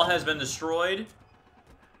 The wall has been destroyed.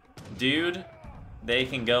 Dude, they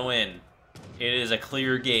can go in. It is a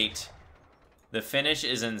clear gate. The finish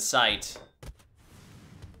is in sight.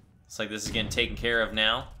 It's like this is getting taken care of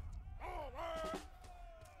now.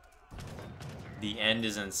 The end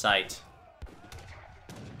is in sight.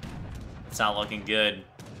 It's not looking good.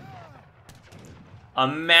 A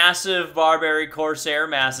massive Barbary Corsair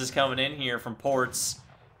mass is coming in here from ports.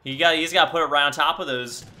 He's got to put it right on top of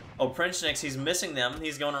those Oprinchniks. He's missing them.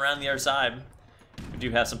 He's going around the other side. We do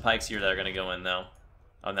have some pikes here that are going to go in, though.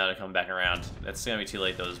 Oh, now they're coming back around. That's going to be too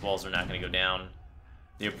late, though. Those walls are not going to go down.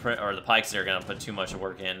 The pikes are going to put too much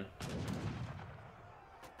work in.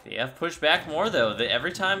 They have pushed back more, though.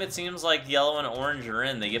 Every time it seems like yellow and orange are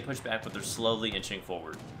in, they get pushed back, but they're slowly inching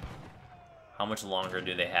forward. How much longer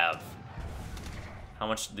do they have? How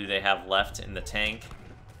much do they have left in the tank?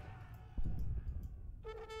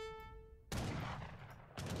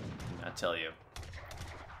 I tell you.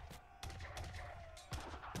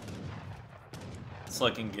 It's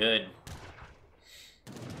looking good.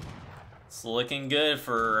 It's looking good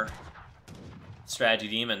for Strategy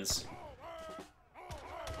Demons.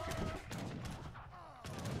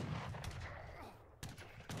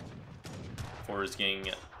 Fort is getting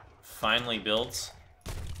finally built.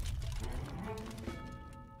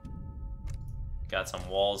 Got some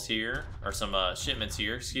walls here, or some shipments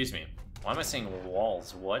here, excuse me. Why am I saying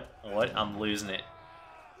walls? What? I'm losing it.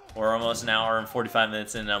 We're almost an hour and 45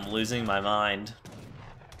 minutes in and I'm losing my mind.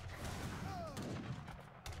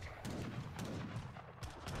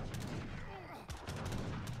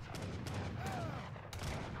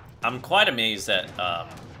 I'm quite amazed at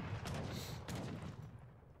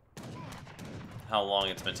how long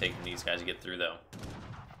it's been taking these guys to get through, though.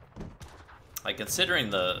 Like, considering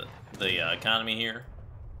the economy here,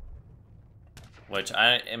 which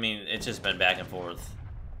I mean, it's just been back and forth.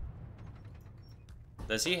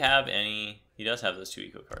 Does he have any? He does have those 2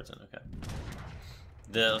 eco cards in. Okay.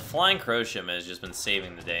 The Flying Crow shipment has just been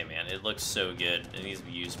saving the day, man. It looks so good. It needs to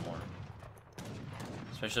be used more.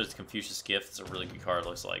 Especially with Confucius Gift. It's a really good card,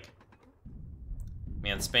 looks like.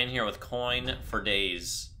 Man, Spain here with coin for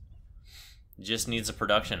days. Just needs a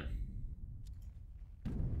production.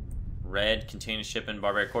 Red, container shipping,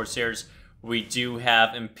 Barbaric Corsairs. We do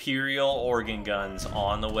have Imperial organ guns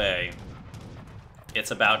on the way.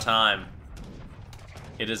 It's about time.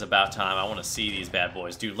 It is about time. I want to see these bad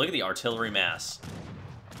boys. Dude, look at the artillery mass.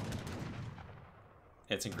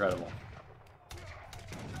 It's incredible.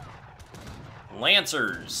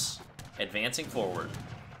 Lancers. Advancing forward.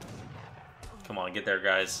 Come on, get there,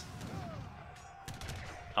 guys.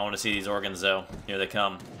 I want to see these organs, though. Here they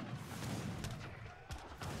come.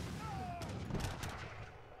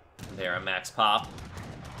 They're a max pop.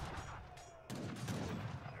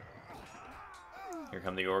 Here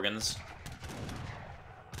come the organs.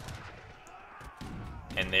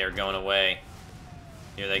 And they are going away.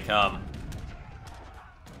 Here they come.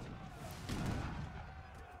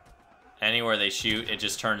 Anywhere they shoot, it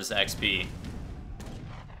just turns to XP.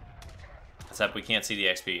 Except we can't see the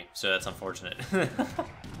XP, so that's unfortunate.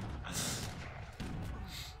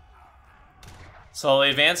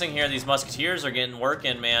 Slowly advancing here, these musketeers are getting work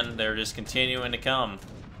in, man. They're just continuing to come.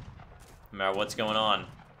 No matter what's going on.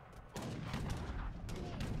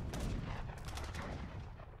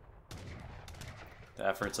 The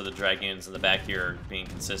efforts of the Dragoons in the back here are being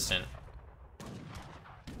consistent.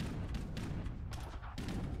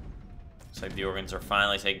 Looks like the organs are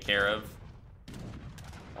finally taken care of.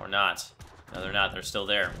 Or not. No, they're not. They're still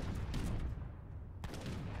there.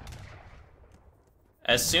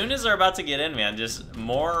 As soon as they're about to get in, man, just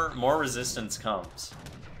more resistance comes.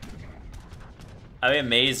 I'd be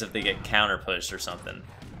amazed if they get counter-pushed or something.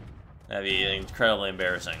 That'd be incredibly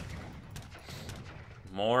embarrassing.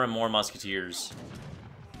 More and more musketeers.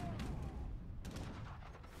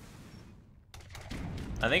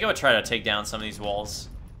 I think I would try to take down some of these walls.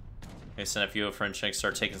 Maybe send a few of French chicks,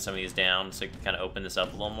 start taking some of these down so kind of open this up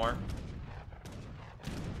a little more.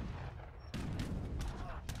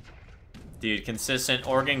 Dude, consistent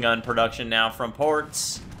organ gun production now from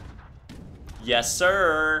ports. Yes,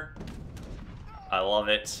 sir. I love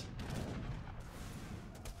it.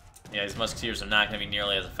 Yeah, these musketeers are not going to be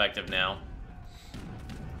nearly as effective now.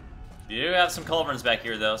 You do have some culverins back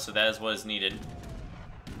here, though, so that is what is needed.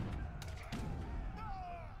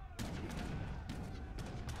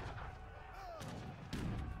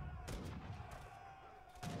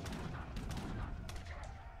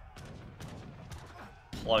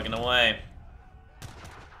 Plugging away.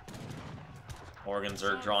 Organs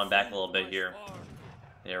are drawing back a little bit here.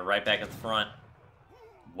 They're right back at the front.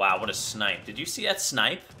 Wow, what a snipe. Did you see that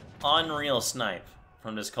snipe? Unreal snipe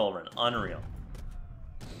from this culverin. Unreal.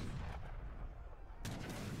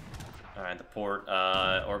 Alright, the port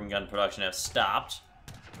organ gun production has stopped.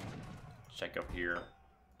 Check up here.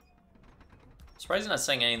 Surprised he's not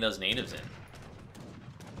sending any of those natives in.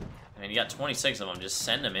 I mean, you got 26 of them. Just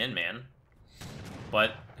send them in, man.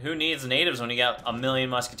 But who needs natives when you got a million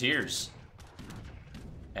musketeers?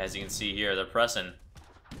 As you can see here, they're pressing.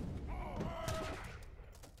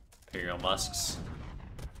 Imperial Musks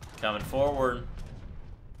coming forward.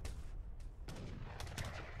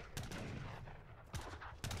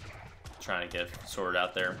 Trying to get sorted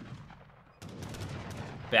out there.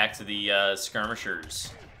 Back to the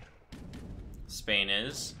skirmishers. Spain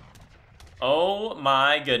is. Oh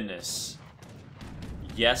my goodness.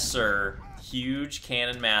 Yes, sir. Huge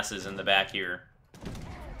cannon masses in the back here.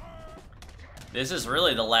 This is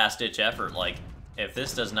really the last-ditch effort. Like, if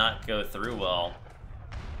this does not go through well,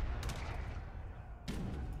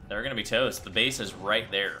 they're going to be toast. The base is right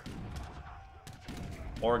there.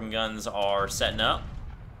 Organ guns are setting up.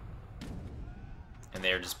 And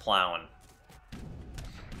they're just plowing.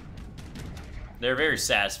 They're very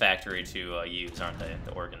satisfactory to use, aren't they,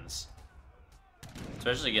 the organs?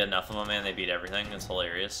 Especially get enough of them, man, they beat everything. It's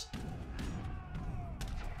hilarious.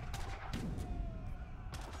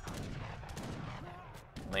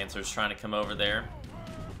 Lancer's trying to come over there.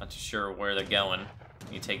 Not too sure where they're going.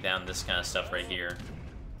 You take down this kind of stuff right here.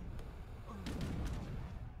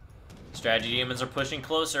 Strategy demons are pushing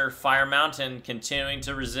closer. Fire Mountain continuing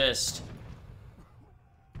to resist.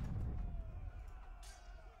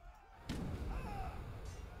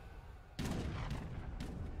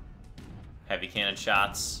 Heavy cannon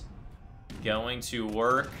shots going to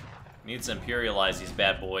work. Need to imperialize these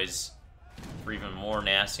bad boys for even more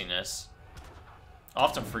nastiness. I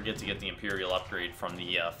often forget to get the Imperial upgrade from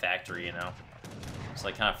the factory, you know? So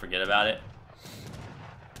I kind of forget about it.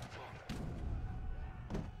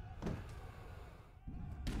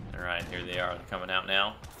 Alright, here they are. They're coming out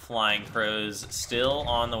now. Flying Crows still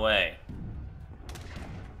on the way.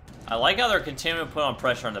 I like how they're continuing to put on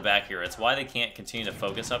pressure on the back here. It's why they can't continue to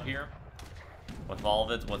focus up here with all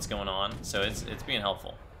of it, what's going on. So it's being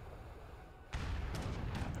helpful.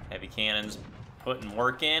 Heavy cannons putting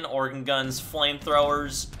work in. Organ guns,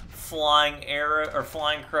 flamethrowers, flying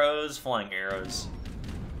crows, flying arrows.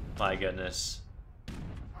 My goodness.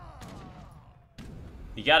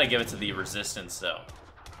 You gotta give it to the resistance, though.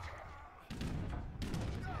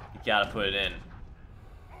 You gotta put it in.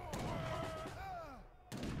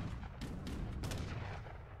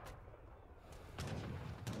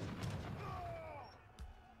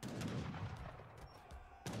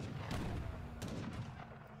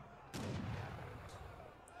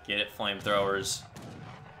 Get it, flamethrowers.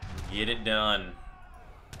 Get it done.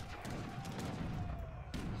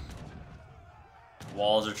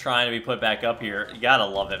 Walls are trying to be put back up here. You gotta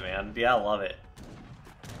love it, man. You gotta love it.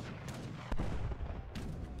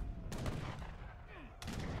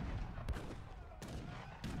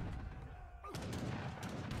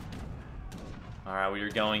 Alright, we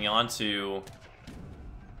are going on to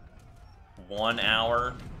 1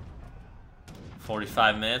 hour,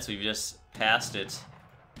 45 minutes. We've just passed it.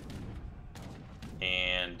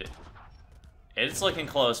 And it's looking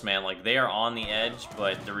close, man. Like, they are on the edge,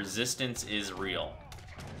 but the resistance is real.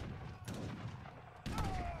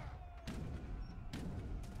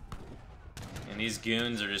 And these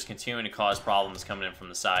goons are just continuing to cause problems coming in from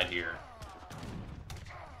the side here.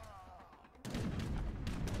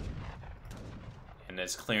 And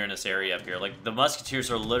it's clearing this area up here. Like, the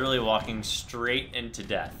musketeers are literally walking straight into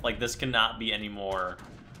death. Like, this cannot be any more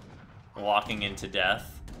walking into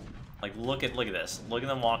death. Like, look at this. Look at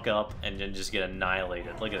them walk up and then just get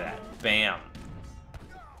annihilated. Look at that. Bam.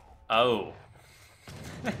 Oh.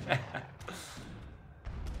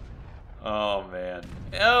 Oh, man.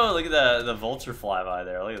 Oh, look at the vulture flyby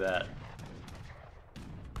there. Look at that.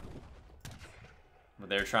 But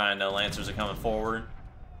they're trying to... Lancers are coming forward.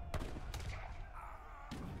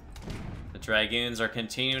 The Dragoons are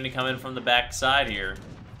continuing to come in from the back side here.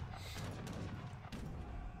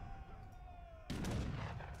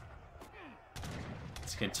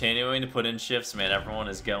 Continuing to put in shifts, man. Everyone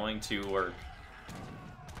is going to work.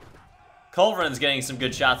 Culverin's getting some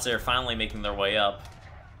good shots there, finally making their way up.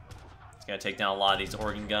 It's going to take down a lot of these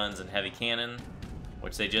organ guns and heavy cannon,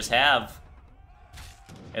 which they just have.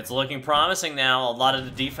 It's looking promising now. A lot of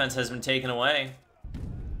the defense has been taken away.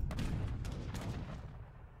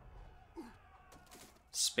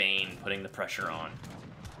 Spain putting the pressure on.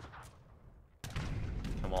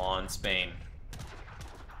 Come on, Spain.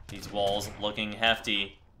 These walls looking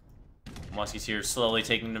hefty. Musketeers slowly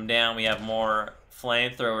taking them down. We have more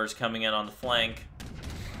flamethrowers coming in on the flank.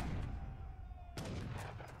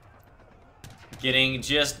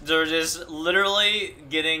 They're just literally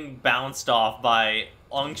getting bounced off by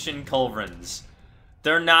Unction Culverins.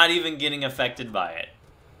 They're not even getting affected by it.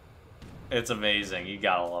 It's amazing. You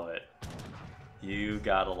gotta love it. You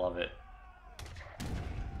gotta love it.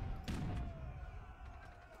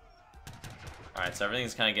 Alright, so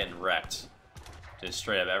everything's kind of getting wrecked. Just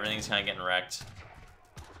straight up, everything's kind of getting wrecked.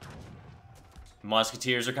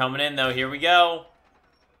 Musketeers are coming in, though. Here we go.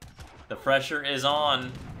 The pressure is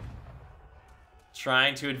on.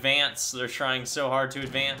 Trying to advance. They're trying so hard to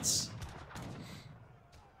advance.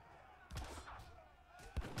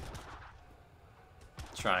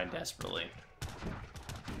 Trying desperately.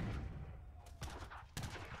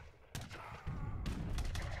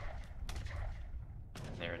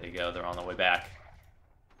 And there they go. They're on the way back.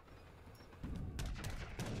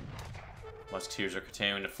 Musketeers are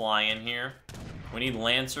continuing to fly in here. We need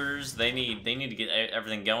Lancers. They need to get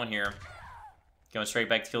everything going here. Going straight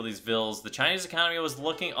back to kill these Vills. The Chinese economy was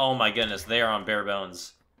looking... Oh my goodness, they are on bare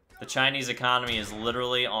bones. The Chinese economy is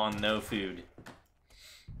literally on no food.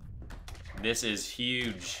 This is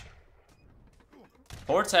huge.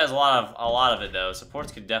 Ports has a lot of it though, so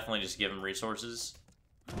Ports could definitely just give them resources.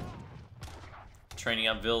 Training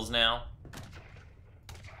up Vills now.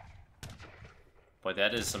 Boy,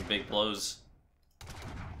 that is some big blows.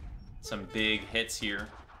 Some big hits here.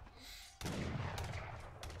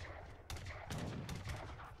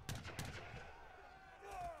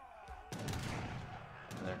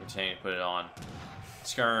 And they're continuing to put it on.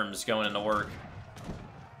 Skirms going into work.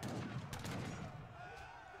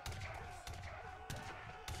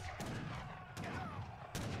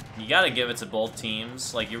 You gotta give it to both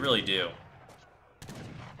teams. Like, you really do.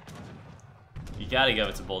 You gotta give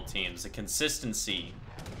it to both teams. The consistency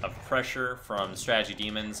of pressure from Strategy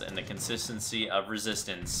Demons and the consistency of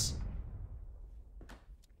resistance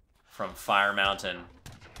from Fire Mountain.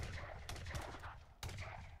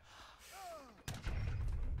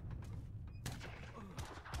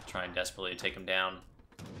 Trying desperately to take him down.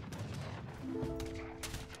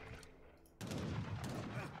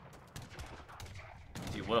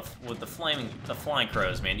 Dude, with the flying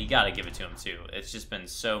crows, man, you gotta give it to him too. It's just been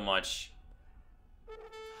so much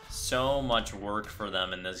work for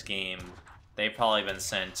them in this game. They've probably been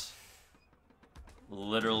sent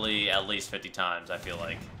literally at least 50 times, I feel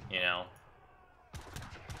like, you know.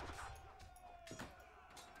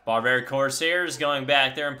 Barbaric Corsairs going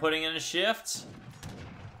back there and putting in a shift.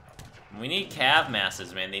 We need cav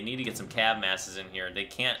masses, man. They need to get some cav masses in here. They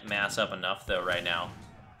can't mass up enough, though, right now.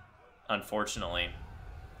 Unfortunately.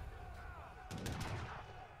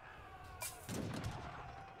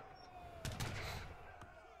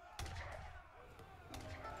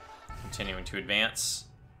 Continuing to advance.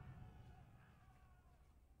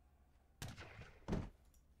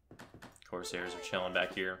 Corsairs are chilling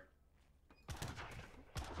back here.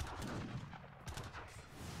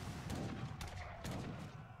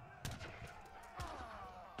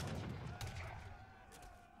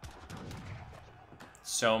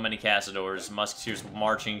 So many Cazadors. Musketeers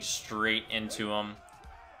marching straight into them.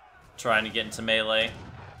 Trying to get into melee.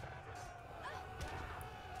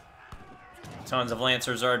 Tons of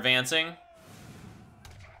Lancers are advancing.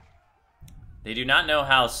 They do not know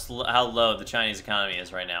how low the Chinese economy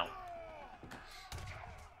is right now.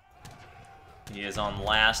 He is on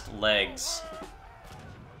last legs.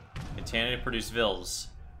 Continuing to produce Vills.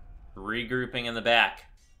 Regrouping in the back.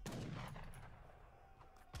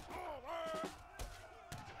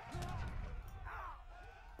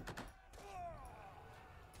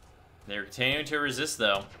 They're continuing to resist,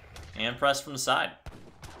 though, and press from the side.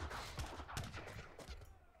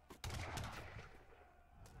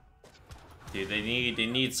 Dude, they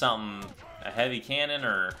need something, a heavy cannon,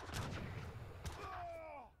 or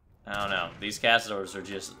I don't know. These Cazadors are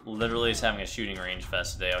just literally just having a shooting range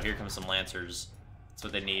fest today. Oh, here comes some Lancers. That's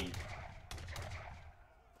what they need.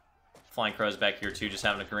 Flying Crows back here too, just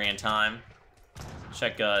having a grand time.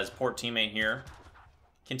 Check his port teammate here.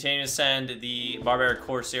 Continue to send the Barbaric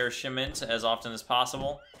Corsair shipment as often as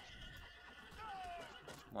possible.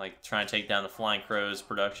 Like, trying to take down the Flying Crows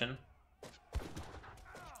production.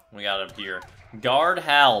 We got up here. Guard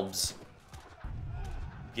Halbs.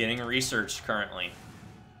 Getting researched currently.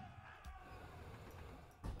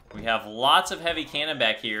 We have lots of heavy cannon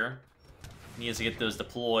back here. Needs to get those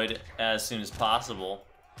deployed as soon as possible.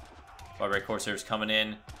 Barbaric Corsairs coming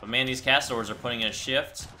in. But man, these Castors are putting in a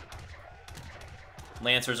shift.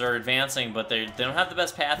 Lancers are advancing, but they don't have the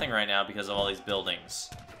best pathing right now because of all these buildings.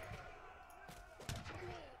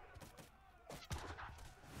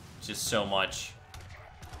 Just so much.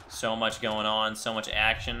 So much going on, so much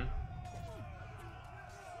action.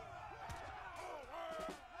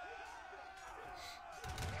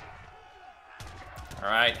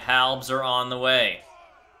 Alright, Halbs are on the way.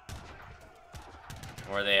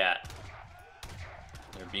 Where are they at?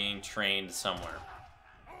 They're being trained somewhere.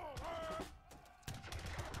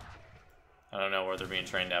 I don't know where they're being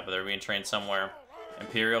trained at, but they're being trained somewhere.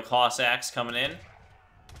 Imperial Cossacks coming in.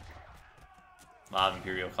 A lot of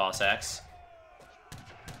Imperial Cossacks.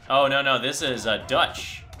 Oh, no, this is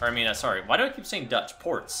Dutch. Or, I mean, sorry. Why do I keep saying Dutch?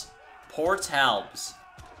 Ports. Ports Halbs.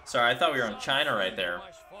 Sorry, I thought we were in China right there.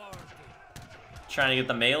 Trying to get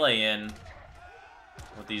the melee in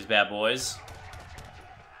with these bad boys.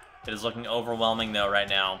 It is looking overwhelming, though, right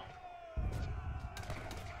now.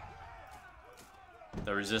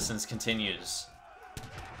 The resistance continues.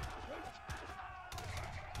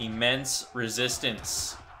 Immense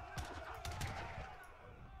resistance.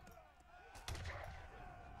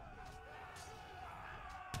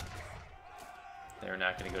 They're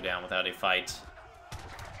not going to go down without a fight.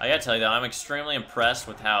 I gotta tell you, though, I'm extremely impressed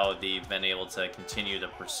with how they've been able to continue to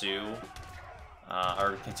pursue,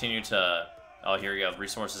 or continue to... Oh, here we go.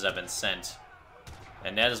 Resources have been sent.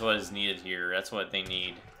 And that is what is needed here. That's what they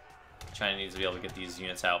need. China needs to be able to get these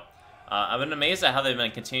units out. I've been amazed at how they've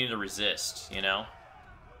been continuing to resist, you know?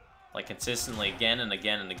 Like, consistently, again and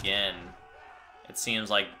again and again. It seems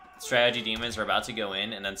like strategy demons are about to go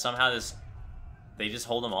in, and then somehow they just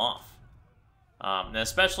hold them off. And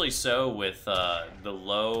especially so with the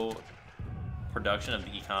low production of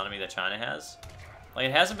the economy that China has. Like,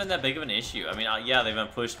 it hasn't been that big of an issue. I mean, yeah, they've been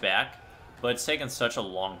pushed back, but it's taken such a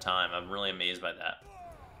long time. I'm really amazed by that.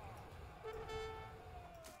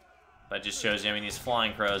 That just shows you, I mean, these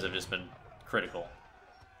flying crows have just been critical.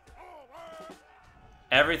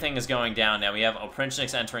 Everything is going down now. We have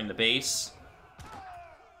Oprichniks entering the base.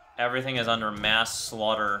 Everything is under mass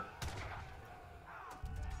slaughter.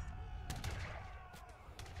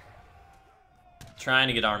 Trying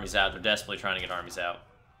to get armies out. They're desperately trying to get armies out.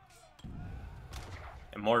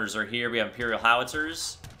 And mortars are here. We have Imperial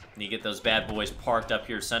howitzers. And you get those bad boys parked up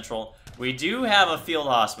here central. We do have a field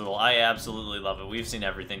hospital. I absolutely love it. We've seen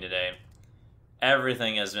everything today.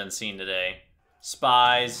 Everything has been seen today.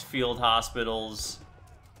 Spies, field hospitals.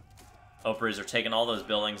 Operas are taking all those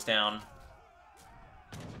buildings down.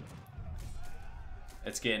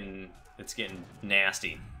 It's getting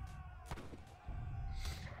nasty.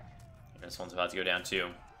 And this one's about to go down too.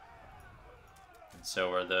 And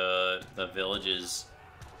so are the villages.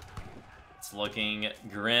 It's looking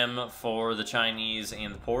grim for the Chinese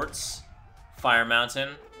and the ports. Fire Mountain.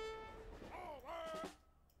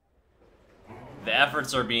 The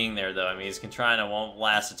efforts are being there, though. I mean, he's trying to one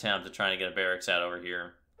last attempt to try to get a barracks out over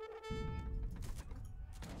here.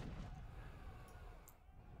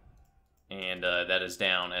 And that is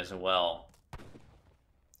down as well.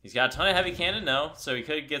 He's got a ton of heavy cannon, though, so he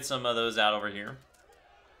could get some of those out over here.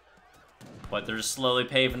 But they're just slowly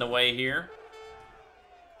paving the way here.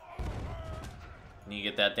 And you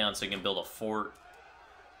get that down so you can build a fort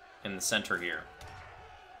in the center here.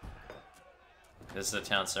 This is a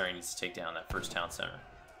town center he needs to take down, that first town center.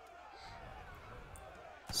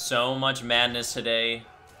 So much madness today.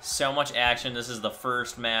 So much action. This is the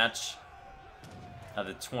first match of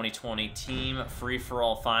the 2020 Team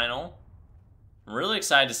Free-For-All Final. I'm really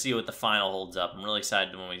excited to see what the final holds up. I'm really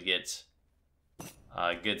excited when we get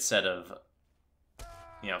a good set of,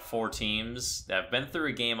 4 teams that have been through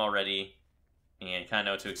a game already and kind of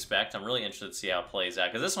know what to expect. I'm really interested to see how it plays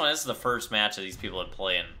out, because this is the first match that these people are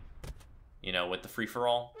playing, with the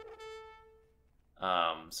free-for-all.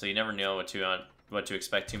 So you never know what to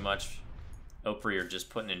expect too much. Opry are just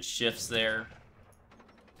putting in shifts there.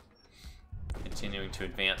 Continuing to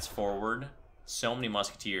advance forward. So many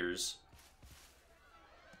musketeers.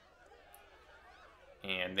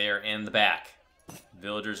 And they're in the back.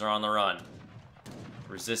 Villagers are on the run.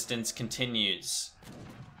 Resistance continues.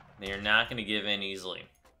 They are not going to give in easily.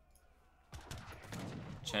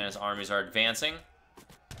 China's armies are advancing,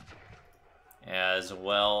 as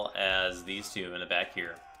well as these two in the back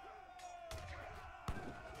here.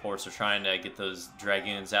 Horse are trying to get those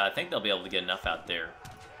dragoons out. I think they'll be able to get enough out there.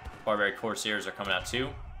 Barbaric Corsairs are coming out too.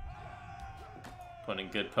 Putting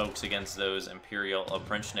good pokes against those Imperial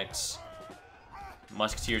Oprichniks.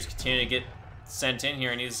 Musketeers continue to get sent in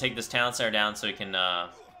here. He needs to take this town center down so he can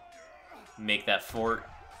make that fort.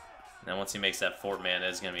 And then once he makes that fort, man,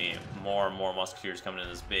 there's going to be more and more Musketeers coming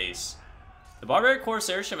into this base. The Barbaric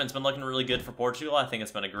Corsair shipment's been looking really good for Portugal. I think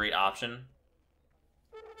it's been a great option.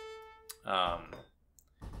 Got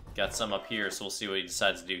some up here, so we'll see what he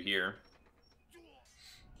decides to do here.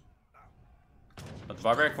 But the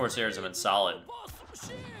Barbaric Corsairs have been solid.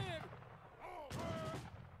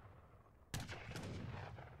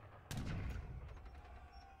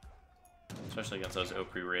 Especially against those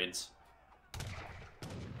Opry raids.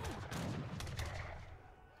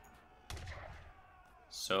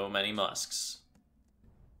 So many musks.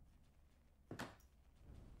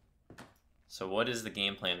 So what is the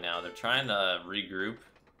game plan now? They're trying to regroup.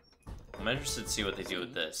 I'm interested to see what they do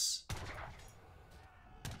with this.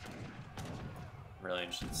 Really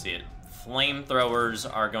interested to see it. Flamethrowers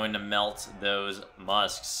are going to melt those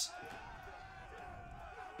musks.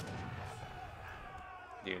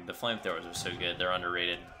 Dude, the flamethrowers are so good. They're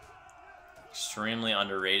underrated. Extremely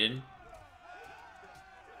underrated.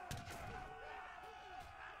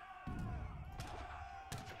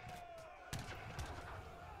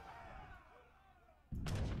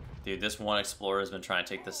 Dude, this one explorer has been trying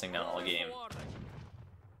to take this thing down all game.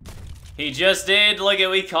 He just did! Look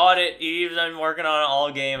at, we caught it! He's been working on it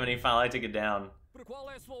all game and he finally took it down.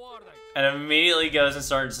 And immediately goes and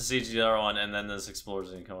starts to siege the other one, and then this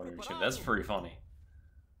explorer's gonna come over and shoot. That's pretty funny.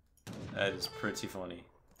 That is pretty funny.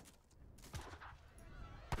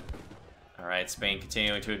 Alright, Spain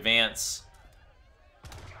continuing to advance.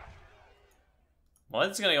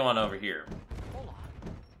 What's gonna go on over here?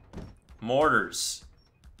 Mortars.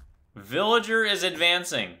 Villager is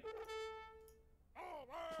advancing.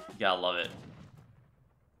 You gotta love it.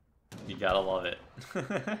 You gotta love it.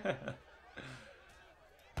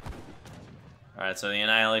 Alright, so the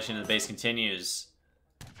annihilation of the base continues.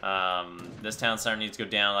 This town center needs to go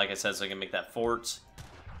down, like I said, so I can make that fort.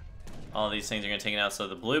 All these things are going to take it out. So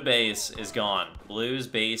the blue base is gone. Blue's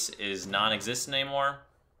base is non-existent anymore.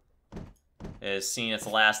 It has seen its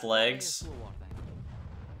last legs.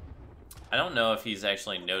 I don't know if he's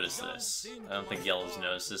actually noticed this. I don't think Yellow's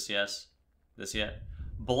noticed this yet.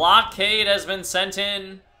 Blockade has been sent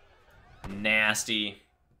in. Nasty.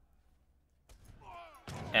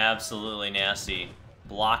 Absolutely nasty.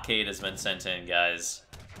 Blockade has been sent in, guys.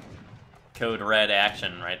 Code red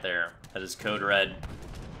action right there. That is code red.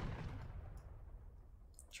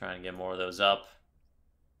 Trying to get more of those up.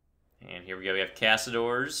 And here we go. We have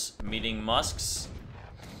Cassadors meeting Musks.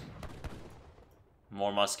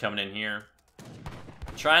 More Musks coming in here.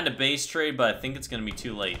 Trying to base trade, but I think it's going to be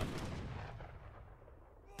too late.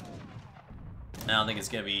 I don't think it's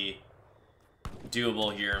going to be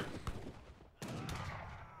doable here.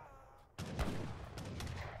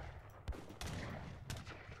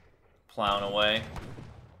 Plowing away.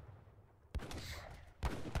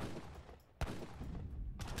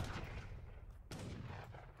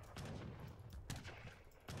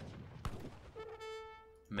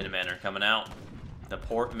 Minutemen are coming out. The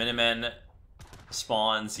port Minutemen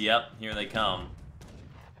spawns. Yep, here they come.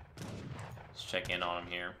 Let's check in on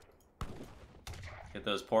them here. Get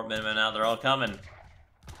those port Minutemen out. They're all coming.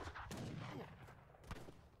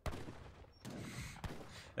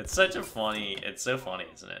 It's such a funny, it's so funny,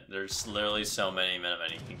 isn't it? There's literally so many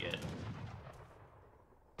Minutemen you can get.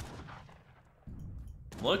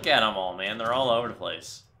 Look at them all, man. They're all over the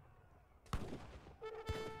place.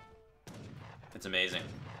 It's amazing.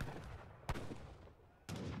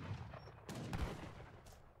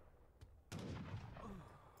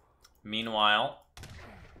 Meanwhile,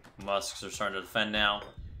 Musks are starting to defend now.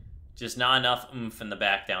 Just not enough oomph in the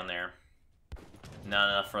back down there. Not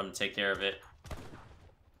enough for them to take care of it.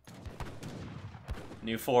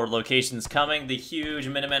 New forward locations coming. The huge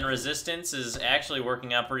Minutemen resistance is actually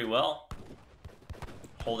working out pretty well.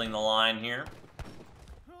 Holding the line here.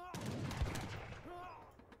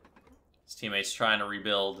 His teammates trying to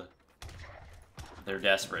rebuild. They're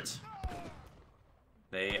desperate.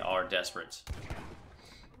 They are desperate.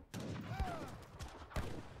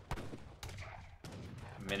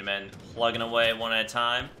 Minutemen plugging away one at a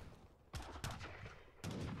time.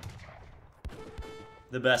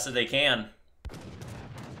 The best that they can.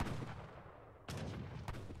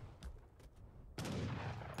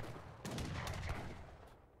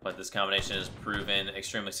 But this combination has proven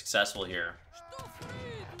extremely successful here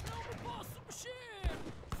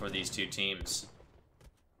for these two teams.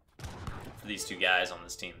 For these two guys on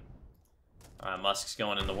this team. Alright, Musk's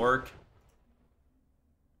going into work.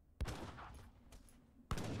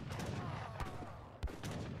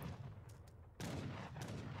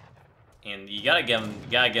 And you gotta give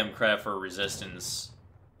him credit for resistance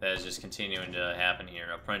that is just continuing to happen here.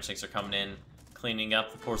 Apprentices are coming in, cleaning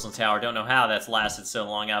up the porcelain tower. Don't know how that's lasted so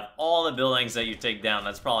long. Out of all the buildings that you take down,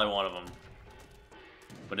 that's probably one of them.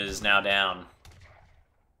 But it is now down.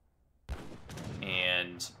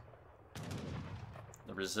 And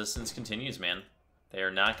the resistance continues, man. They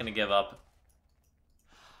are not going to give up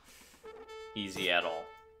easy at all.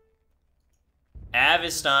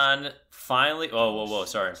 Avistan finally... Oh, whoa,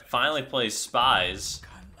 sorry. Finally plays Spies.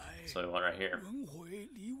 That's what I want right here.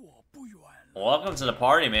 Welcome to the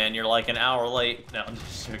party, man. You're like an hour late. No, I'm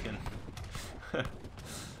just joking.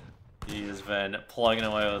 He has been plugging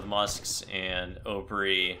away with Musks and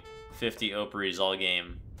Opry. 50 Opries all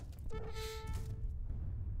game.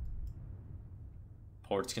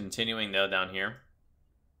 Port's continuing, though, down here.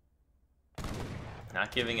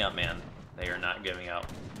 Not giving up, man. They are not giving up.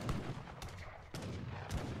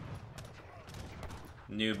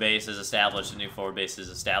 New base is established. A new forward base is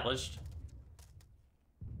established.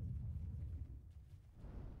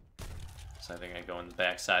 So I think I go in the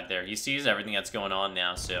backside there. He sees everything that's going on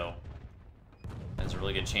now, so there's a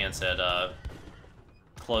really good chance at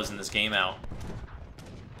closing this game out.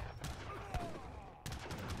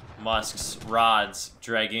 Musks, Rods,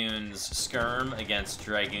 Dragoons, Skirm against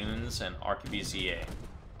Dragoons and RQBCA.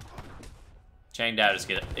 Chang Dao just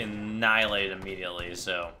get annihilated immediately,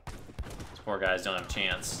 so these poor guys don't have a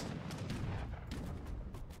chance.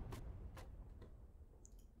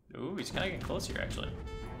 Ooh, he's kind of getting close here, actually.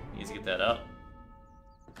 He needs to get that up.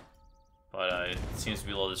 But it seems to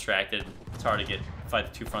be a little distracted. It's hard to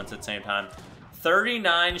fight the two fronts at the same time.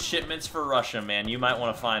 39 shipments for Russia, man. You might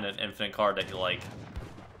want to find an infinite card that you like.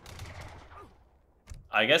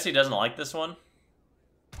 I guess he doesn't like this one.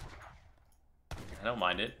 I don't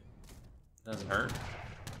mind it. Doesn't hurt.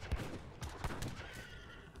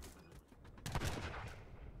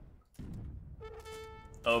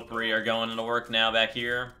 Opry are going into work now back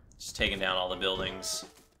here. Just taking down all the buildings.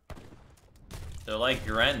 They're like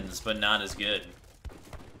Grens, but not as good.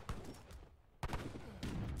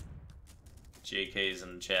 JK's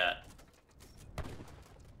in the chat.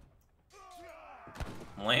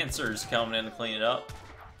 Lancers coming in to clean it up.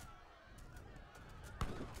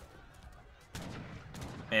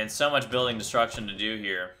 Man, so much building destruction to do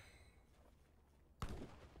here.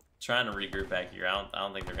 Trying to regroup back here. I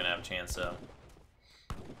don't think they're gonna have a chance though.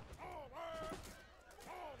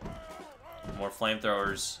 More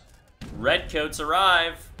flamethrowers. Redcoats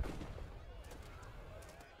arrive.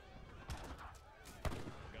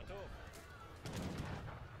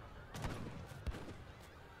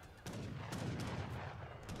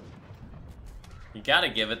 You gotta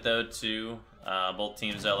give it though to both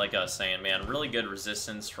teams though, like I was saying, man, really good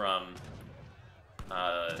resistance from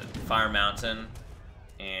Fire Mountain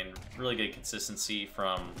and really good consistency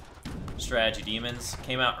from Strategy Demons.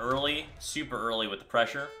 Came out early, super early with the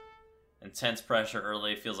pressure. Intense pressure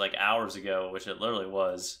early, feels like hours ago, which it literally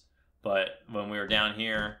was. But when we were down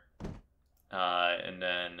here, and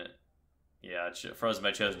then, yeah, Frozen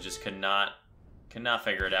by Chosen just could not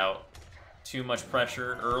figure it out. Too much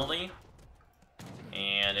pressure early,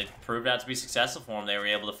 and it proved out to be successful for them. They were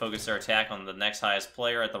able to focus their attack on the next highest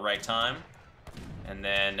player at the right time. And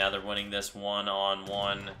then now they're winning this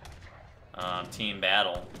one-on-one team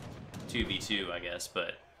battle. 2v2, I guess,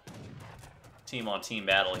 but team-on-team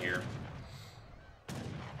battle here.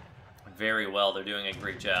 Very well, they're doing a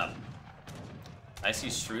great job. I see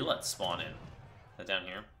Strelets spawn in. Is that down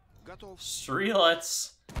here?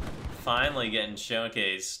 Strelets finally getting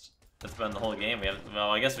showcased. That's been the whole game. We haven't,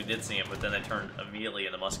 well, I guess we did see him, but then they turned immediately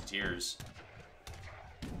into Musketeers.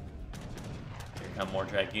 Here come more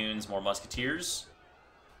Dragoons, more Musketeers.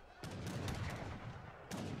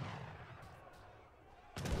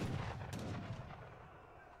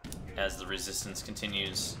 As the resistance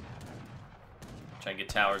continues. Try and get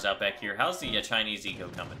towers out back here. How's the Chinese eco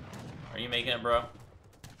coming? Are you making it, bro?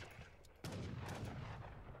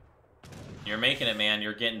 You're making it, man.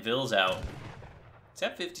 You're getting Vills out. It's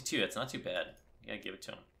at 52. That's not too bad. You gotta give it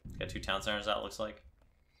to him. Got 2 town centers out, looks like.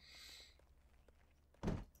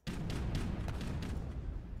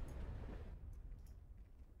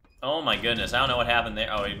 Oh my goodness. I don't know what happened there.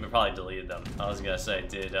 Oh, he probably deleted them. I was gonna say,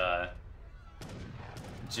 did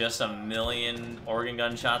just a million organ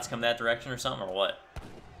gun shots come that direction or something, or what?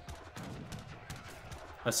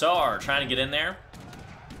 Hussar trying to get in there.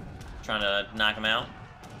 Trying to knock him out.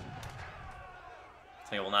 I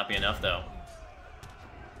think it will not be enough, though.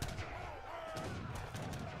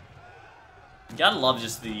 You gotta love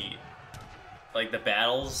just the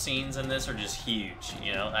battle scenes in this are just huge,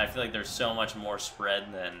 you know? I feel like there's so much more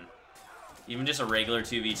spread than even just a regular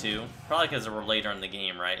 2v2. Probably because we're later in the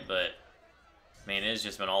game, right? But man, it's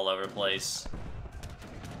just been all over the place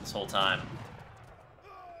this whole time.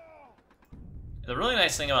 The really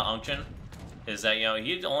nice thing about Unction is that, you know,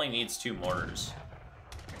 he only needs 2 mortars.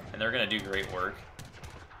 And they're going to do great work.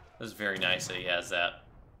 This is very nice that he has that.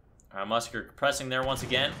 Alright, Musker pressing there once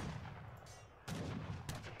again.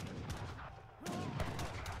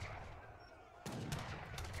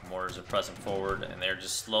 Mortars are pressing forward, and they're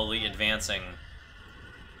just slowly advancing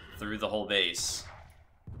through the whole base.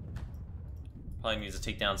 Probably needs to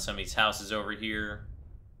take down some of these houses over here.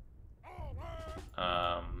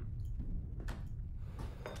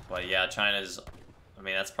 But yeah, China's... I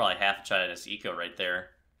mean, that's probably half of China's eco right there.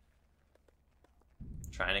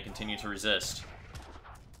 Trying to continue to resist.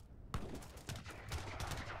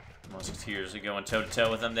 Musketeers are going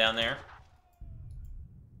toe-to-toe with them down there.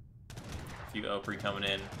 A few Opry coming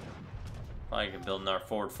in. Probably can build another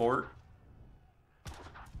forward fort.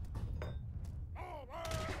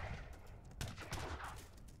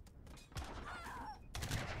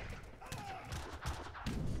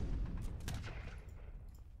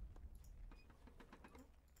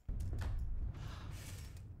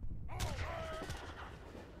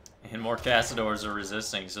 And more Castadors are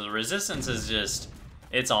resisting. So the resistance is just...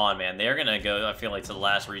 It's on, man. They're gonna go, I feel like, to the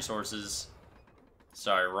last resources.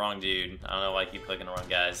 Sorry, wrong dude. I don't know why I keep clicking the wrong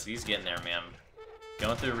guys. He's getting there, man.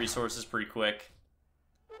 Going through resources pretty quick.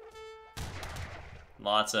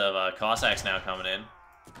 Lots of Cossacks now coming in.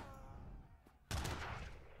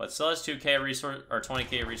 But still has 2k resource or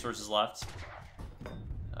 20k resources left.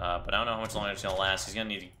 But I don't know how much longer it's gonna last. He's gonna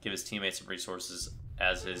need to give his teammates some resources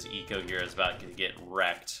as his eco here is about to get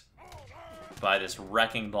wrecked by this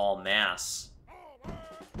wrecking ball mass.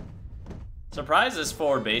 Surprised this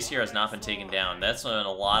forward base here has not been taken down. That's been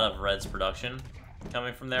a lot of Red's production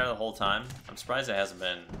coming from there the whole time. I'm surprised it hasn't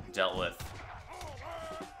been dealt with.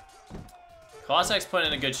 Cossack's putting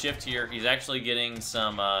in a good shift here. He's actually getting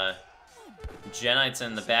some Genites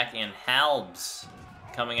in the back and Halbs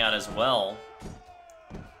coming out as well.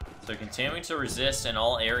 So continuing to resist in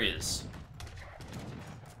all areas.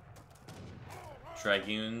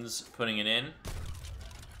 Dragoons putting it in.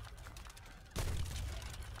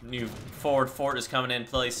 New forward fort is coming in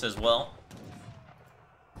place as well.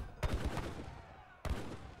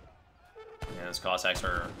 Yeah, those Cossacks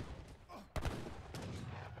are...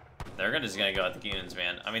 They're just gonna go at the goons,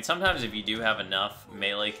 man. I mean, sometimes if you do have enough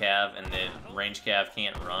melee cav and the range cav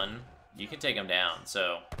can't run, you can take them down.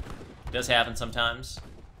 So, it does happen sometimes.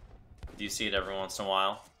 You see it every once in a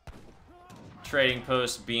while. Trading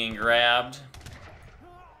post being grabbed.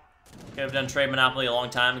 Could have done trade monopoly a long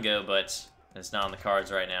time ago, but it's not on the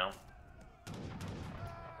cards right now.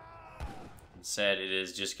 Instead, it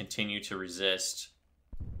is just continue to resist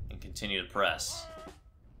and continue to press.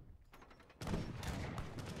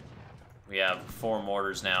 We have 4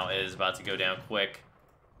 mortars now. It is about to go down quick.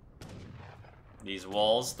 These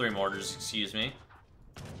walls, 3 mortars, excuse me.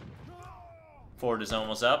 Fort is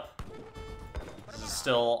almost up. This is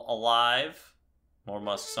still alive. More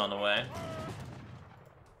musks on the way.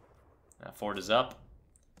 That fort is up.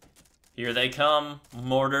 Here they come.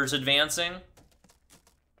 Mortars advancing.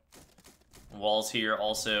 Walls here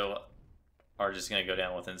also are just going to go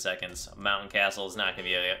down within seconds. Mountain Castle is not going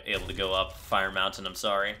to be able to go up. Fire Mountain, I'm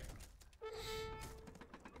sorry.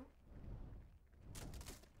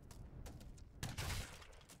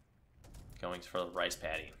 Going for the rice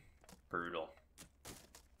paddy. Brutal.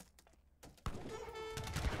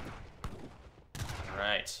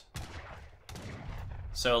 Alright.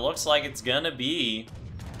 So it looks like it's going to be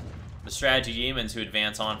the Strategy Demons who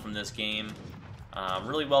advance on from this game.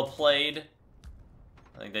 Really well played.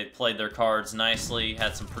 I think they played their cards nicely.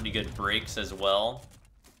 Had some pretty good breaks as well.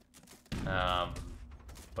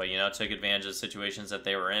 But, you know, took advantage of the situations that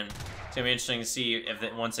they were in. It's going to be interesting to see if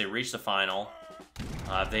they, once they reach the final,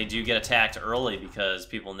 if they do get attacked early, because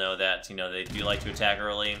people know that, you know, they do like to attack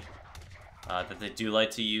early. That they do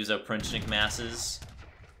like to use Princhnik masses.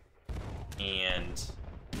 And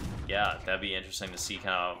yeah, that'd be interesting to see kind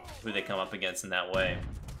of who they come up against in that way.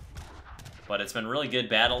 But it's been really good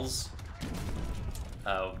battles.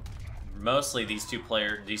 Mostly these two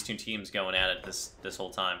teams going at it this whole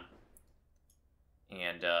time.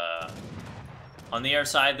 And on the air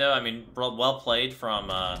side, though, I mean, well played from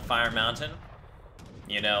Fire Mountain.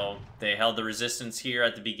 You know, they held the resistance here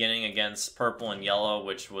at the beginning against purple and yellow,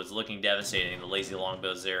 which was looking devastating. The lazy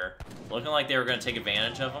longbows there, looking like they were going to take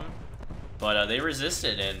advantage of them. But they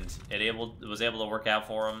resisted, and it was able to work out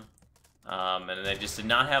for them. And they just did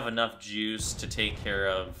not have enough juice to take care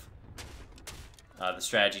of the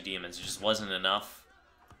Strategy Demons. It just wasn't enough,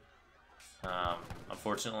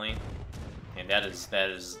 unfortunately. And that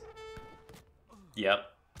is,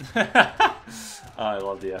 yep. I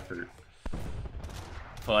love the effort.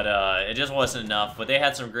 But it just wasn't enough. But they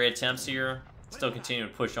had some great attempts here. Still continue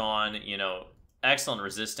to push on. You know, excellent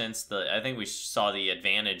resistance. I think we saw the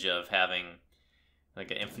advantage of having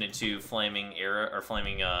like an Infinite 2 flaming arrow or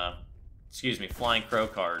flaming Flying Crow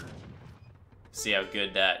card. See how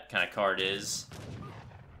good that kind of card is.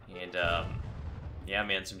 And yeah,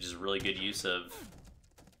 man, some just really good use of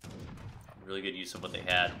what they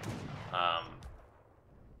had.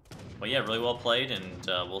 But yeah, really well played, and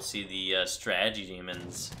we'll see the Strategy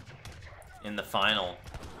Demons in the final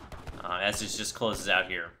as this just closes out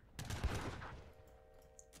here.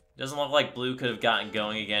 Doesn't look like Blue could have gotten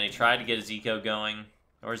going again. He tried to get his eco going.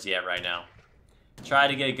 Where's he at right now? Tried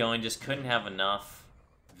to get it going, just couldn't have enough.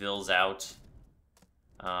 Vils out.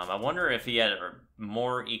 I wonder if he had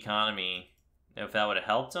more economy, if that would have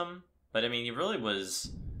helped him. But I mean, he really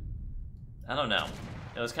was, I don't know.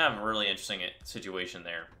 It was kind of a really interesting situation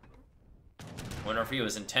there. Wonder if he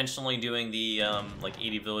was intentionally doing the like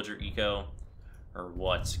 80 villager eco or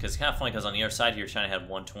what? Because it's kind of funny because on the other side here, China had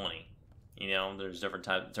 120. You know, there's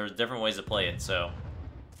different ways to play it. So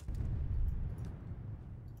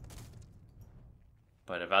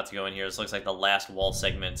But about to go in here. This looks like the last wall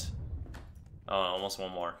segment. Oh, almost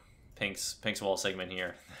one more. Pink's wall segment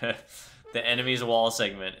here. The enemy's wall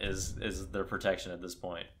segment is their protection at this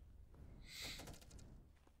point.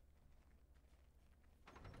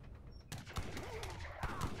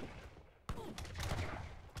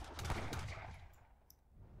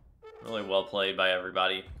 Really well played by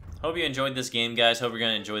everybody. Hope you enjoyed this game, guys. Hope you're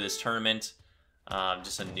going to enjoy this tournament.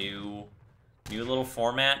 Just a new little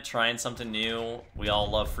format, trying something new. We all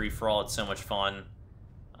love free-for-all. It's so much fun.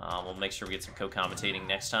 We'll make sure we get some co-commentating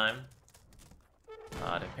next time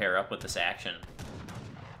to pair up with this action.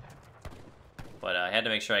 But I had to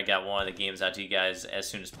make sure I got one of the games out to you guys as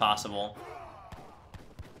soon as possible.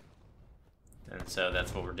 And so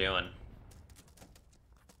that's what we're doing.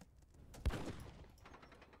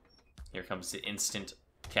 Here comes the instant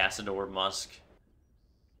Castador Musk.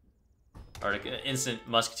 Or instant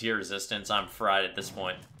Musketeer resistance. I'm fried at this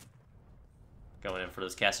point. Going in for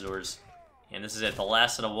those Castadors. And this is it. The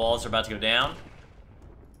last set of walls are about to go down.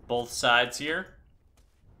 Both sides here.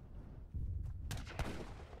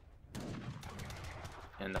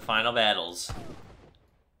 And the final battles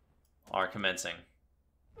are commencing.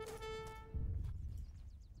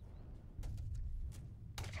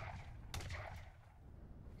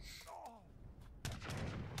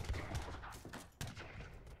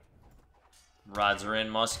 Rods are in,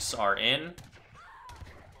 musks are in.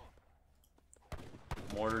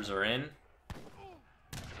 Mortars are in.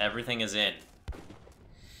 Everything is in.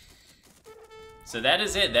 So that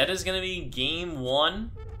is it. That is going to be game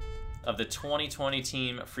 1 of the 2020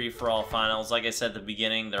 Team Free-For-All Finals. Like I said at the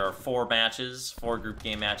beginning, there are 4 matches, 4 group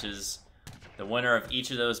game matches. The winner of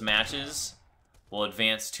each of those matches will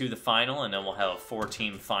advance to the final, and then we'll have a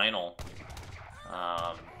 4-team final.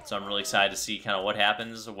 So I'm really excited to see kind of what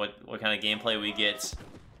happens, what kind of gameplay we get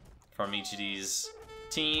from each of these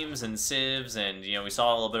teams and civs. And, you know, we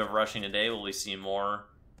saw a little bit of rushing today. Will we see more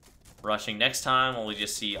rushing next time? Will we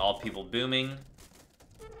just see all people booming?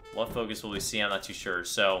 What focus will we see? I'm not too sure.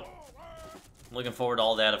 So, looking forward to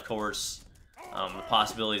all that, of course. The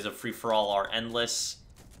possibilities of free-for-all are endless.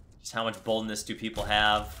 Just how much boldness do people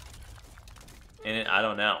have in it? I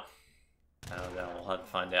don't know. We'll have to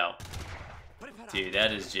find out. Dude,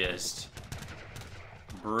 that is just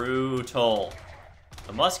brutal.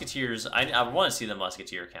 The Musketeers, I want to see the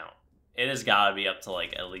Musketeer count. It has got to be up to,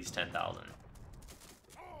 like, at least 10,000.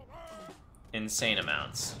 Insane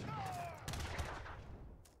amounts.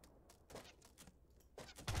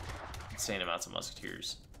 Insane amounts of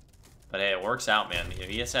Musketeers. But hey, it works out, man. If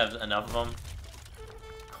he has to have enough of them,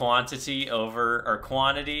 quantity over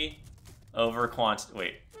quality.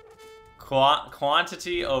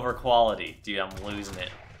 Quantity over quality. Dude, I'm losing it.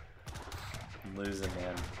 I'm losing,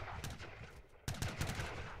 man.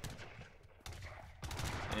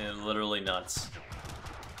 And literally nuts.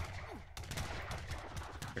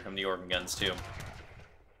 Here come the organ guns, too.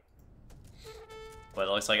 But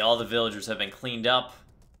it looks like all the villagers have been cleaned up.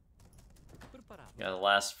 Got the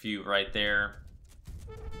last few right there.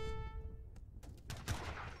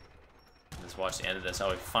 Let's watch the end of this.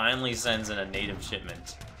 Oh, he finally sends in a native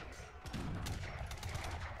shipment.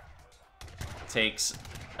 Takes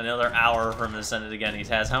another hour for him to send it again. He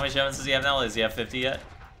has, how many shipments does he have now? Does he have 50 yet?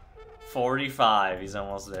 45. He's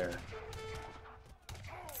almost there.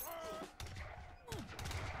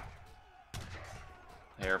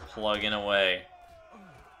 They're plugging away.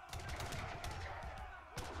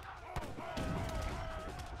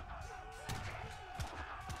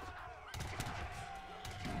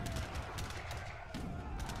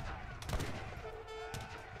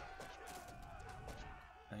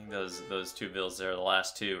 Those 2 builds there are the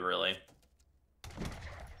last 2, really.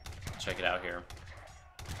 Check it out here.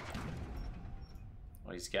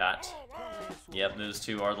 What he's got. Yep, those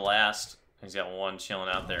 2 are the last. He's got 1 chilling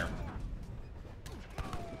out there.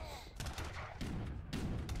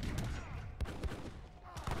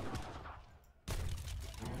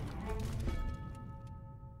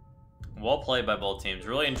 Well played by both teams.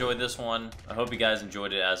 Really enjoyed this one. I hope you guys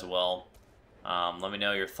enjoyed it as well. Let me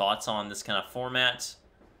know your thoughts on this kind of format.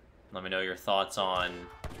 Let me know your thoughts on,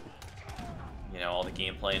 you know, all the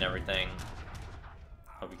gameplay and everything.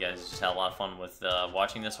 Hope you guys just had a lot of fun with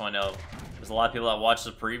watching this one. I know there's a lot of people that watched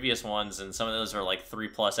the previous ones, and some of those are like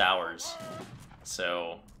 3+ hours.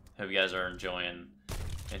 So, hope you guys are enjoying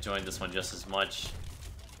this one just as much.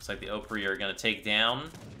 Looks like the Opry are going to take down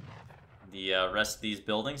the rest of these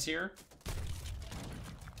buildings here.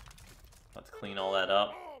 About to clean all that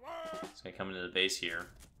up. It's going to come into the base here.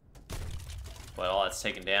 But all that's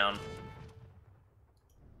taken down.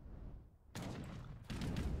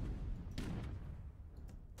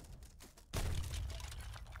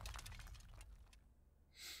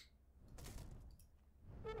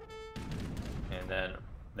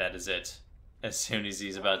 that is it. As soon as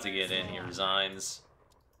he's about to get in, he resigns.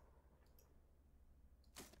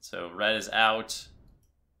 So red is out.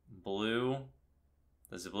 Blue.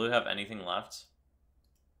 Does the blue have anything left?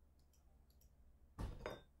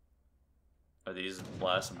 Are these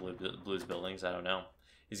last blue's buildings? I don't know.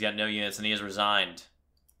 He's got no units and he has resigned.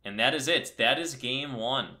 And that is it. That is game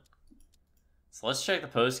 1. So let's check the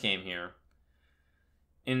post game here.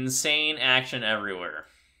 Insane action everywhere.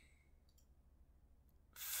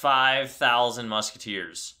 5,000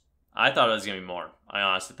 musketeers. I thought it was going to be more. I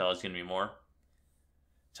honestly thought it was going to be more.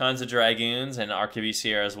 Tons of dragoons and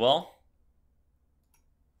arquebusiers as well.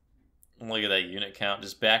 Look at that unit count,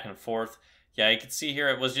 just back and forth. Yeah, you can see here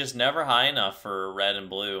it was just never high enough for red and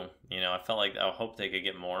blue. You know, I felt like I hope they could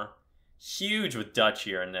get more. Huge with Dutch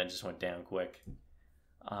here, and then just went down quick.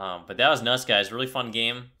 But that was nuts, guys. Really fun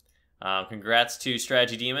game. Congrats to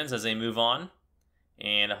Strategy Demons as they move on.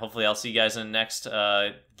 And hopefully I'll see you guys in the next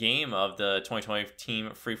game of the 2020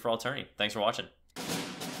 Team Free-For-All Tourney. Thanks for watching.